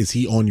 and is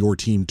he on your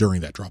team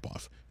during that drop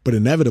off? But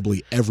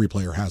inevitably, every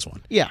player has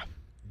one. Yeah.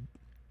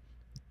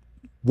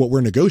 What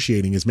we're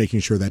negotiating is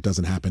making sure that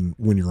doesn't happen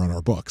when you're on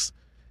our books.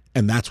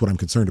 And that's what I'm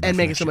concerned about. And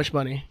making so much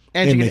money.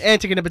 And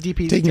taking up a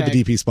DP taking up a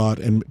DP spot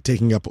and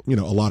taking up, a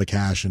lot of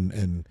cash,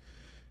 and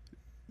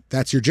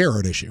that's your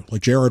Gerrard issue.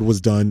 Like, Gerrard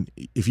was done.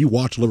 If you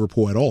watch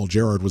Liverpool at all,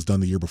 Gerrard was done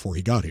the year before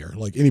he got here.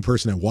 Like, any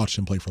person that watched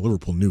him play for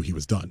Liverpool knew he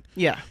was done.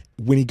 Yeah.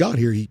 When he got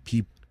here,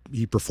 he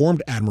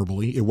performed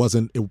admirably.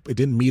 It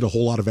didn't meet a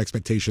whole lot of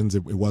expectations.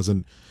 It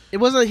wasn't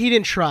he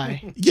didn't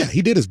try. Yeah,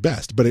 he did his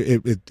best, but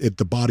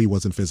the body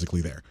wasn't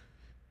physically there.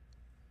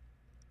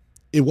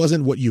 It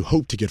wasn't what you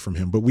hoped to get from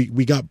him, but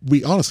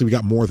we honestly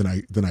got more than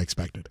I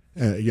expected.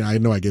 I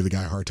know I gave the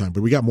guy a hard time,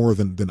 but we got more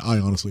than I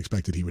honestly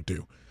expected he would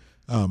do.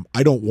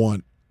 I don't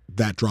want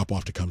that drop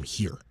off to come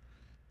here.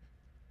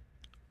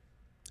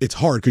 it's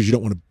hard because you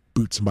don't want to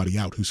boot somebody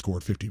out who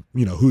scored 50,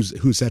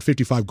 who's had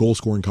 55 goal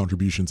scoring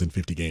contributions in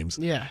 50 games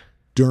Yeah.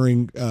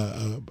 during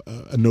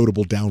a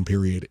notable down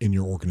period in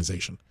your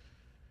organization.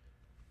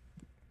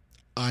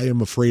 I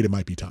am afraid it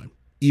might be time,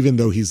 even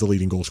though he's the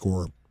leading goal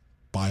scorer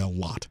by a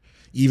lot.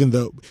 Even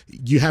though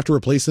you have to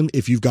replace him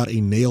if you've got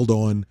a nailed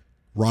on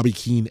Robbie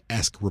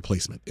Keane-esque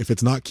replacement. If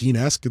it's not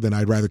Keane-esque, then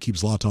I'd rather keep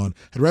Zlatan.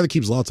 I'd rather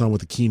keep Zlatan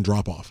with a Keane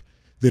drop off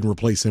than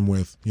replace him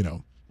with,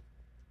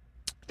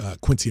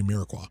 Quincy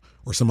Amarikwa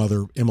or some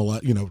other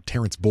MLS,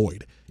 Terrence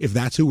Boyd. If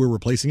that's who we're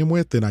replacing him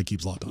with, then I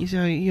keep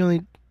Zlatan. You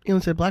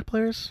only said black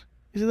players?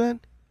 Is it that?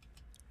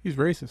 He's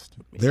racist.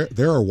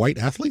 There are white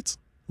athletes?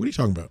 What are you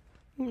talking about?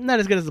 Not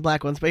as good as the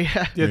black ones, but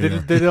yeah. Yeah,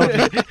 they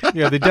don't.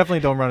 Yeah, they definitely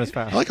don't run as I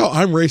fast. like how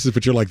I'm racist,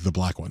 but you're like the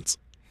black ones.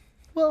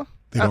 Well,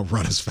 They don't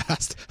run as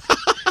fast.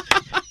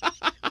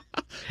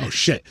 Oh,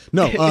 shit.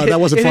 No, that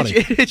wasn't funny.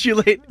 It hit you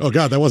late. Oh,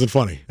 God, that wasn't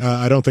funny.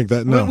 I don't think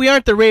that, no. We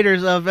aren't the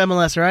Raiders of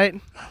MLS, right?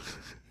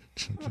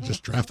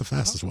 Just draft the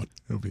fastest one.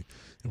 It'll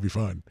be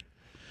fun.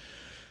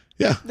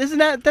 Yeah. Isn't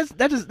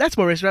that's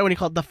more racist, right? When you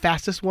call it the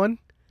fastest one,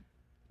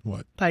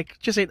 What? like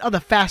just saying, the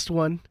fast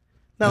one,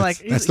 not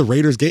That's the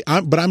Raiders game.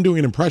 But I'm doing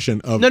an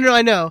impression of. No,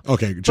 I know.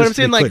 Okay, just but I'm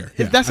saying be like clear.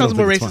 Yeah, that sounds I don't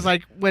more think it's racist. funny.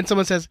 Like when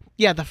someone says,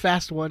 "Yeah, the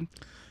fast one."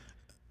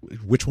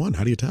 Which one?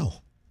 How do you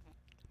tell?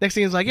 Next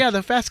thing is like, "Yeah,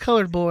 the fast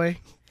colored boy."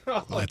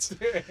 Well,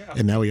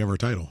 and now we have our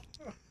title.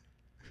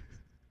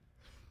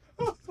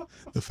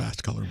 The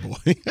fast colored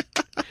boy.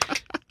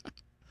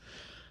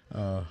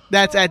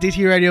 That's at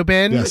DT Radio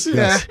Ben. Yes.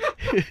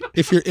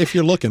 If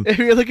you're looking, If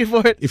you're looking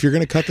for it, if you're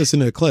going to cut this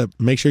into a clip,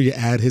 make sure you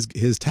add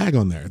his tag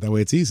on there. That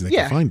way it's easy. They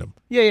Yeah. can find him.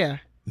 yeah.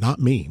 Not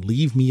me.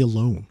 Leave me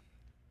alone.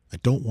 I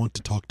don't want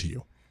to talk to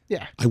you.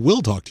 Yeah. I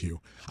will talk to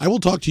you. I will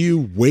talk to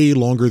you way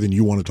longer than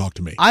you want to talk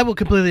to me. I will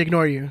completely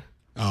ignore you.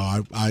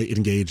 I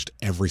engaged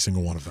every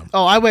single one of them.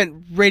 Oh, I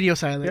went radio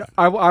silent. Yeah,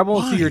 I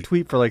won't see Why? your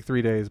tweet for like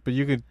 3 days, but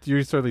you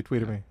certainly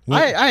tweeted me.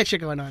 I had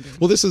shit going on, dude.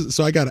 Well, this is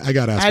so I got asked.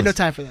 I had no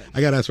time for that. I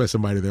got asked by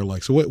somebody. They're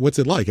like, "So what's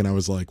it like?" And I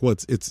was like, "Well,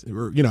 it's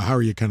or, how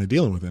are you kind of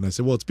dealing with it?" And I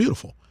said, "Well, it's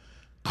beautiful.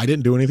 I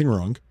didn't do anything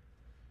wrong.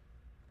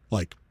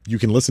 Like you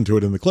can listen to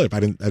it in the clip. I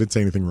didn't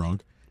say anything wrong.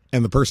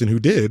 And the person who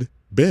did,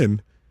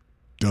 Ben,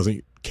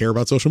 doesn't care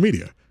about social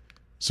media,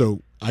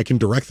 so I can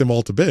direct them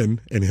all to Ben,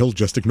 and he'll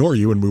just ignore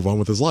you and move on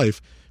with his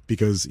life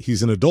because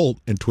he's an adult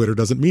and Twitter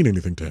doesn't mean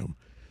anything to him.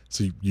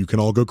 So you can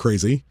all go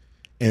crazy."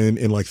 And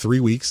in like 3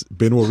 weeks,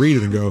 Ben will read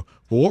it and go,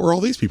 "Well, what were all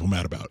these people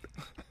mad about?"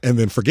 And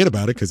then forget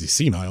about it because he's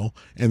senile.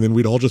 And then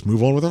we'd all just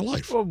move on with our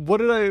life. Well,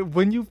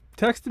 when you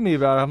texted me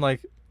about it, I'm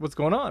like, what's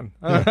going on?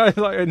 I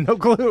had no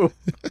clue.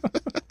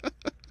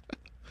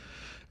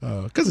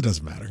 Because it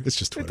doesn't matter. It's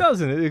just Twitter. It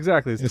doesn't.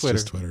 Exactly. It's Twitter.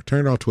 Just Twitter.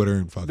 Turn off Twitter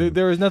and fucking.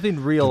 There is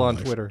nothing real Good on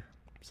life. Twitter.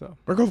 So,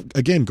 Or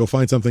go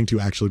find something to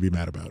actually be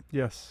mad about.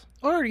 yes.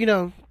 Or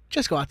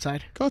just go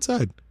outside. Go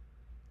outside.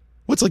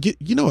 What's like a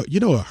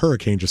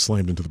hurricane just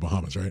slammed into the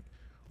Bahamas, right?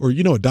 Or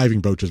a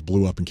diving boat just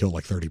blew up and killed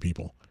like 30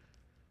 people.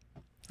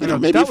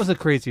 Maybe that was the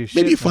craziest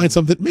shit. maybe you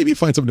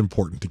find something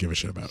important to give a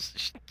shit about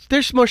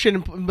There's more shit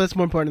that's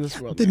more important in this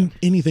world than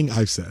anything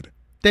I've said.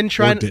 than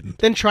trying didn't.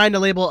 to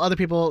label other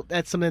people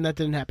as something that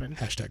didn't happen.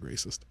 Hashtag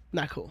racist.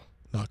 Not cool.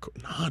 Not cool.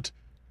 Not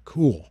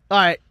cool. All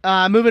right,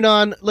 moving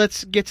on.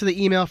 Let's get to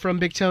the email from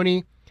Big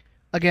Tony.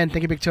 Again,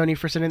 thank you, Big Tony,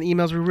 for sending the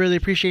emails. We really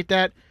appreciate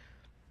that.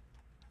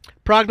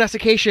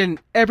 Prognostication.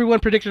 Everyone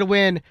predicted a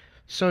win,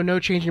 so no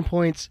change in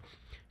points.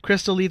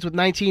 Crystal leads with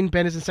 19,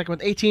 Ben is in second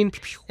with 18,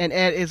 and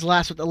Ed is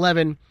last with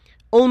 11.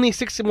 Only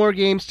 6 more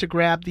games to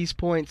grab these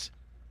points.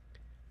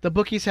 The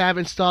bookies have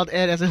installed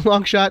Ed as a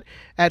long shot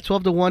at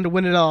 12-1 to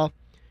win it all.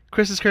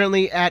 Chris is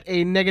currently at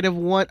a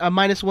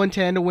minus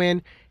 110 to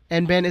win,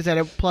 and Ben is at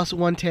a plus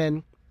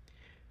 110.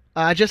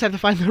 I just have to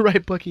find the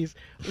right bookies.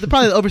 They're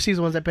probably the overseas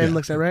ones that Ben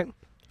looks at, right?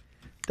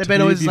 That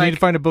Ben always you need to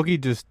find a bookie,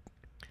 just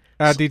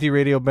add DT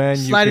Radio Ben.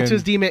 slide you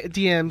into can, his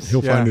DMs.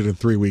 He'll Yeah. find it in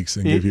 3 weeks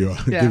and give you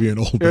an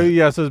old bet.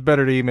 Yeah, so it's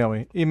better to email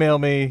me. Email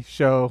me,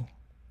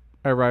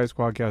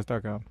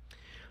 show@riotSquadcast.com.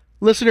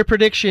 Listener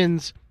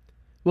predictions.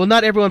 Well,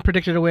 not everyone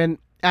predicted a win.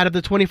 Out of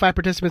the 25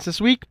 participants this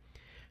week,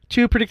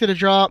 2 predicted a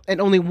draw, and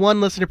only 1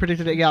 listener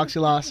predicted a Galaxy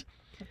loss.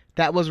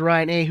 That was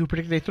Ryan A., who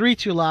predicted a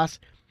 3-2 loss,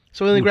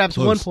 so he only grabs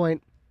close. 1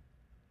 point.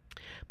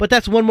 But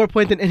that's 1 more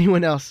point than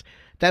anyone else.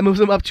 That moves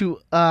him up to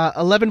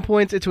 11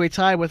 points into a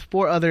tie with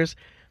 4 others,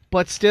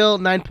 but still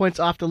 9 points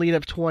off the lead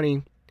of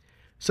 20.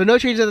 So no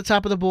change at the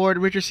top of the board.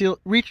 Richard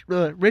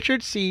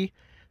C.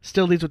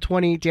 still leads with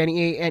 20.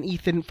 Danny A. and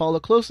Ethan follow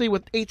closely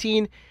with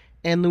 18.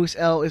 And Louis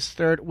L. is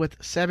third with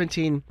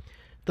 17.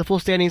 The full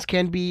standings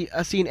can be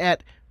seen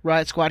at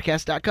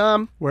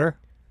RiotSquadcast.com. Where?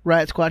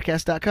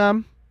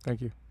 RiotSquadcast.com,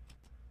 Thank you.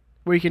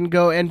 where you can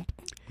go and,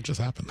 What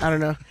just happened? I don't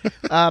know.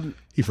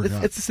 He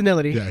forgot. It's a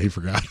senility. Yeah, he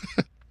forgot.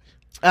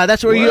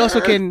 That's where you also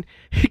can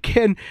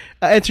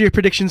enter your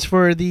predictions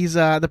for these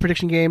the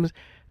prediction games.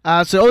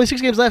 So only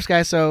 6 games left,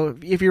 guys. So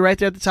if you're right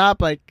there at the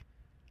top, like,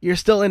 you're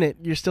still in it.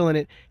 You're still in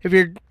it. If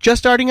you're just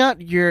starting out,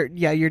 you're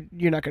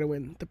not going to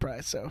win the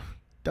prize. So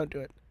don't do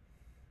it.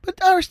 But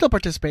or still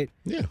participate.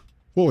 Yeah.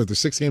 Well, there's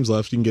 6 games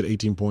left. You can get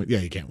 18 points. Yeah,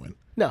 you can't win.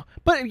 No,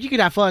 but you could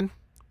have fun.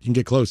 You can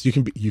get close. You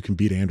can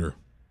beat Andrew.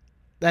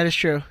 That is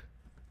true.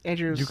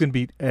 Andrew's. You can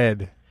beat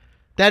Ed.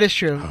 That is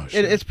true. Oh,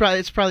 shit. It's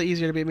probably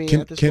easier to beat me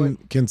at this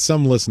point. Can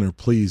some listener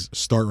please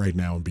start right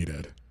now and beat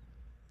Ed?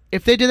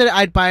 If they did that,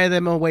 I'd buy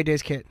them a Away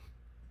Days kit.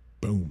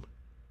 Boom.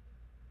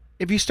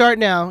 If you start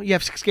now, you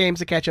have 6 games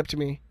to catch up to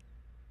me.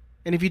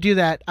 And if you do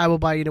that, I will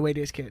buy you an Away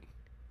Days kit.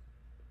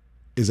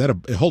 Is that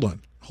a... Hold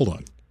on.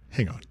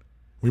 Hang on.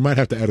 We might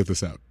have to edit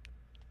this out.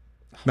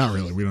 Not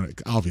really. We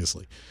don't...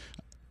 Obviously.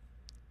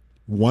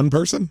 One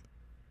person?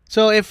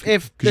 So if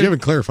Because you haven't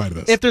clarified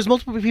this. if there's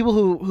multiple people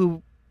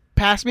who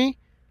pass me,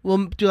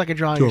 we'll do like a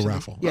drawing. Do or a something.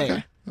 raffle. Yeah,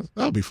 Okay. yeah.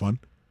 That'll be fun.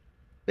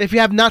 If you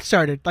have not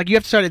started, like you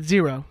have to start at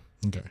 0.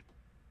 Okay.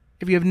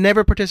 If you have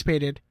never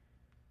participated,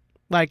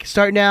 like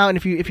start now, and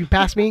if you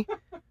pass me,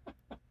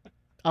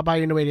 I'll buy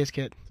you an Away Days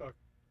kit.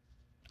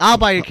 I'll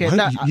buy you a kit. Why-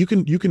 Not- you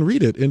can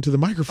read it into the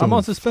microphone. I'm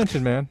on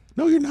suspension, man.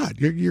 No, you're not.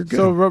 You're good.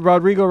 So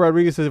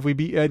Rodriguez says if we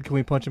beat Ed, can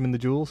we punch him in the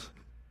jewels?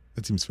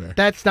 that seems fair.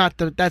 that's not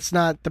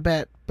the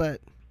bet,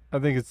 but I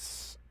think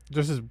it's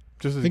just as I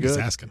good. think it's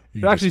asking. You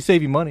It'll actually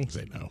save you money. just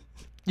say no.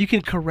 you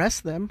can caress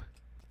them.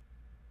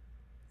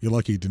 You're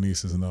lucky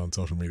Denise isn't on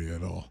social media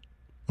at all.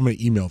 I'm going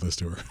to email this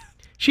to her.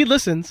 She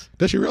listens.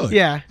 Does she really?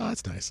 Yeah. Oh,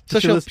 that's nice. So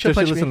she'll Does she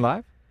punch listen me.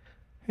 live?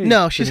 Hey,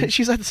 No, Denise,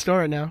 she's at the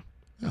store now.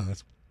 Oh,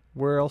 that's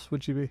Where else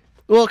would she be?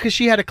 Well, because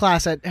she had a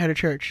class at her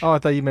church. Oh, I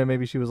thought you meant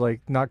maybe she was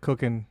like not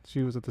cooking.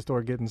 She was at the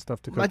store getting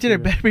stuff to cook. My dinner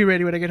too. better be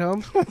ready when I get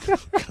home.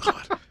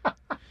 God.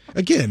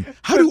 Again,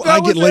 how do I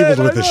get labeled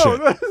with this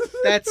shit?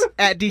 That's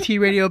at DT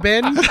Radio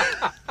Ben.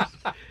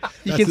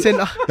 You can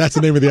send That's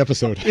the name of the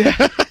episode. you can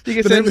The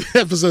name send of the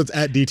episode's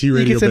at DT you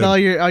Radio can send Ben.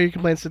 all your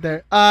complaints to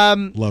there.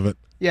 Love it.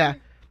 Yeah.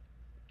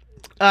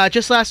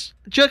 Just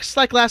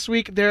like last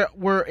week, there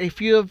were a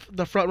few of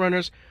the front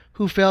runners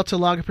who failed to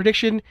log a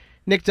prediction.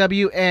 Nick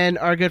W. and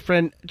our good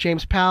friend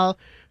James Powell,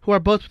 who are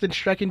both within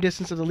striking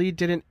distance of the lead,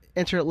 didn't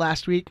enter it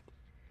last week.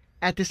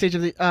 At this stage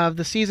of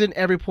the season,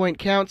 every point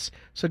counts,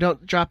 so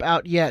don't drop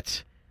out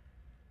yet.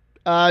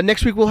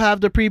 Next week we'll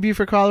have the preview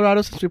for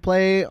Colorado since we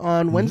play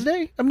on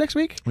Wednesday of next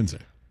week. Wednesday.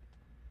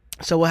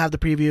 So we'll have the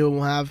preview and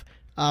we'll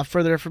have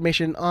further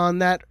information on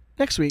that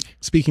next week.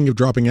 Speaking of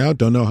dropping out,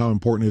 don't know how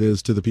important it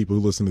is to the people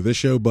who listen to this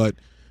show, but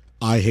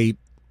I hate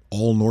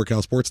all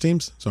NorCal sports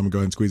teams, so I'm going to go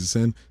ahead and squeeze this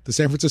in. The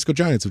San Francisco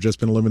Giants have just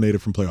been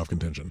eliminated from playoff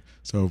contention.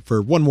 So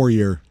for one more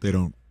year, they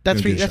don't.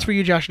 That's they don't for get a that's shot. for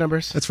you, Josh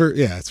Numbers.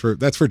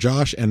 That's for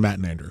Josh and Matt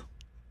and Andrew,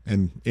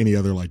 and any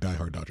other like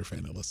diehard Dodger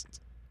fan that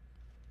listens.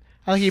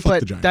 I like you Fuck put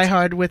the Giants. Die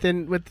Hard with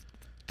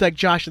like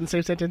Josh in the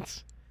same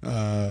sentence.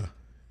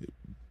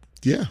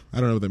 Yeah, I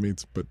don't know what that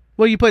means, but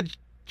Well, you put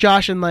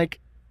Josh and like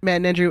Matt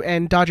and Andrew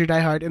and Dodger Die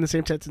Hard in the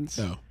same sentence.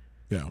 no,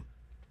 yeah,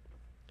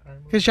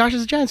 Because Josh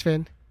is a Giants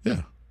fan.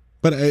 yeah.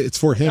 But it's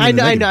for him. I in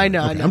a know, I negative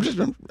know, way. I Okay,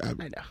 know. I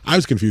I know. I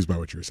was confused by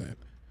what you were saying.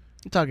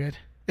 It's all good.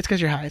 It's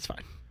because you're high. It's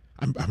fine.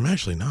 I'm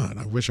actually not.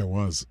 I wish I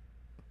was.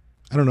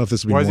 I don't know if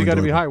this would be. Why does more he got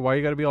to be enjoyable. high? Why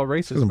you got to be all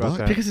racist I'm about black.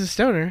 that? Because he's a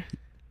stoner.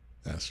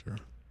 That's true.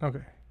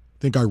 Okay.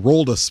 Think I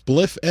rolled a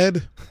spliff,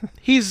 Ed?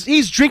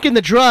 He's drinking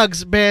the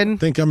drugs, Ben.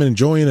 Think I'm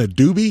enjoying a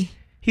doobie?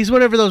 He's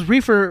one of those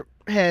reefer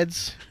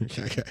heads.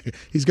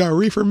 He's got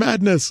reefer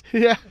madness.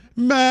 Yeah.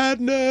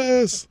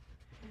 Madness.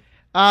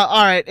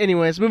 All right.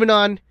 Anyways, moving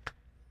on.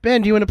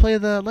 Ben, do you want to play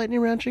the lightning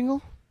round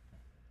jingle?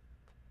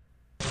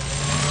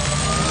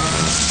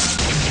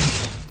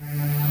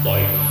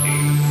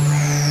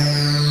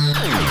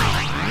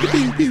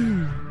 Pew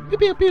pew Pew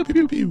pew pew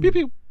pew pew pew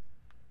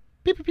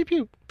pew pew pew pew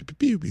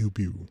pew pew pew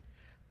pew.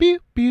 pew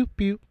pew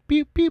pew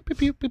pew pew pew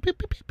pew pew pew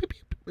pew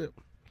pew pew.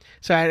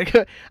 Sorry,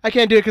 I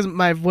can't do it because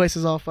my voice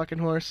is all fucking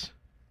hoarse.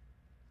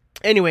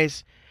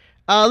 Anyways,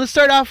 let's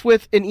start off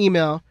with an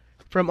email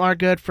from our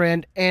good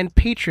friend and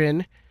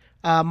patron,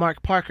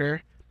 Mark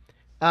Parker.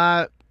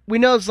 We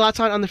know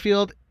Zlatan on the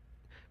field.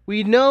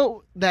 We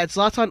know that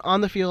Zlatan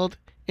on the field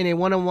in a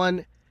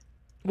one-on-one,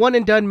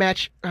 one-and-done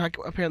match.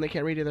 Apparently, I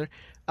can't read either.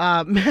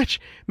 Match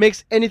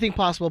makes anything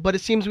possible, but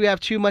it seems we have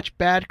too much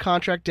bad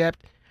contract depth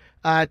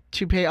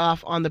to pay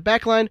off on the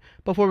back line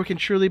before we can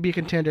truly be a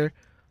contender.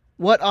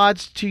 What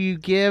odds do you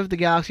give the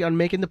Galaxy on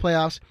making the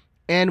playoffs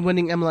and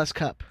winning MLS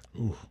Cup?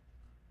 Ooh.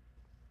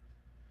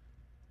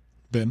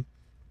 Ben?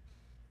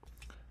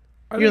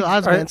 You're the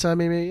odds man, so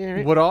maybe. Yeah,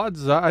 right? What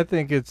odds? I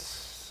think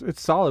it's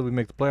solid. We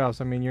make the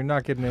playoffs. I mean, you're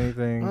not getting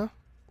anything. Huh?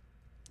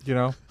 You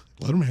know.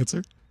 Let him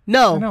answer.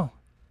 No. I know.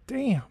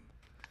 Damn.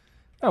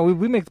 No,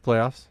 we make the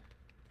playoffs.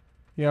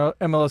 You know,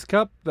 MLS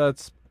Cup.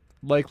 That's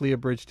likely a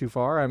bridge too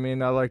far. I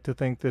mean, I like to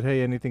think that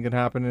hey, anything can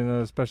happen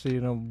especially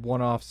in a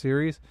one-off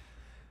series.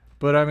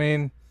 But I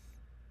mean,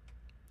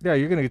 yeah,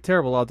 you're gonna get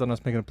terrible odds on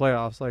us making the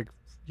playoffs, like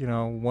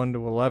 1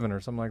 to 11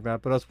 or something like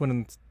that. But us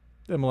winning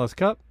MLS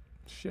Cup,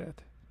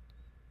 shit,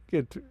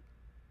 it's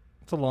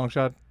a long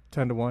shot,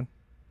 10 to 1.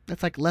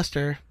 That's like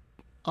Leicester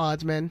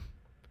odds, man,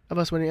 of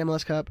us winning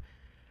MLS Cup.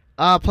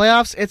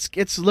 Playoffs,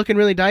 it's looking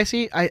really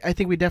dicey. I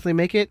think we definitely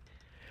make it.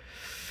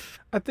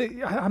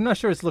 I'm not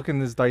sure it's looking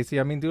this dicey.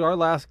 I mean, dude, our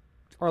last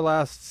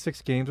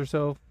 6 games or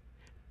so,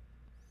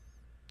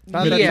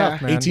 Not that Yeah.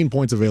 tough, man. 18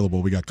 points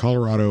available. We got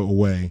Colorado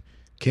away,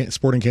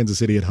 Sporting Kansas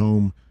City at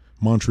home,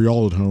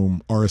 Montreal at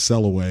home,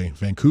 RSL away,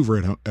 Vancouver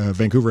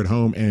at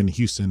home, and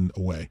Houston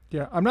away.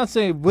 Yeah, I'm not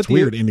saying with It's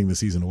weird ending the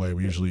season away.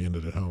 We usually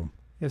ended at home.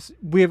 Yes,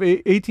 we have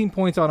 18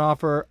 points on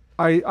offer.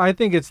 I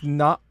think it's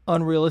not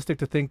unrealistic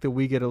to think that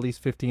we get at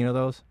least 15 of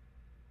those.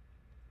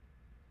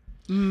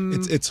 I'm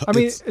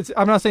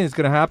not saying it's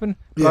going to happen,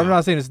 but I'm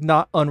not saying it's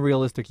not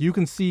unrealistic. You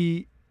can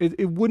see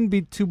it wouldn't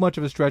be too much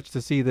of a stretch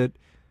to see that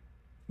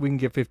we can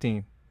get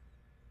 15.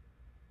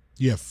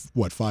 Yeah,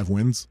 5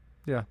 wins?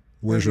 Yeah.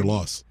 Where's your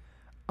loss?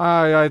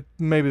 I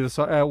maybe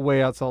the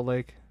way out Salt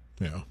Lake.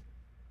 Yeah.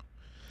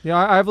 Yeah,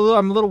 I'm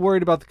a little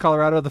worried about the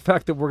Colorado. The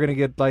fact that we're going to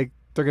get they're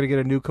going to get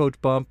a new coach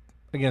bump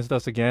against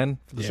us again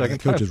for the second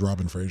that coach time. is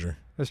Robin Fraser.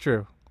 That's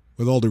true.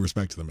 With all due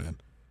respect to the man.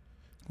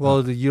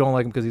 Well, you don't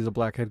like him because he's a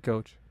black head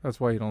coach. That's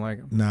why you don't like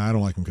him. Nah, I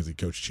don't like him because he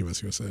coached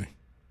Chivas USA.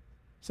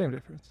 Same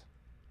difference.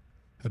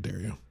 How dare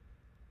you?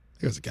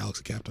 He was a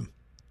Galaxy captain.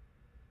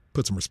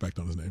 Put some respect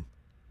on his name.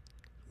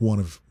 One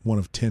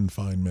of 10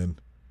 fine men.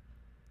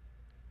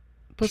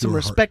 Put some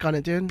respect on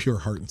it, dude. Pure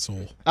heart and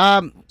soul.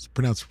 It's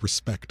pronounced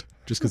respect.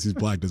 Just because he's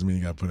black doesn't mean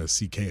you got to put a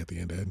CK at the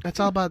end of it. That's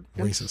all about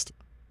Racist.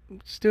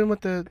 It's doing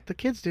what the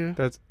kids do.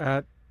 That's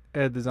at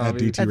Ed the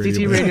Zombie. At At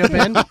DT Radio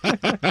Ben.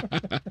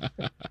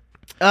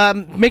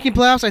 Making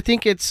playoffs, I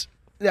think it's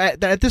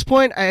at this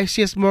point I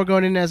see us more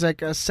going in as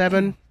like a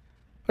 7,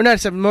 or not a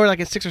 7, more like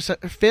a 6 or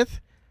 5th.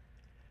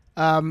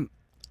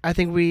 I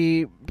think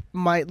we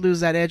might lose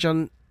that edge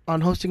on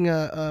hosting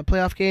a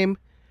playoff game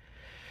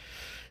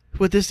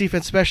with this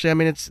defense, especially. I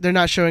mean, they're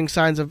not showing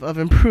signs of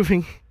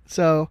improving,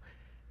 so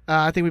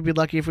I think we'd be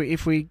lucky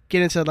if we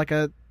get into like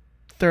a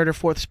 3rd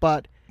or 4th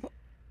spot.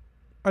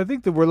 I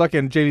think that we're lucky,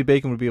 and J.B.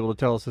 Bacon would be able to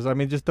tell us this. I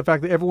mean, just the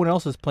fact that everyone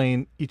else is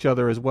playing each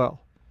other as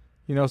well.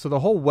 So the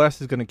whole West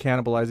is going to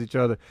cannibalize each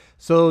other.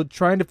 So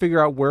trying to figure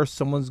out where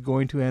someone's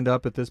going to end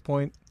up at this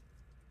point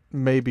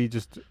may be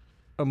just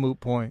a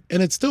moot point.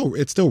 And it's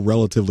still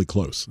relatively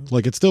close.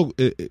 Like it's still.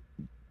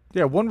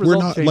 One result. We're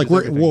not changes like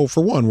everything.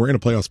 for one, we're in a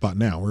playoff spot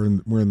now. We're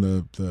in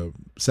the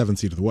 7th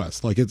seed of the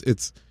West. Like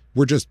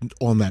we're just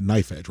on that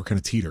knife edge. We're kind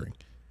of teetering.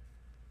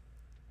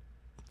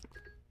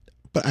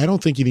 But I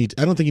don't think you need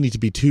to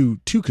be too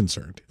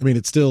concerned. I mean,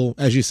 it's still,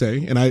 as you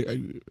say, and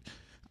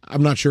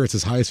I'm not sure it's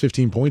as high as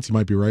 15 points. You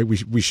might be right.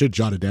 We should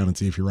jot it down and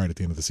see if you're right at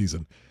the end of the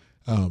season.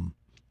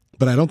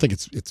 But I don't think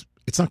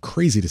it's not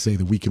crazy to say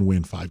that we can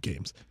win 5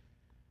 games.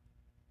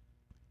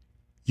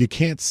 You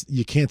can't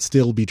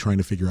still be trying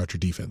to figure out your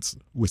defense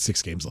with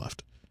 6 games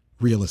left.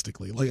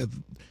 Realistically, like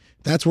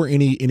that's where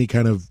any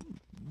kind of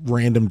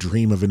random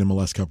dream of an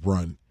MLS Cup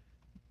run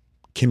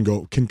can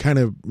kind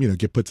of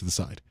get put to the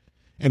side.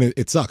 And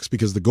it sucks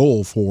because the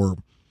goal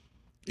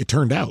it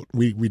turned out.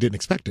 We didn't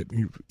expect it.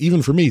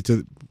 Even for me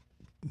to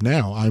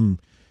now,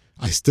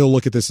 I still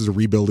look at this as a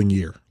rebuilding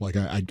year. Like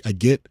I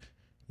get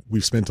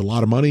we've spent a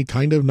lot of money,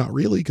 kind of, not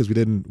really, because we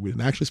didn't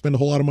actually spend a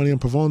whole lot of money on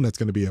Pavone. That's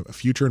going to be a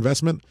future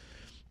investment.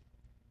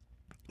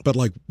 But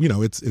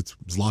it's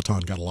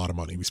Zlatan got a lot of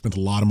money. We spent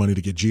a lot of money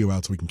to get Gio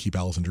out so we can keep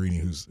Alessandrini,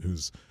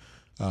 who's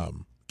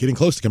getting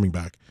close to coming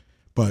back.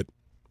 But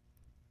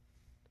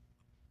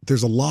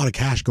there's a lot of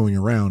cash going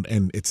around,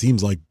 and it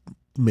seems like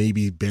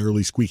maybe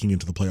barely squeaking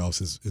into the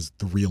playoffs is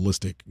the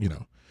realistic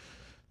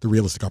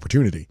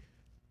opportunity.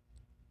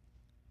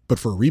 But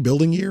for a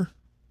rebuilding year,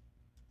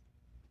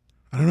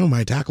 I don't know.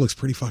 My attack looks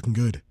pretty fucking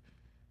good.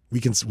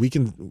 We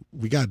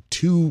got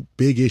 2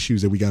 big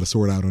issues that we got to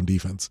sort out on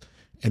defense,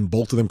 and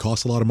both of them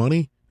cost a lot of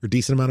money, or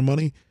decent amount of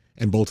money,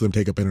 and both of them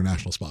take up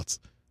international spots.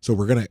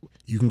 So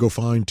you can go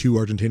find 2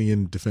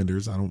 Argentinian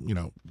defenders.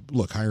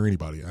 Hire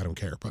anybody. I don't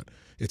care, but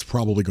it's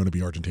probably going to be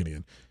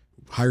Argentinian.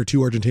 Hire 2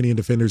 Argentinian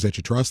defenders that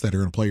you trust that are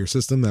going to play your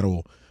system, that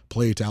will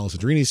play to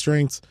Alessandrini's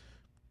strengths,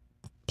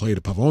 play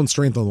to Pavone's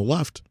strength on the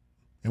left,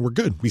 and we're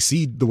good. We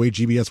see the way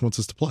GBS wants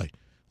us to play.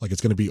 Like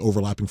it's going to be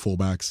overlapping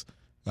fullbacks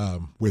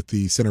with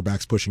the center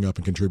backs pushing up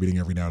and contributing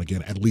every now and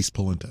again, at least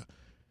Polenta.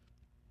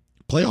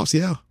 Playoffs,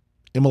 yeah.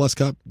 MLS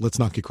Cup, let's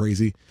not get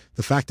crazy.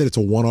 The fact that it's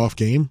a one-off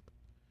game,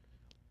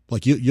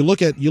 like you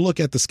look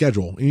at the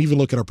schedule and even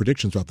look at our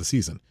predictions throughout the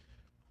season.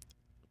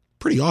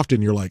 Pretty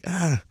often you're like,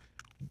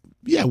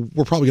 yeah,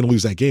 we're probably going to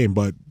lose that game,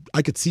 but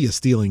I could see us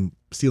stealing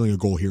a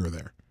goal here or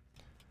there.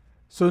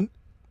 So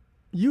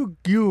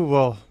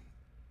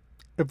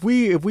if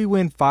we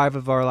win 5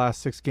 of our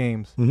last 6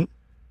 games, mm-hmm.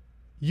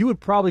 you would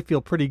probably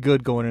feel pretty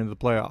good going into the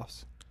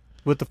playoffs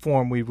with the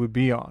form we would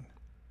be on.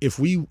 If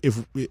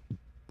I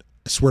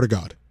swear to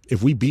God,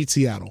 if we beat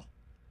Seattle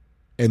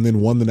and then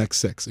won the next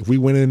 6, if we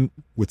went in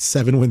with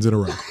 7 wins in a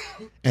row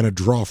and a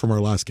draw from our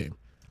last game,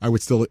 I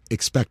would still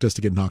expect us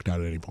to get knocked out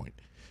at any point.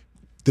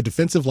 The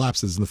defensive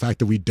lapses and the fact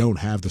that we don't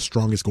have the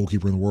strongest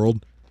goalkeeper in the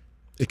world,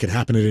 it could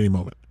happen at any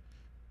moment.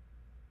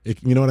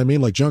 You know what I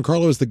mean? Like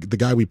Giancarlo is the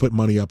guy we put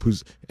money up,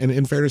 who's, and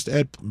in fairness to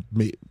Ed,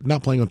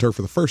 not playing on turf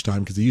for the first time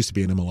because he used to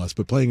be in MLS,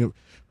 but playing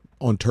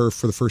on turf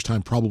for the first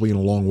time probably in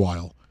a long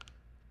while.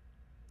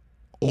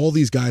 All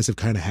these guys have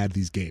kind of had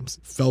these games.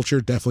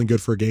 Felcher, definitely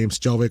good for a game.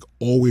 Stelvik,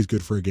 always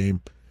good for a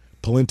game.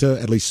 Polenta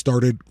at least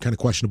started kind of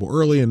questionable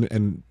early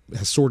and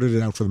has sorted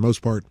it out for the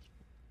most part.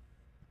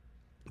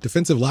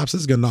 Defensive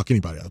lapses is going to knock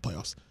anybody out of the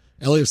playoffs.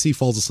 LAFC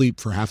falls asleep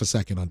for half a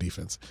second on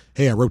defense.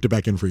 Hey, I roped it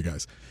back in for you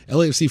guys.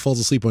 LAFC falls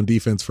asleep on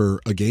defense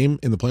for a game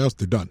in the playoffs.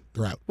 They're done.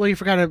 They're out. Well, you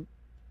forgot to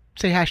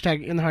say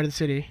hashtag in the heart of the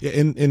city. Yeah,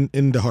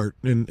 in the heart,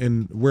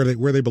 in where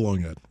they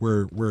belong at,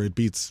 where it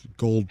beats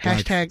gold,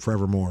 black, Hashtag-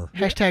 forevermore.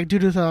 Hashtag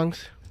doo-doo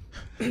thongs.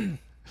 Didn't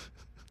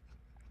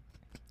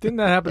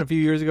that happen a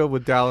few years ago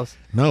with Dallas?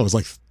 No, it was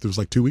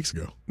like 2 weeks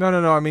ago. No.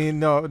 I mean,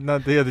 no,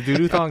 not the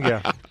doo-doo thong.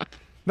 Yeah,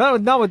 not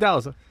with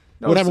Dallas.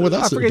 No, What happened with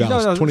us I at forget,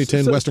 Dallas?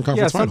 2010 Western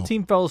Conference Final. Final. Some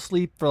team fell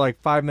asleep for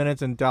like 5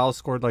 minutes, and Dallas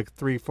scored like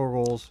 3-4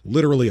 goals.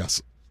 Literally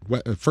us.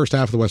 First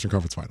half of the Western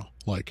Conference Final.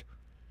 Like,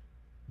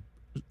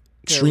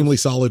 extremely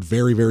solid,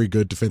 very, very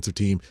good defensive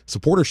team.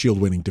 Supporter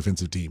Shield winning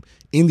defensive team.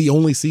 In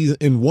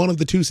one of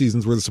the 2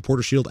 seasons where the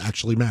Supporter Shield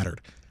actually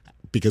mattered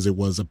because it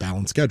was a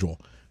balanced schedule.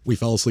 We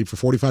fell asleep for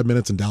 45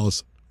 minutes and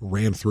Dallas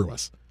ran through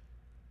us.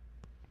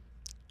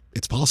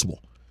 It's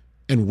possible.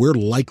 And we're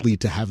likely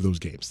to have those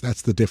games.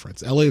 That's the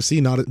difference.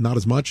 LAFC, not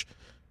as much.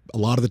 A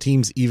lot of the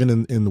teams,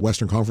 even in the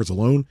Western Conference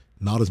alone,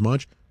 not as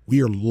much.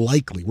 We're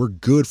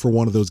good for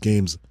one of those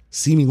games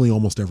seemingly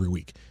almost every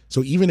week.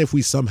 So even if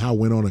we somehow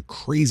went on a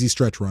crazy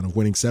stretch run of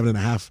winning 7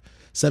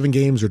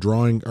 games or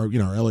drawing, or our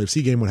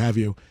LAFC game, what have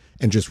you,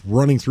 and just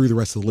running through the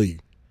rest of the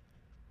league,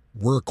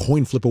 we're a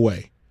coin flip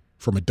away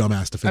from a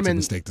dumbass defensive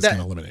mistake that's going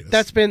to eliminate us.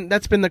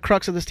 That's been the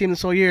crux of this team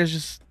this whole year, is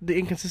just the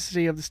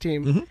inconsistency of this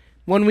team. Mm-hmm.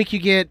 One week you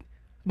get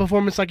a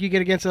performance like you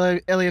get against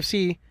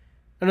LAFC,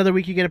 another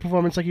week you get a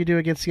performance like you do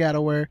against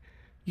Seattle, where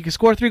you can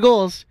score 3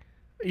 goals,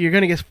 you're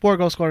going to get 4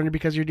 goals scored on you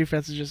because your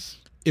defense is just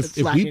if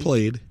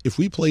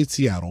we played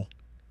Seattle,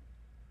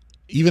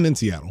 even in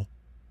Seattle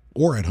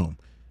or at home,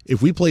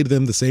 if we played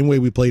them the same way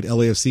we played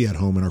LAFC at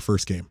home in our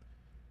first game,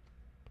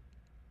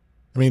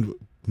 I mean,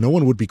 no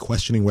one would be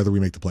questioning whether we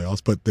make the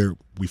playoffs, but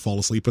we fall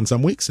asleep in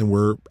some weeks and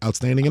we're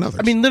outstanding in others.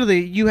 I mean, literally,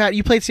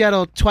 you played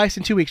Seattle twice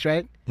in 2 weeks,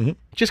 right? Mm-hmm.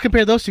 Just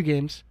compare those 2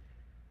 games,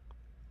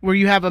 where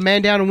you have a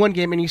man down in one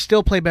game and you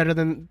still play better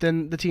than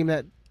the team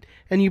that,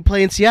 and you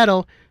play in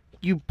Seattle,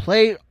 you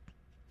play,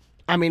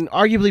 I mean,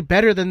 arguably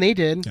better than they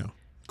did. Yeah.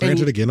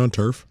 Granted, again on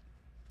turf.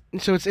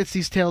 So it's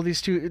this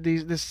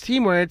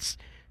team where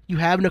you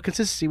have no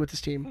consistency with this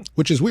team,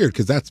 which is weird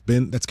because that's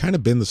kind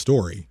of been the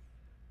story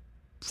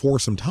for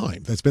some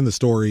time. That's been the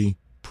story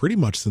pretty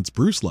much since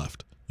Bruce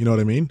left. You know what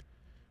I mean?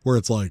 Where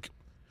it's like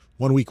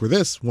 1 week we're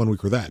this, 1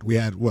 week we're that. We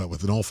had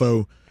with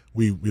Adolfo,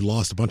 we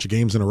lost a bunch of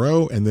games in a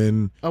row, and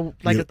then a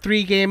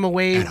 3-game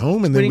away at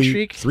home, and then winning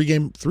streak.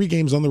 3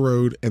 games on the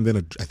road, and then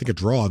I think a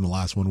draw in the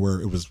last one where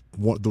it was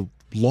the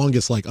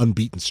longest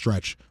unbeaten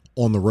stretch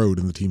on the road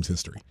in the team's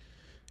history.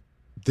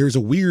 There's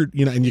a weird,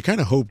 and you kind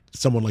of hope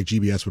someone like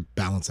GBS would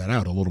balance that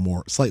out a little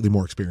more, slightly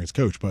more experienced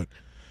coach, but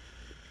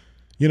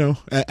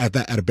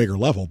at a bigger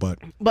level. But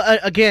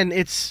again,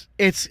 it's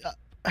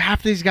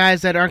half these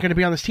guys that aren't going to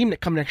be on this team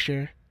that come next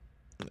year.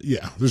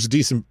 Yeah, there's a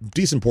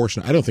decent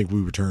portion. I don't think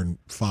we return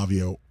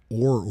Favio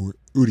or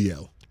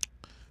Udiel.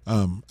 I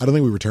don't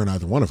think we return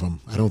either one of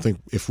them. I don't think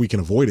if we can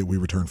avoid it, we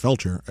return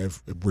Felcher.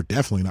 We're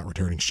definitely not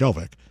returning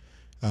Shelvik.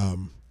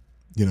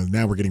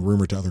 Now we're getting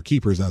rumored to other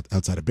keepers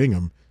outside of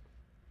Bingham.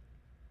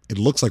 It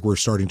looks like we're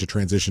starting to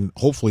transition,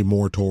 hopefully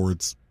more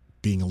towards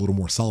being a little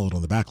more solid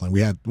on the back line.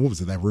 We had,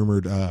 that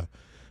rumored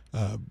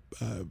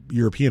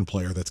European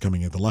player that's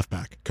coming in, the left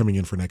back, coming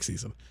in for next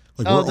season.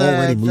 We're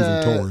already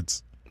moving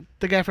towards.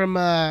 The guy from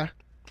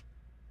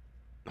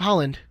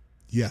Holland.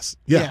 Yes.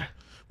 Yeah.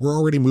 We're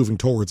already moving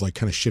towards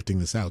kind of shifting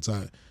this out.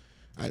 So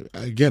I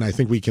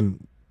think we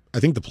can. I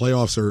think the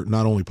playoffs are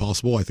not only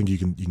possible. I think you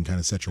can kind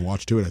of set your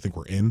watch to it. I think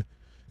we're in.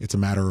 It's a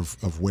matter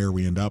of where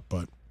we end up,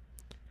 but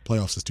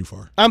playoffs is too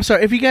far. I'm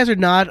sorry if you guys are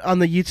not on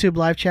the YouTube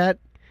live chat.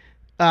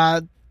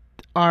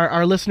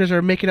 Our listeners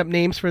are making up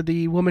names for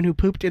the woman who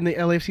pooped in the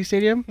LAFC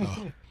stadium.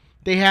 Oh.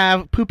 They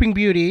have Pooping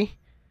Beauty.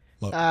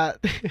 That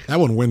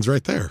one wins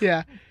right there.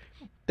 Yeah.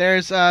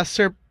 There's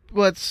Sir.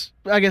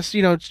 I guess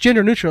it's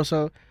gender neutral,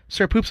 so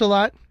Sir Poops a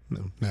lot.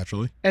 No,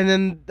 naturally. And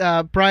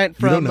then Bryant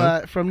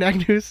from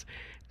Nag News,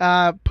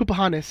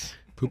 Poopahantis.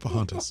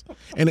 Poopahantis.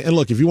 And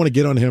look, if you want to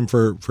get on him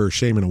for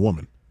shaming a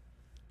woman,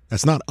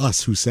 that's not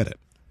us who said it.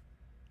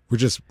 We're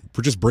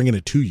just bringing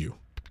it to you.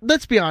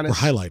 Let's be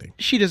honest. We're highlighting.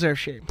 She deserves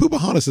shame.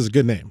 Poopahantis is a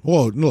good name.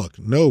 Well, look,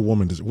 no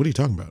woman does. What are you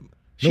talking about?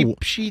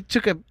 She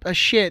took a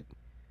shit.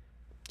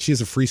 She has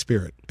a free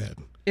spirit, Ed.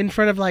 In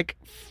front of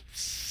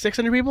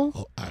 600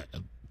 people?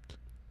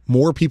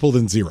 More people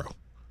than 0,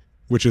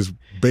 which is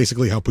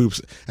basically how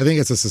poops. I think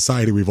it's a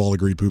society we've all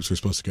agreed poops are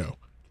supposed to go.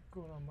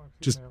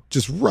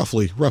 Just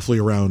roughly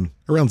around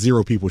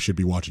 0 people should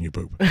be watching you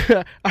poop.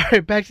 All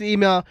right, back to the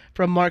email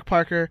from Mark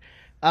Parker.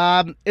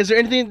 Is there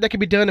anything that can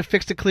be done to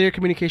fix the clear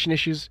communication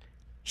issues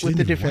with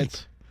the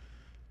defense?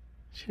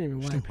 She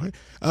didn't even wipe.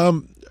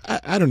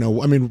 I don't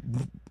know. I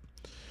mean,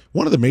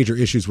 one of the major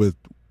issues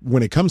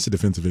when it comes to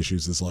defensive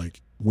issues is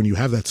when you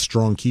have that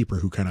strong keeper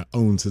who kind of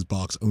owns his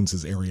box, owns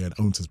his area, and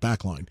owns his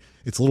back line,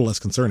 it's a little less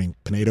concerning.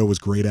 Pinedo was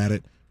great at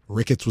it.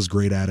 Ricketts was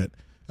great at it.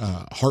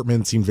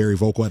 Hartman seemed very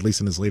vocal, at least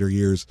in his later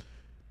years.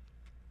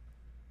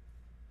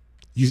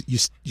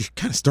 You're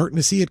kind of starting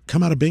to see it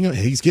come out of Bingham.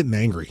 He's getting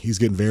angry. He's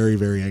getting very,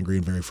 very angry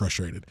and very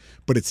frustrated.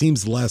 But it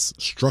seems less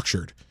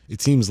structured. It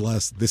seems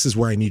less, this is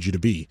where I need you to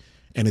be.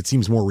 And it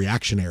seems more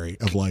reactionary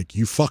of like,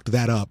 you fucked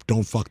that up,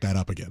 don't fuck that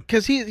up again.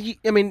 Because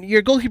I mean,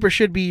 your goalkeeper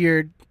should be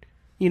your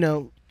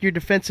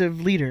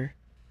defensive leader.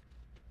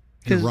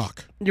 Your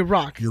rock. Your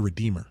rock. Your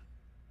redeemer.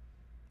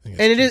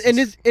 And it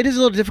is a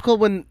little difficult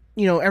when,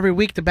 every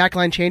week the back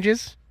line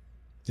changes.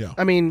 Yeah.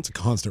 I mean, it's a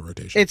constant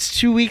rotation. It's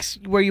 2 weeks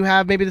where you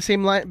have maybe the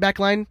same back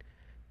line,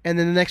 and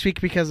then the next week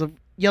because of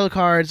yellow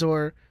cards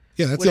or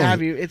what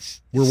have you,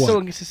 it's so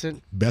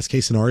inconsistent. Best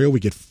case scenario,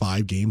 we get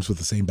 5 games with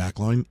the same back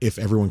line if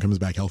everyone comes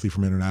back healthy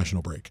from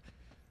international break.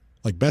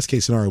 Like, best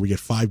case scenario, we get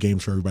 5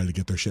 games for everybody to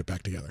get their shit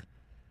back together.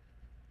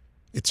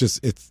 It's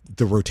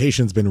the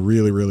rotation's been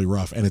really, really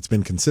rough, and it's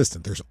been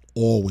consistent. There's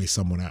always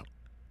someone out.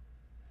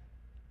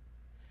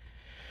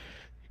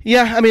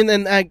 Yeah, I mean,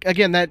 and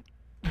again, that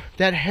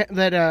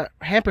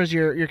hampers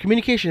your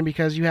communication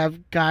because you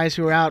have guys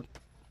who are out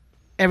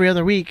every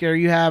other week, or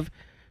you have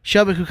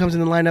Shelby who comes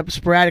in the lineup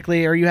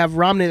sporadically, or you have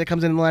Romney that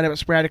comes in the lineup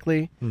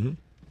sporadically. Mm-hmm.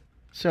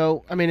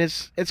 So, I mean,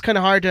 it's kind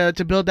of hard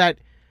to build that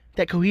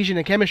cohesion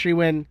and chemistry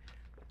when.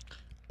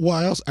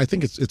 Well, I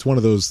think it's one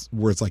of those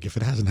where it's like, if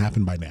it hasn't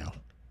happened by now,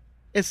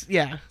 if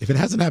it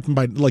hasn't happened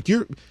by like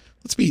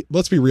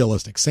let's be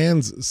realistic.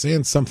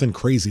 Sans something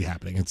crazy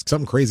happening. It's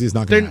something crazy is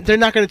not going to happen. They're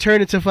not going to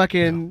turn into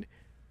fucking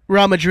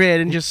Real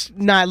Madrid and just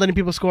not letting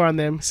people score on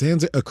them.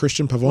 Sans a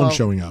Christian Pavon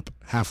showing up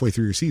halfway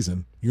through your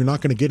season, you're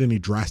not going to get any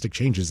drastic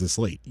changes this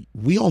late.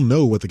 We all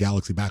know what the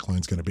Galaxy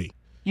backline is going to be.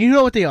 You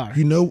know what they are.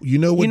 You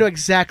know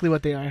exactly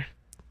what they are.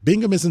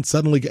 Bingham isn't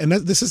suddenly, and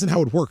this isn't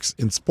how it works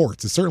in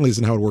sports. It certainly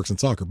isn't how it works in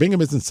soccer.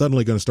 Bingham isn't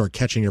suddenly going to start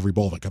catching every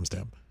ball that comes to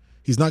him.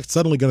 He's not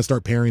suddenly going to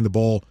start parrying the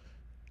ball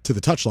to the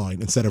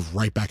touchline instead of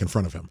right back in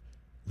front of him.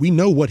 We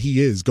know what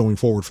he is going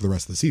forward for the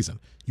rest of the season.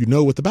 You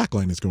know what the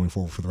backline is going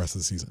forward for the rest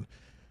of the season.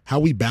 How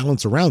we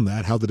balance around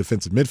that, how the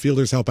defensive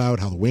midfielders help out,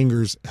 how the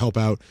wingers help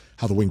out,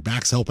 how the wing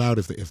backs help out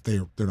if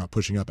they're not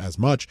pushing up as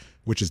much,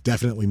 which is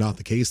definitely not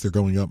the case. They're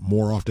going up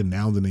more often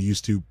now than they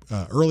used to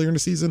earlier in the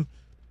season.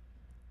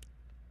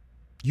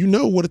 You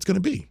know what it's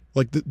going to be.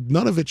 Like,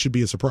 none of it should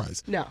be a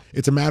surprise. No.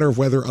 It's a matter of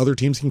whether other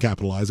teams can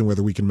capitalize and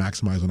whether we can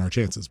maximize on our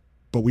chances.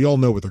 But we all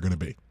know what they're going to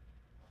be.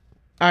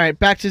 All right,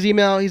 back to his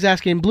email. He's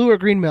asking blue or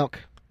green milk?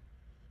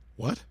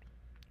 What?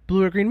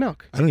 Blue or green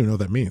milk? I don't even know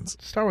what that means.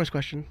 Star Wars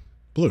question.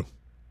 Blue.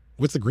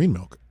 What's the green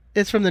milk?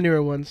 It's from the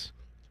newer ones.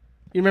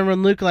 You remember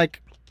when Luke,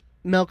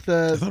 milked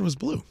the... I thought it was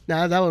blue.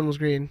 Nah, that one was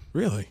green.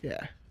 Really?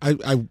 Yeah.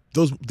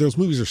 Those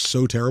movies are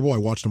so terrible. I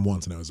watched them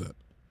once and that was it.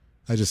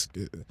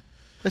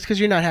 That's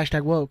because you're not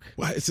 #woke.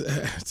 Well, it's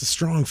a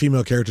strong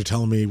female character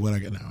telling me what I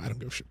get. No, I don't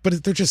give a shit.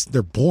 But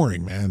they're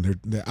boring, man.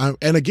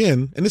 And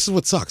again, and this is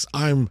what sucks.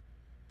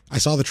 I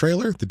saw the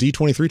trailer, the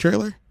D23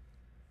 trailer.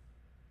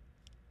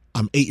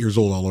 I'm 8 years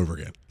old all over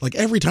again. Like,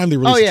 every time they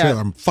release a trailer,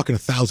 I'm fucking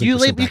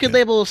 1,000%. You could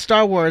label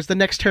Star Wars the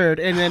next turd,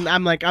 and then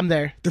I'm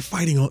there. They're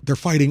fighting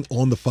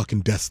on the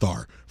fucking Death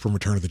Star from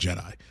Return of the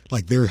Jedi.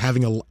 Like, they're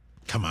having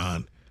come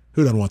on.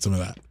 Who doesn't want some of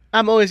that?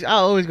 I'll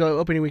always go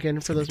opening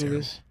weekend for those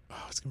movies.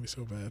 Oh, it's gonna be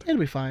so bad. It'll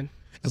be fine.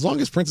 As long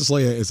as Princess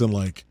Leia isn't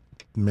like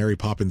Mary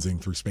Poppinsing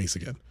through space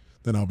again,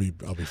 then I'll be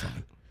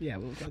fine. Yeah,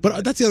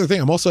 but that's the other thing.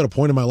 I'm also at a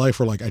point in my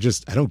life where I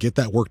don't get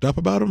that worked up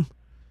about them.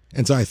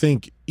 And so I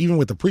think even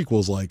with the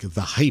prequels,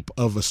 the hype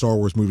of a Star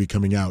Wars movie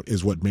coming out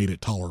is what made it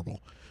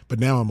tolerable. But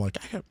now I'm like,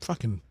 I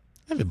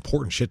have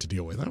important shit to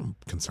deal with. I'm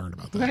concerned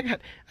about that.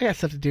 I got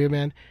stuff to do,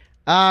 man.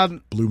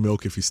 Blue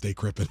milk if you stay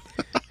crippin'.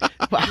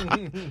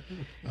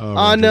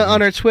 On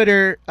our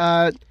Twitter,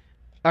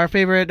 our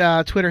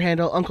favorite Twitter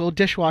handle, Uncle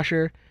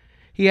Dishwasher,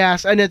 he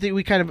asked, I know that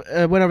we kind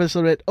of went over this a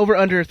little bit, over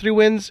under 3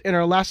 wins in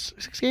our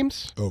last 6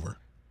 games? Over.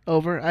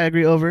 I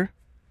agree, over.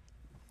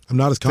 I'm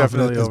not as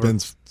confident as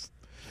Ben's.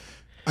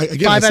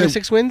 5 out of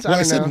 6 wins? Well,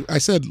 I don't know. I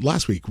said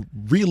last week,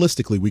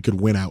 realistically, we could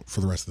win out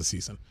for the rest of the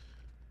season.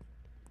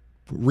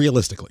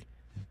 Realistically.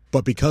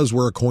 But because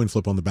we're a coin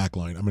flip on the back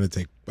line, I'm going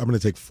to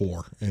take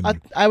 4.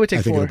 And I would take 4.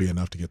 I think it'll be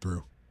enough to get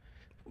through.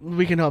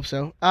 We can hope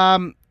so.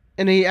 And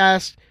he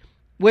asked,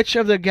 which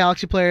of the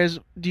Galaxy players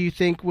do you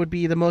think would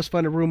be the most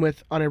fun to room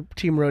with on a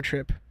team road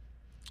trip?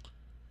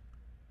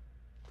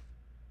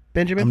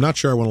 Benjamin? I'm not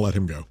sure I want to let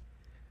him go.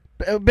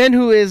 Ben,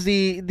 who is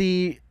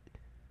the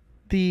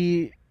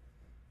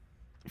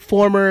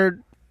former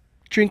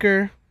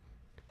drinker.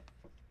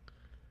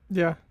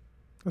 Yeah,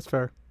 that's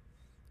fair.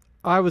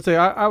 I would say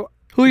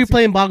who are you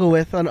playing Boggle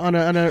with on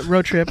a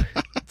road trip?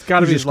 It's got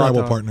to be your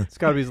Scrabble Zlatan. Partner. It's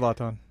got to be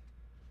Zlatan.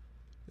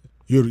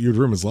 You'd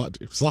room with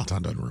Zlatan.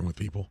 Zlatan doesn't room with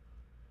people.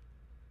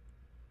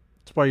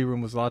 That's why you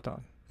room with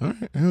Zlatan. All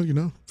right.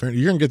 Well, fair.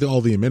 You're gonna get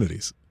all the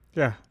amenities.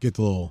 Yeah. Get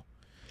you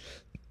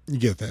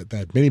get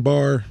that mini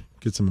bar.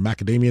 Get some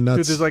macadamia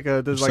nuts. Dude,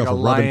 there's like a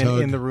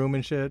lion in the room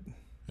and shit.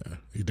 Yeah,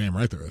 you're damn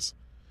right there is.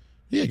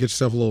 Yeah, get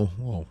yourself a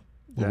little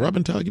rub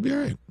and tug. You'll be all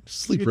right.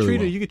 Sleep really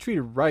well. You get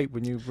treated right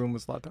when you room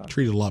with Zlatan.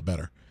 Treated a lot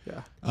better.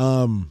 Yeah.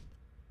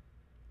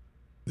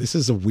 This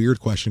is a weird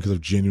question because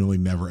I've genuinely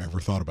never ever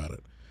thought about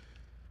it.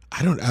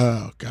 I don't.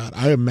 Oh God,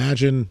 I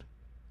imagine.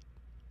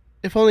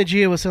 If only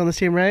Gio was still on this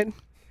team, right?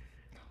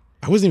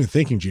 I wasn't even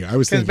thinking Gio. I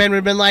was Because thinking. Ben would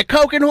have been like,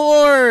 Coke and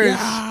whores!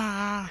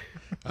 Yeah.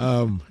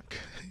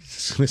 He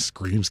just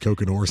screams Coke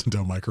and horse into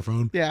a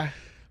microphone. Yeah.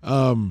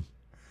 You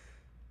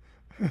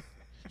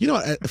know,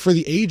 for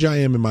the age I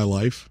am in my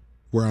life,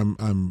 where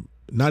I'm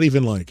not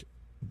even like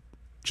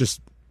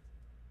just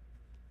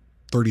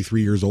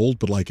 33 years old,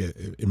 but like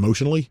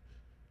emotionally,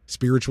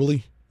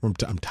 spiritually, where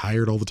I'm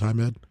tired all the time,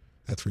 Ed.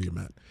 That's where you're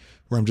at.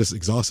 Where I'm just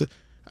exhausted.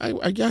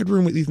 I'd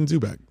room with Ethan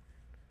Zubak.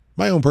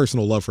 My own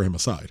personal love for him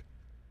aside,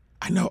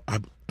 I know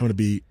I'm going to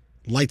be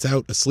lights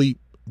out, asleep,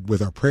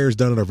 with our prayers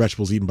done and our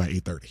vegetables eaten by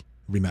 8:30. It'd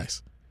be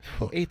nice.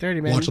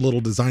 8:30, man. Watch a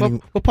little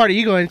designing. What party are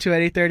you going to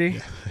at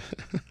 8:30?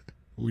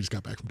 We just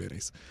got back from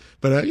Denny's,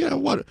 but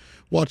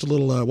watch a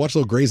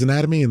little Grey's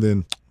Anatomy and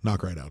then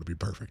knock right out. It'd be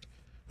perfect.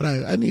 But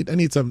I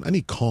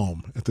need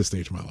calm at this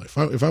stage of my life.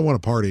 If I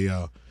want to party,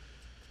 yeah,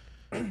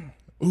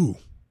 Ethan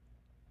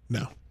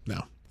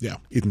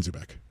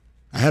Zubak.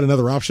 I had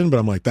another option, but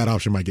I'm like, that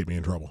option might get me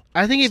in trouble.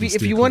 I think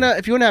if you wanna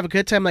have a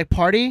good time, like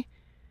party,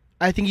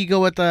 I think you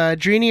go with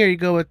Drini or you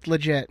go with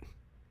Legit.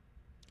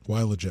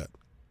 Why Legit?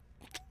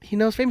 He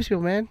knows famous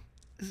people, man.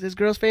 His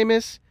girl's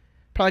famous.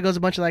 Probably goes to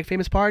a bunch of like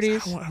famous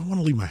parties. I don't want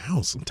to leave my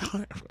house. I'm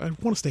tired. I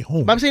want to stay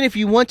home. But I'm saying if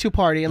you want to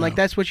party and like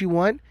that's what you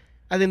want,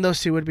 I think those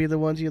two would be the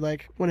ones you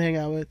like want to hang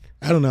out with.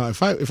 I don't know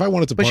if I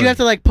wanted to. But party, you have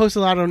to like post a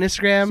lot on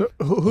Instagram. So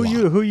who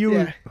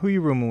you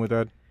rooming with,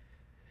 Ed?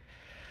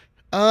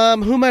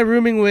 Who am I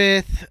rooming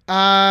with?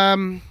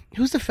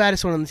 Who's the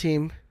fattest one on the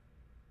team?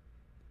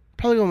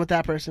 Probably going with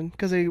that person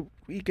because they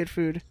eat good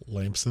food.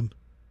 Lamson.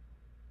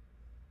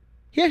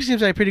 He actually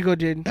seems like a pretty good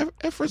dude.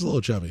 Efra's a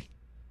little chubby,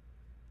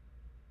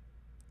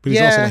 but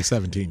he's also like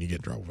 17. You get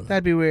in trouble for that.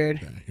 That'd be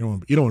weird. Yeah, you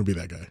don't want to be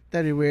that guy.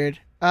 That'd be weird.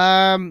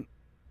 I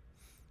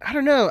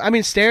don't know. I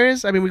mean,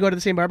 Stairs. I mean, we go to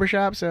the same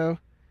barbershop, so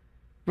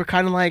we're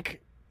kind of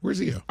like. Where's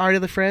he go? Already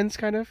the friends,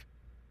 kind of.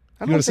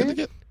 I You don't go know. to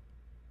Syndicate?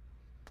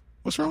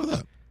 What's wrong with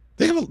that?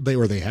 They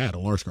had a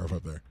large scarf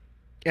up there.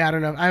 Yeah, I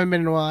don't know. I haven't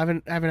been in a while. I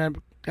haven't had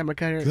my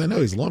cut Because here. I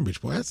know he's a Long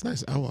Beach boy. That's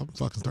nice. I'll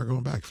fucking start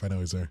going back if I know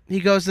he's there. He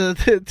goes to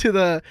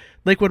the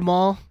Lakewood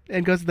Mall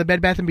and goes to the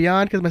Bed Bath and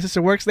Beyond because my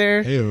sister works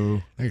there.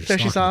 Heyo. Now you're So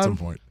she stalking saw at some him?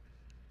 point.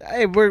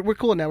 Hey, we're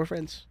cool now. We're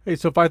friends. Hey,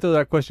 so if I throw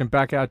that question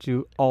back at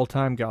you,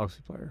 all-time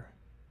Galaxy player.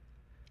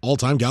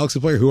 All-time Galaxy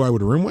player who I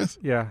would room with?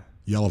 Yeah.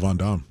 Yellow Von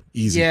Dom.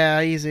 Easy.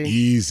 Yeah, easy.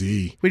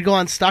 Easy. We'd go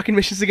on stalking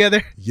missions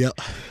together. Yep.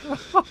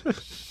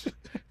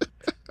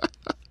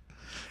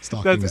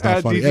 Stalking That's is not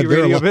at funny. DZ Ed,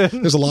 Radio, man.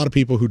 there's a lot of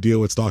people who deal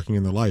with stalking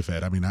in their life,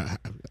 Ed. I mean,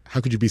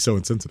 how could you be so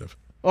insensitive?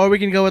 Or we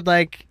can go with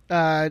like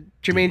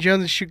Jermaine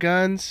Jones and shoot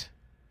guns.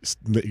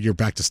 You're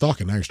back to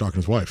stalking. Now you're stalking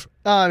his wife.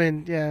 Oh, I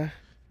mean, yeah.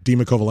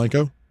 Dima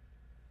Kovalenko?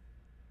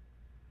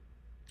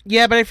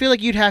 Yeah, but I feel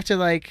like you'd have to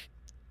like,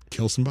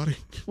 Kill somebody?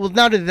 well,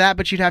 not only that,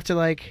 but you'd have to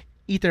like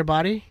eat their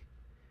body.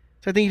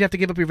 So I think you'd have to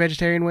give up your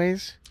vegetarian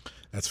ways.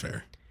 That's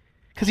fair.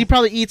 Because he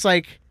probably eats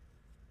like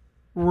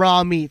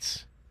raw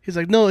meats. He's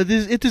like, no, it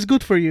is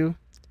good for you.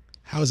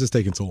 How is this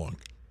taking so long?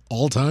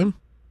 All time?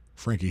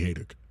 Frankie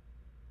Hayduk.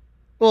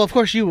 Well, of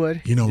course you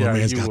would. You know my Yeah,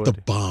 man's you got would.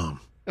 the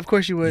bomb. Of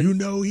course you would. You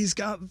know he's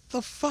got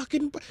the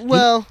fucking.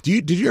 Well-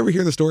 did you ever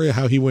hear the story of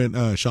how he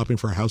went shopping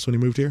for a house when he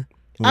moved here?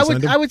 When we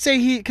signed him? I would say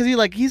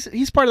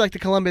he's part of like the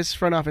Columbus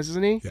front office,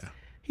 isn't he? Yeah.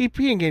 He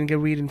ain't getting good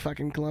weed in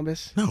fucking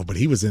Columbus. No, but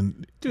he was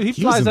in. Dude, he was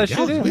flies in the that shit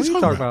Galaxy. in. What are you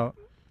talking about?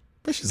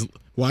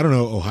 Well, I don't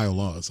know Ohio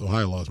laws.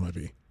 Ohio laws might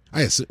be.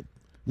 I assume,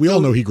 we all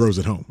know he grows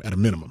at home at a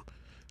minimum.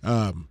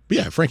 But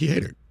yeah, Frankie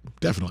Hayduk,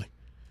 definitely.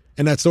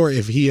 And that story,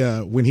 if he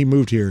when he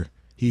moved here,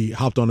 he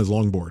hopped on his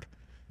longboard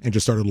and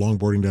just started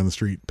longboarding down the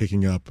street,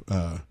 picking up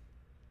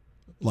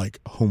like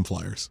home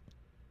flyers.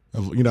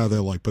 You know how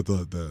they'll like put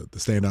the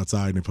stand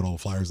outside and they put all the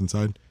flyers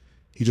inside.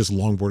 He just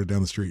longboarded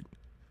down the street,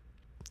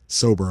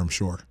 sober, I'm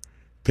sure,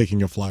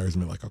 picking up flyers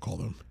and be like, I'll call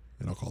them.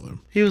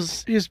 He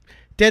was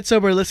dead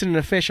sober listening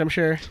to Fish, I'm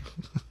sure.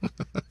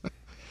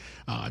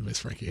 I miss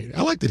Frankie Hayduk.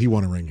 I like that he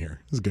won a ring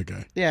here. He's a good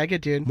guy. Yeah,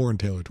 good dude. More than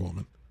Taylor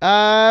Twellman.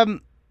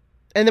 And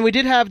then we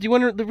did have. Do you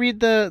want to read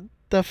the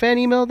fan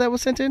email that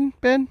was sent in,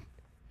 Ben?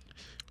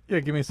 Yeah,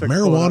 give me a second.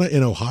 Marijuana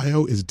in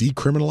Ohio is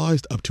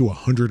decriminalized up to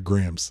 100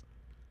 grams.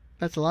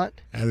 That's a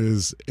lot. That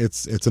is,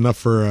 it's enough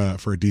for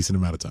a decent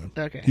amount of time.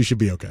 Okay. You should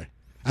be okay.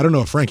 I don't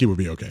know if Frankie would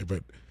be okay,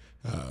 but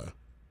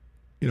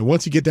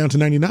once you get down to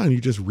 99, you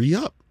just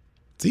re-up.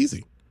 It's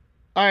easy.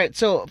 All right.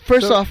 So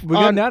first off, we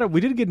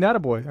did get Nata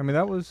Boy. I mean,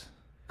 that was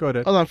go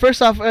ahead. Hold on.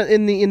 First off,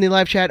 in the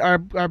live chat, our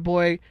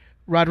boy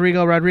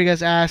Rodrigo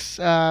Rodriguez asks,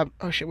 oh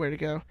shit, where'd it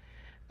go?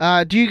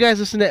 Do you guys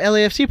listen to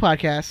LAFC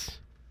podcasts?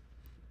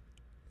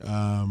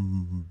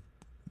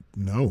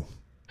 No.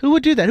 Who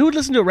would do that? Who would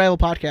listen to a rival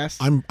podcast?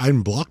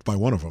 I'm blocked by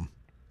one of them.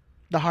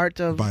 The Heart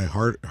of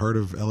Heart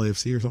of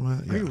LAFC or something like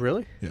that. Are Yeah. you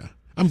really? Yeah.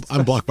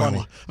 I'm blocked by a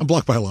lot. I'm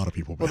blocked by a lot of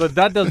people. Well, man.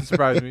 that doesn't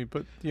surprise me,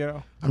 but you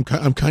know, I'm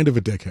kind of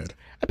a dickhead.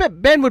 I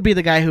bet Ben would be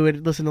the guy who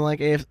would listen to like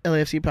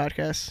LAFC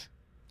podcasts.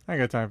 I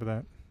ain't got time for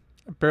that.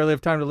 I barely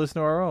have time to listen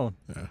to our own.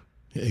 Yeah.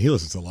 He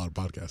listens to a lot of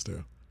podcasts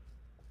too.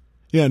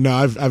 Yeah, no,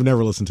 I've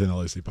never listened to an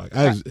LAFC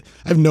podcast.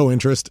 I have no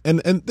interest. And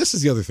this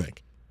is the other thing.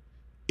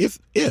 If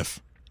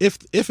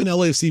an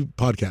LAFC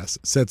podcast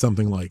said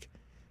something like,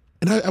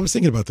 and I was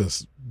thinking about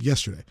this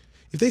yesterday,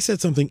 if they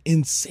said something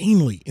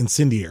insanely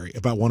incendiary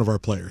about one of our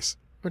players,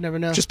 We'll never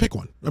know. just pick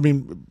one. I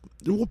mean,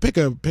 we'll pick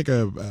a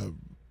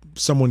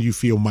someone you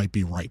feel might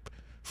be ripe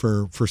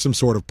for some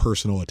sort of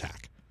personal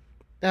attack.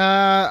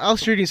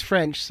 Alessandrini's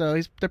French, so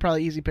they're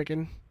probably easy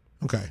picking.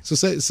 Okay, so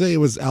say it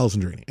was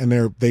Alessandrini, and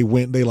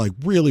they like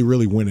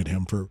really went at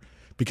him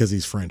because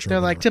he's French. Or They're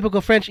like whatever.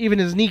 typical French. Even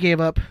his knee gave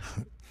up.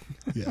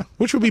 Yeah,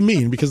 which would be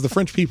mean because the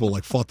French people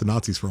like fought the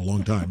Nazis for a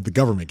long time. The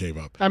government gave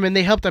up, I mean,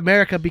 they helped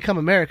America become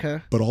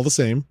America. but all the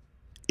same,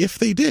 if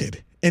they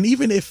did, and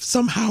even if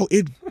somehow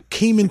it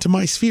came into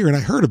my sphere and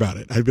I heard about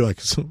it, I'd be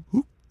like, so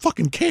who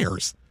fucking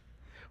cares?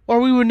 Or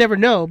we would never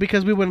know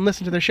because we wouldn't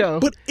listen to their show.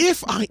 But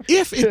if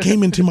it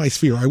came into my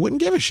sphere, I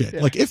wouldn't give a shit.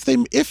 Like if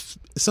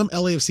some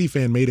LAFC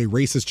fan made a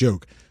racist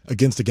joke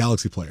against a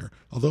Galaxy player,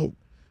 although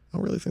I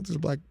don't really think there's a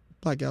black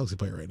Galaxy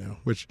player right now,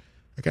 which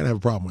I kind of have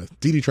a problem with.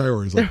 Didi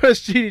Traore is like, There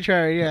was G.D.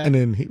 Trier, yeah. and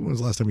then when was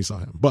the last time you saw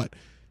him? But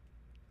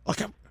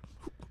like,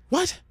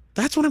 what?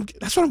 That's what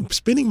I'm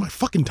spending my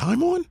fucking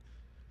time on.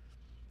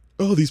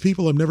 Oh, these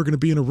people I'm never going to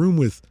be in a room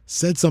with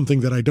said something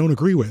that I don't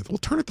agree with. Well,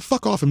 turn it the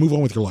fuck off and move on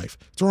with your life.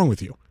 What's wrong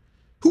with you?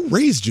 Who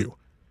raised you?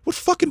 What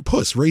fucking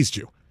puss raised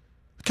you?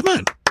 Come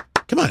on.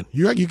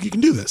 You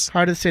can do this.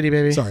 Heart of the city,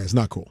 baby. Sorry, it's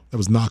not cool. That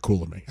was not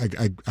cool of me.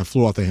 I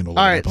flew off the handle.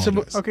 All I right, so-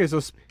 apologize. Okay, so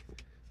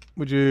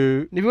would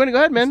you? If you want to go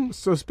ahead, man.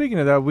 So speaking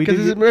of that, we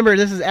Because did remember,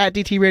 this is at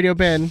DT Radio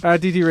Ben. at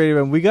DT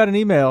Radio, and we got an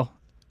email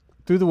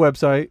through the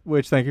website.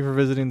 Which thank you for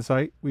visiting the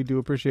site. We do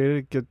appreciate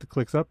it. Get the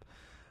clicks up.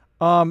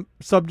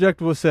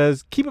 Subject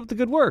says, "Keep up the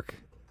good work,"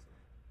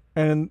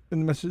 and the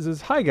message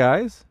says, "Hi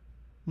guys,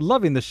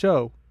 loving the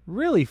show.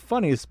 Really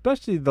funny,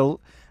 especially the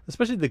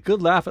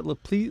good laugh at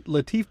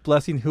Latif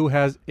Blessing, who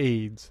has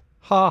AIDS.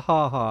 Ha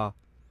ha ha."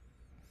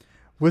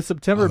 With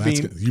September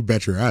being you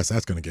bet your ass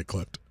that's going to get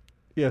clipped.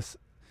 yes,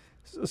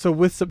 so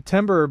with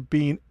September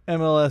being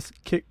MLS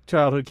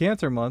Childhood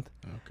Cancer Month,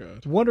 Oh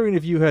god. wondering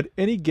if you had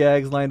any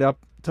gags lined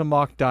up to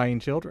mock dying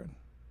children.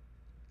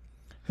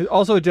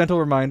 Also, a gentle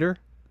reminder: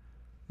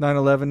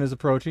 9/11 is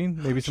approaching.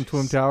 Maybe some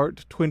Twin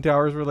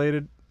Towers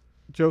related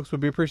jokes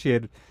would be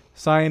appreciated.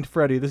 Signed,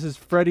 Freddie. This is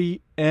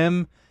Freddie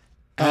M.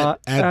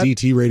 At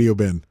DT Radio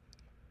Ben.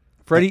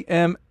 Freddie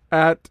M.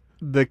 at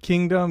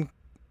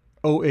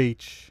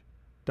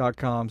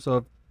thekingdomoh.com. So,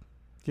 if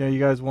you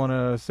guys want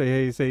to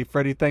say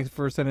Freddie, thanks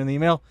for sending the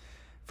email.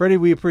 Freddie,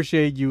 we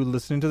appreciate you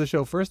listening to the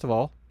show. First of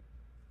all,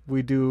 we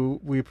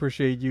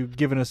appreciate you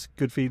giving us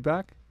good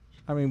feedback.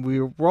 I mean,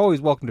 we're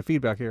always welcome to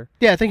feedback here.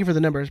 Yeah, thank you for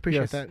the numbers.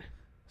 Appreciate Yes. that.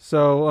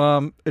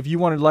 So, if you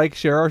want to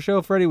share our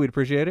show, Freddie, we'd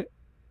appreciate it.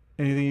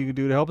 Anything you can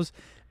do to help us.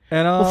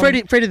 And Well,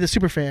 Freddie the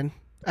super fan.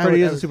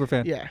 Freddie is a super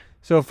fan. Yeah.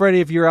 So, Freddie,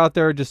 if you're out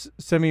there, just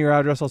send me your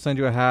address. I'll send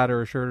you a hat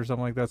or a shirt or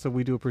something like that. So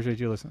we do appreciate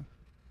you listening.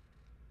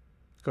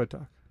 Go ahead,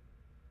 talk.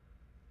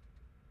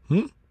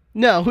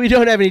 No, we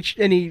don't have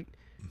any.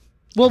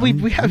 Well, we I'm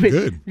haven't.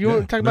 good. You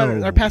want to talk about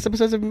no. our past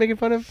episodes of making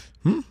fun of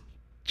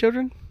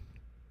children?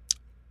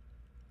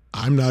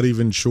 I'm not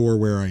even sure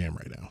where I am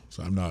right now,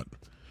 so I'm not.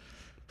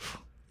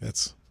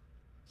 That's.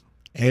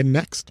 And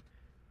next.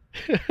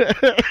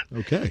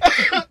 Okay.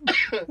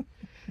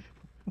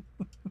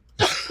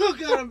 Oh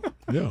God,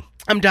 Yeah.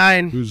 I'm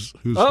dying. Who's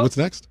Oh. what's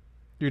next?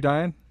 You're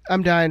dying?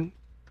 I'm dying.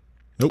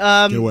 Nope.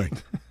 Get away.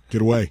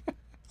 Get away.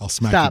 I'll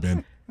smack Stop. you,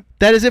 Ben.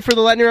 That is it for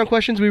the Lightning Round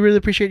questions. We really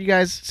appreciate you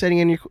guys sending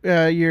in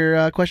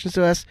your questions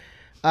to us.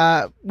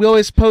 We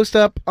always post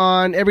up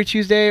on every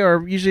Tuesday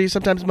or usually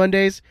sometimes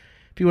Mondays.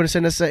 If you want to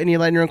send us any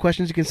Lightning Round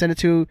questions, you can send it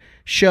to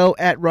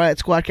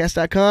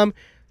show@riotsquadcast.com.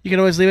 You can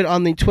always leave it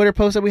on the Twitter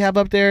post that we have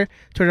up there,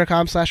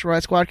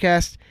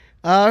 twitter.com/riotsquadcast.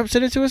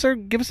 Send it to us or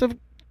give us a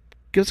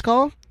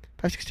call,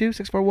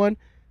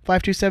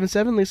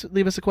 562-641-5277.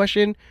 Leave us a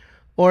question.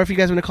 Or if you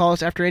guys want to call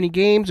us after any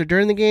games or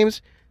during the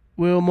games,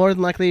 we'll more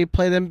than likely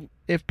play them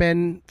if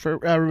Ben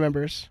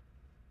remembers.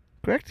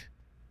 Correct?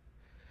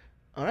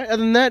 All right.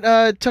 Other than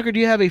that, Tucker, do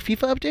you have a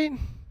FIFA update?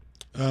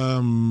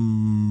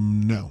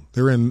 No.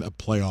 They're in a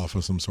playoff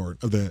of some sort.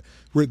 They're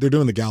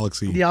doing the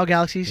Galaxy. The All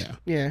Galaxies? Yeah.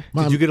 Yeah.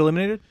 Did you get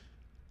eliminated?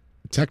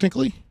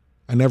 Technically,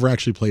 I never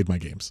actually played my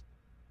games.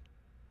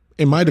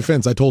 In my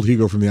defense, I told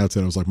Hugo from the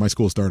outset, I was like, my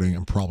school's starting.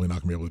 I'm probably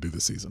not going to be able to do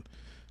this season.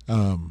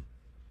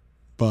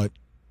 But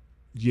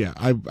yeah,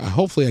 I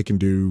hopefully I can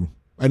do.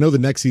 I know the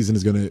next season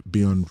is going to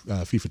be on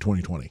FIFA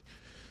 2020.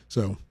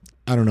 So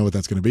I don't know what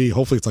that's going to be.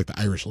 Hopefully it's like the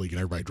Irish League and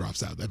everybody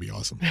drops out. That'd be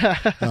awesome.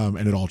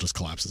 And it all just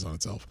collapses on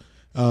itself.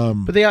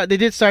 But they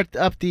did start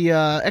up the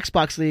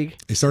Xbox League.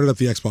 They started up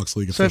the Xbox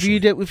League So officially.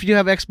 if you do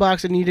have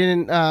Xbox and you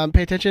didn't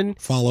pay attention,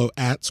 Follow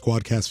at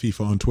Squadcast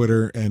FIFA on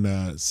Twitter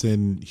and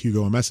send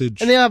Hugo a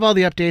message. and they have all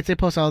the updates. They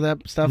post all that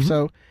stuff.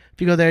 So if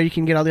you go there, you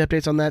can get all the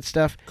updates on that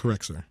stuff.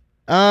 Correct, sir.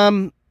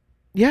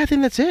 Yeah, I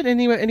think that's it.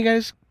 Any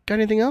guys got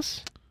anything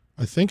else?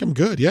 I think I'm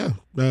good. Yeah.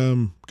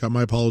 Got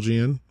my apology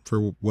in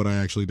for what I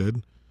actually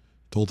did.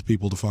 Told the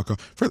people to fuck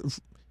off.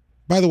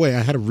 By the way, I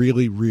had a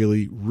really,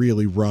 really,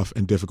 really rough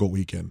and difficult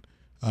weekend.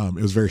 It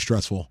was very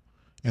stressful,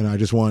 and I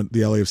just want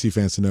the LAFC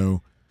fans to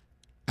know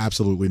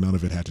absolutely none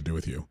of it had to do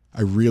with you.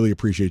 I really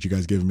appreciate you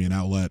guys giving me an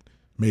outlet.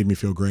 Made me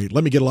feel great.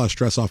 Let me get a lot of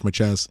stress off my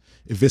chest.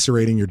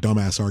 Eviscerating your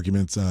dumbass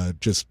arguments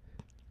just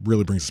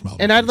really brings a smile.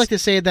 And I'd like to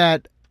say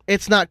that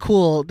it's not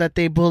cool that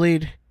they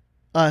bullied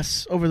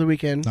us over the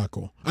weekend. Not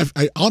cool.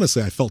 I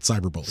honestly, I felt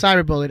cyberbullied.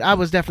 Cyberbullied. I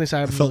was definitely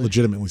cyberbullied. I felt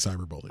legitimately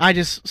cyberbullied. I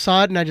just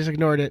saw it and I just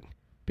ignored it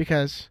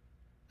because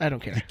I don't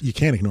care. You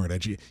can't ignore it,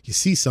 Edgy. You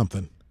see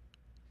something,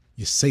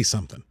 you say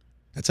something.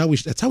 That's how we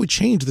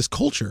change this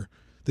culture.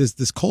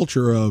 This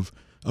culture of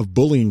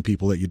bullying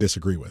people that you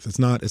disagree with. It's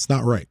not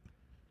right.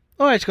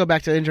 Or I just go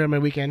back to enjoying my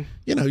weekend.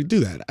 You do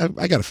that.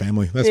 I got a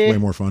family. That's way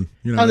more fun.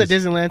 I was at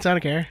Disneyland, so I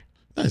don't care.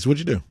 Nice. What'd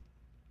you do?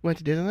 Went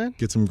to Disneyland.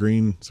 Get some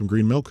green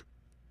milk.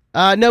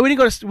 No, we didn't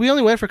go to. We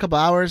only went for a couple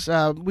hours.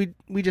 We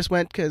just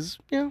went because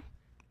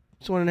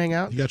just wanted to hang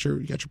out. You got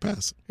your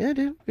pass. Yeah,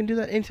 dude. We can do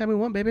that anytime we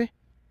want, baby.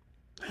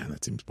 Man,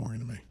 that seems boring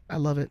to me. I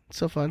love it. It's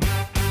so fun.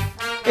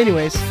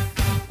 Anyways,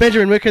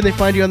 Benjamin, where can they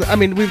find you on the? I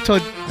mean, we've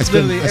told I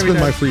spend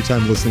my free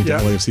time listening to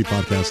LAFC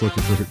podcasts,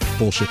 looking for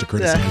bullshit to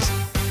criticize.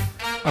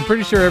 Yeah. I'm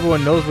pretty sure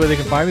everyone knows where they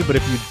can find me, but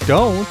if you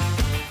don't,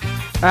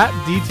 at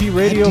DT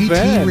Radio at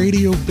Ben. DT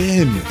Radio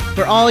Ben.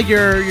 For all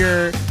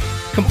your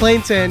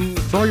complaints and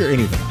For all your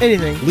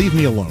anything. Leave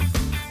me alone.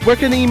 Where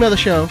can they email the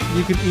show?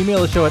 You can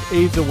email the show at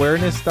AIDS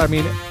Awareness.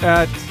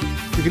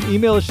 You can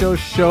email the show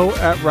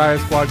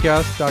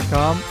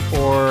 @riotsquadcast.com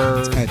or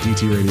at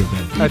DT Radio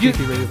Ben.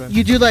 DT Radio Ben.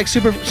 You do like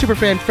super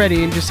fan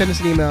Freddy and just send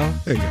us an email.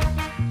 There you go.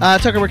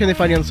 Tucker, where can they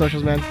find you on the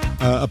socials, man?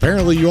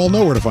 Apparently, you all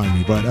know where to find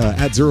me, but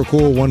at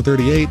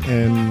ZeroCool138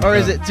 and or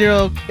is it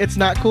Zero? It's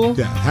not cool.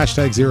 Yeah,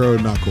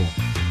 #0 not cool.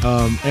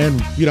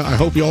 And I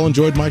hope you all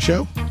enjoyed my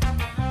show.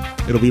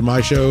 It'll be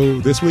my show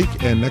this week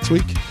and next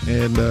week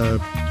and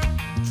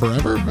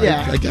forever.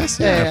 Yeah, I guess.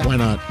 Yeah. Why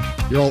not?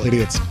 You're all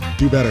idiots.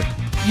 Do better.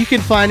 You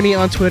can find me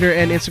on Twitter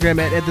and Instagram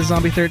at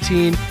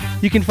TheZombie13.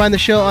 You can find the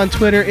show on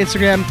Twitter,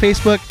 Instagram,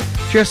 Facebook.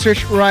 Just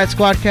search Riot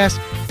Squadcast.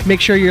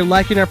 Make sure you're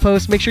liking our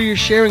posts. Make sure you're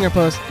sharing our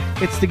posts.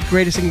 It's the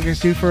greatest thing you guys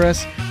do for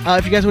us.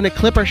 If you guys want to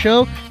clip our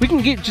show, we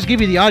can just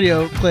give you the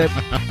audio clip,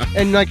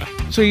 and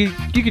so you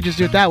could just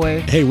do it that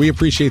way. Hey, we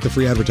appreciate the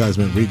free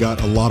advertisement. We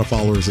got a lot of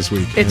followers this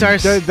week. It's our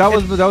that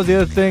was the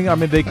other thing. I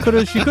mean, she could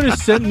have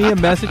sent me a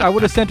message. I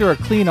would have sent her a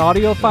clean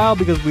audio file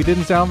because we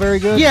didn't sound very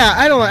good. Yeah,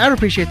 I don't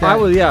appreciate that. I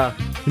would, yeah.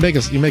 You make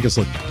us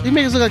look. You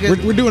make us look like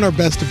we're doing our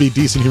best to be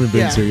decent human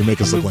beings here. You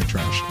make us look like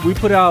trash.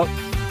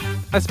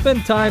 I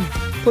spend time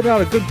putting out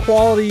a good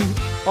quality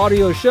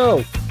audio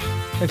show,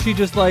 and she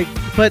just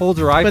holds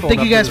her iPhone. But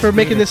thank up you guys to the for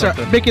making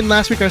screen making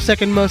last week our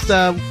second most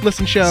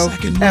listened show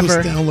Second ever.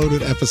 most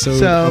downloaded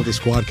episode of the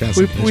Squadcast.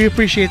 We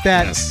appreciate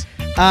that. Yes.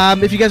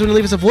 If you guys want to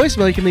leave us a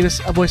voicemail, you can leave us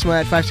a voicemail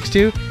at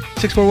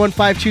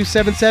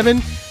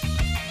 562-641-5277.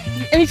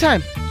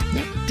 Anytime.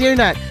 Yeah. Dare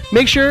not.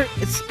 Make sure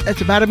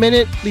it's about a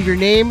minute. Leave your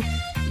name.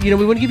 We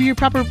want to give you your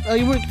proper.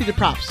 You want to give you the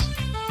props.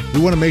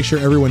 We want to make sure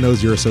everyone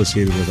knows you're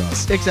associated with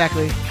us.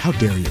 Exactly. How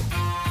dare you?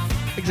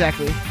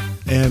 Exactly.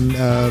 And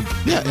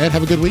Ed,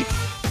 have a good week.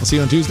 I'll see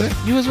you on Tuesday.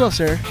 You as well,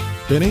 sir.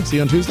 Benny, see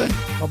you on Tuesday.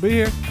 I'll be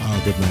here.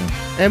 Oh, good man.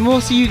 And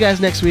we'll see you guys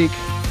next week.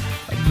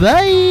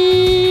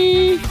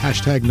 Bye.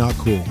 #not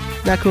cool.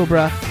 Not cool,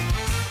 bruh.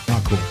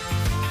 Not cool.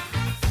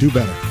 Do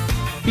better.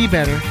 Be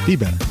better. Be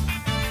better.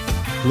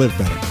 Live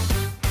better.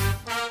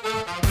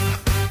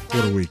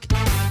 What a week.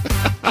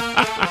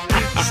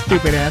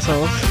 Stupid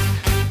assholes.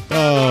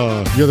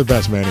 Oh, you're the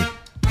best, Manny.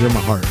 You're my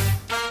heart.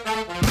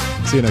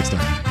 See you next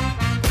time.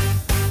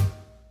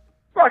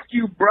 Fuck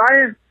you,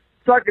 Brian.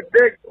 Suck a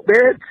dick,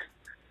 bitch.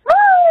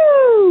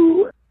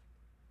 Woo!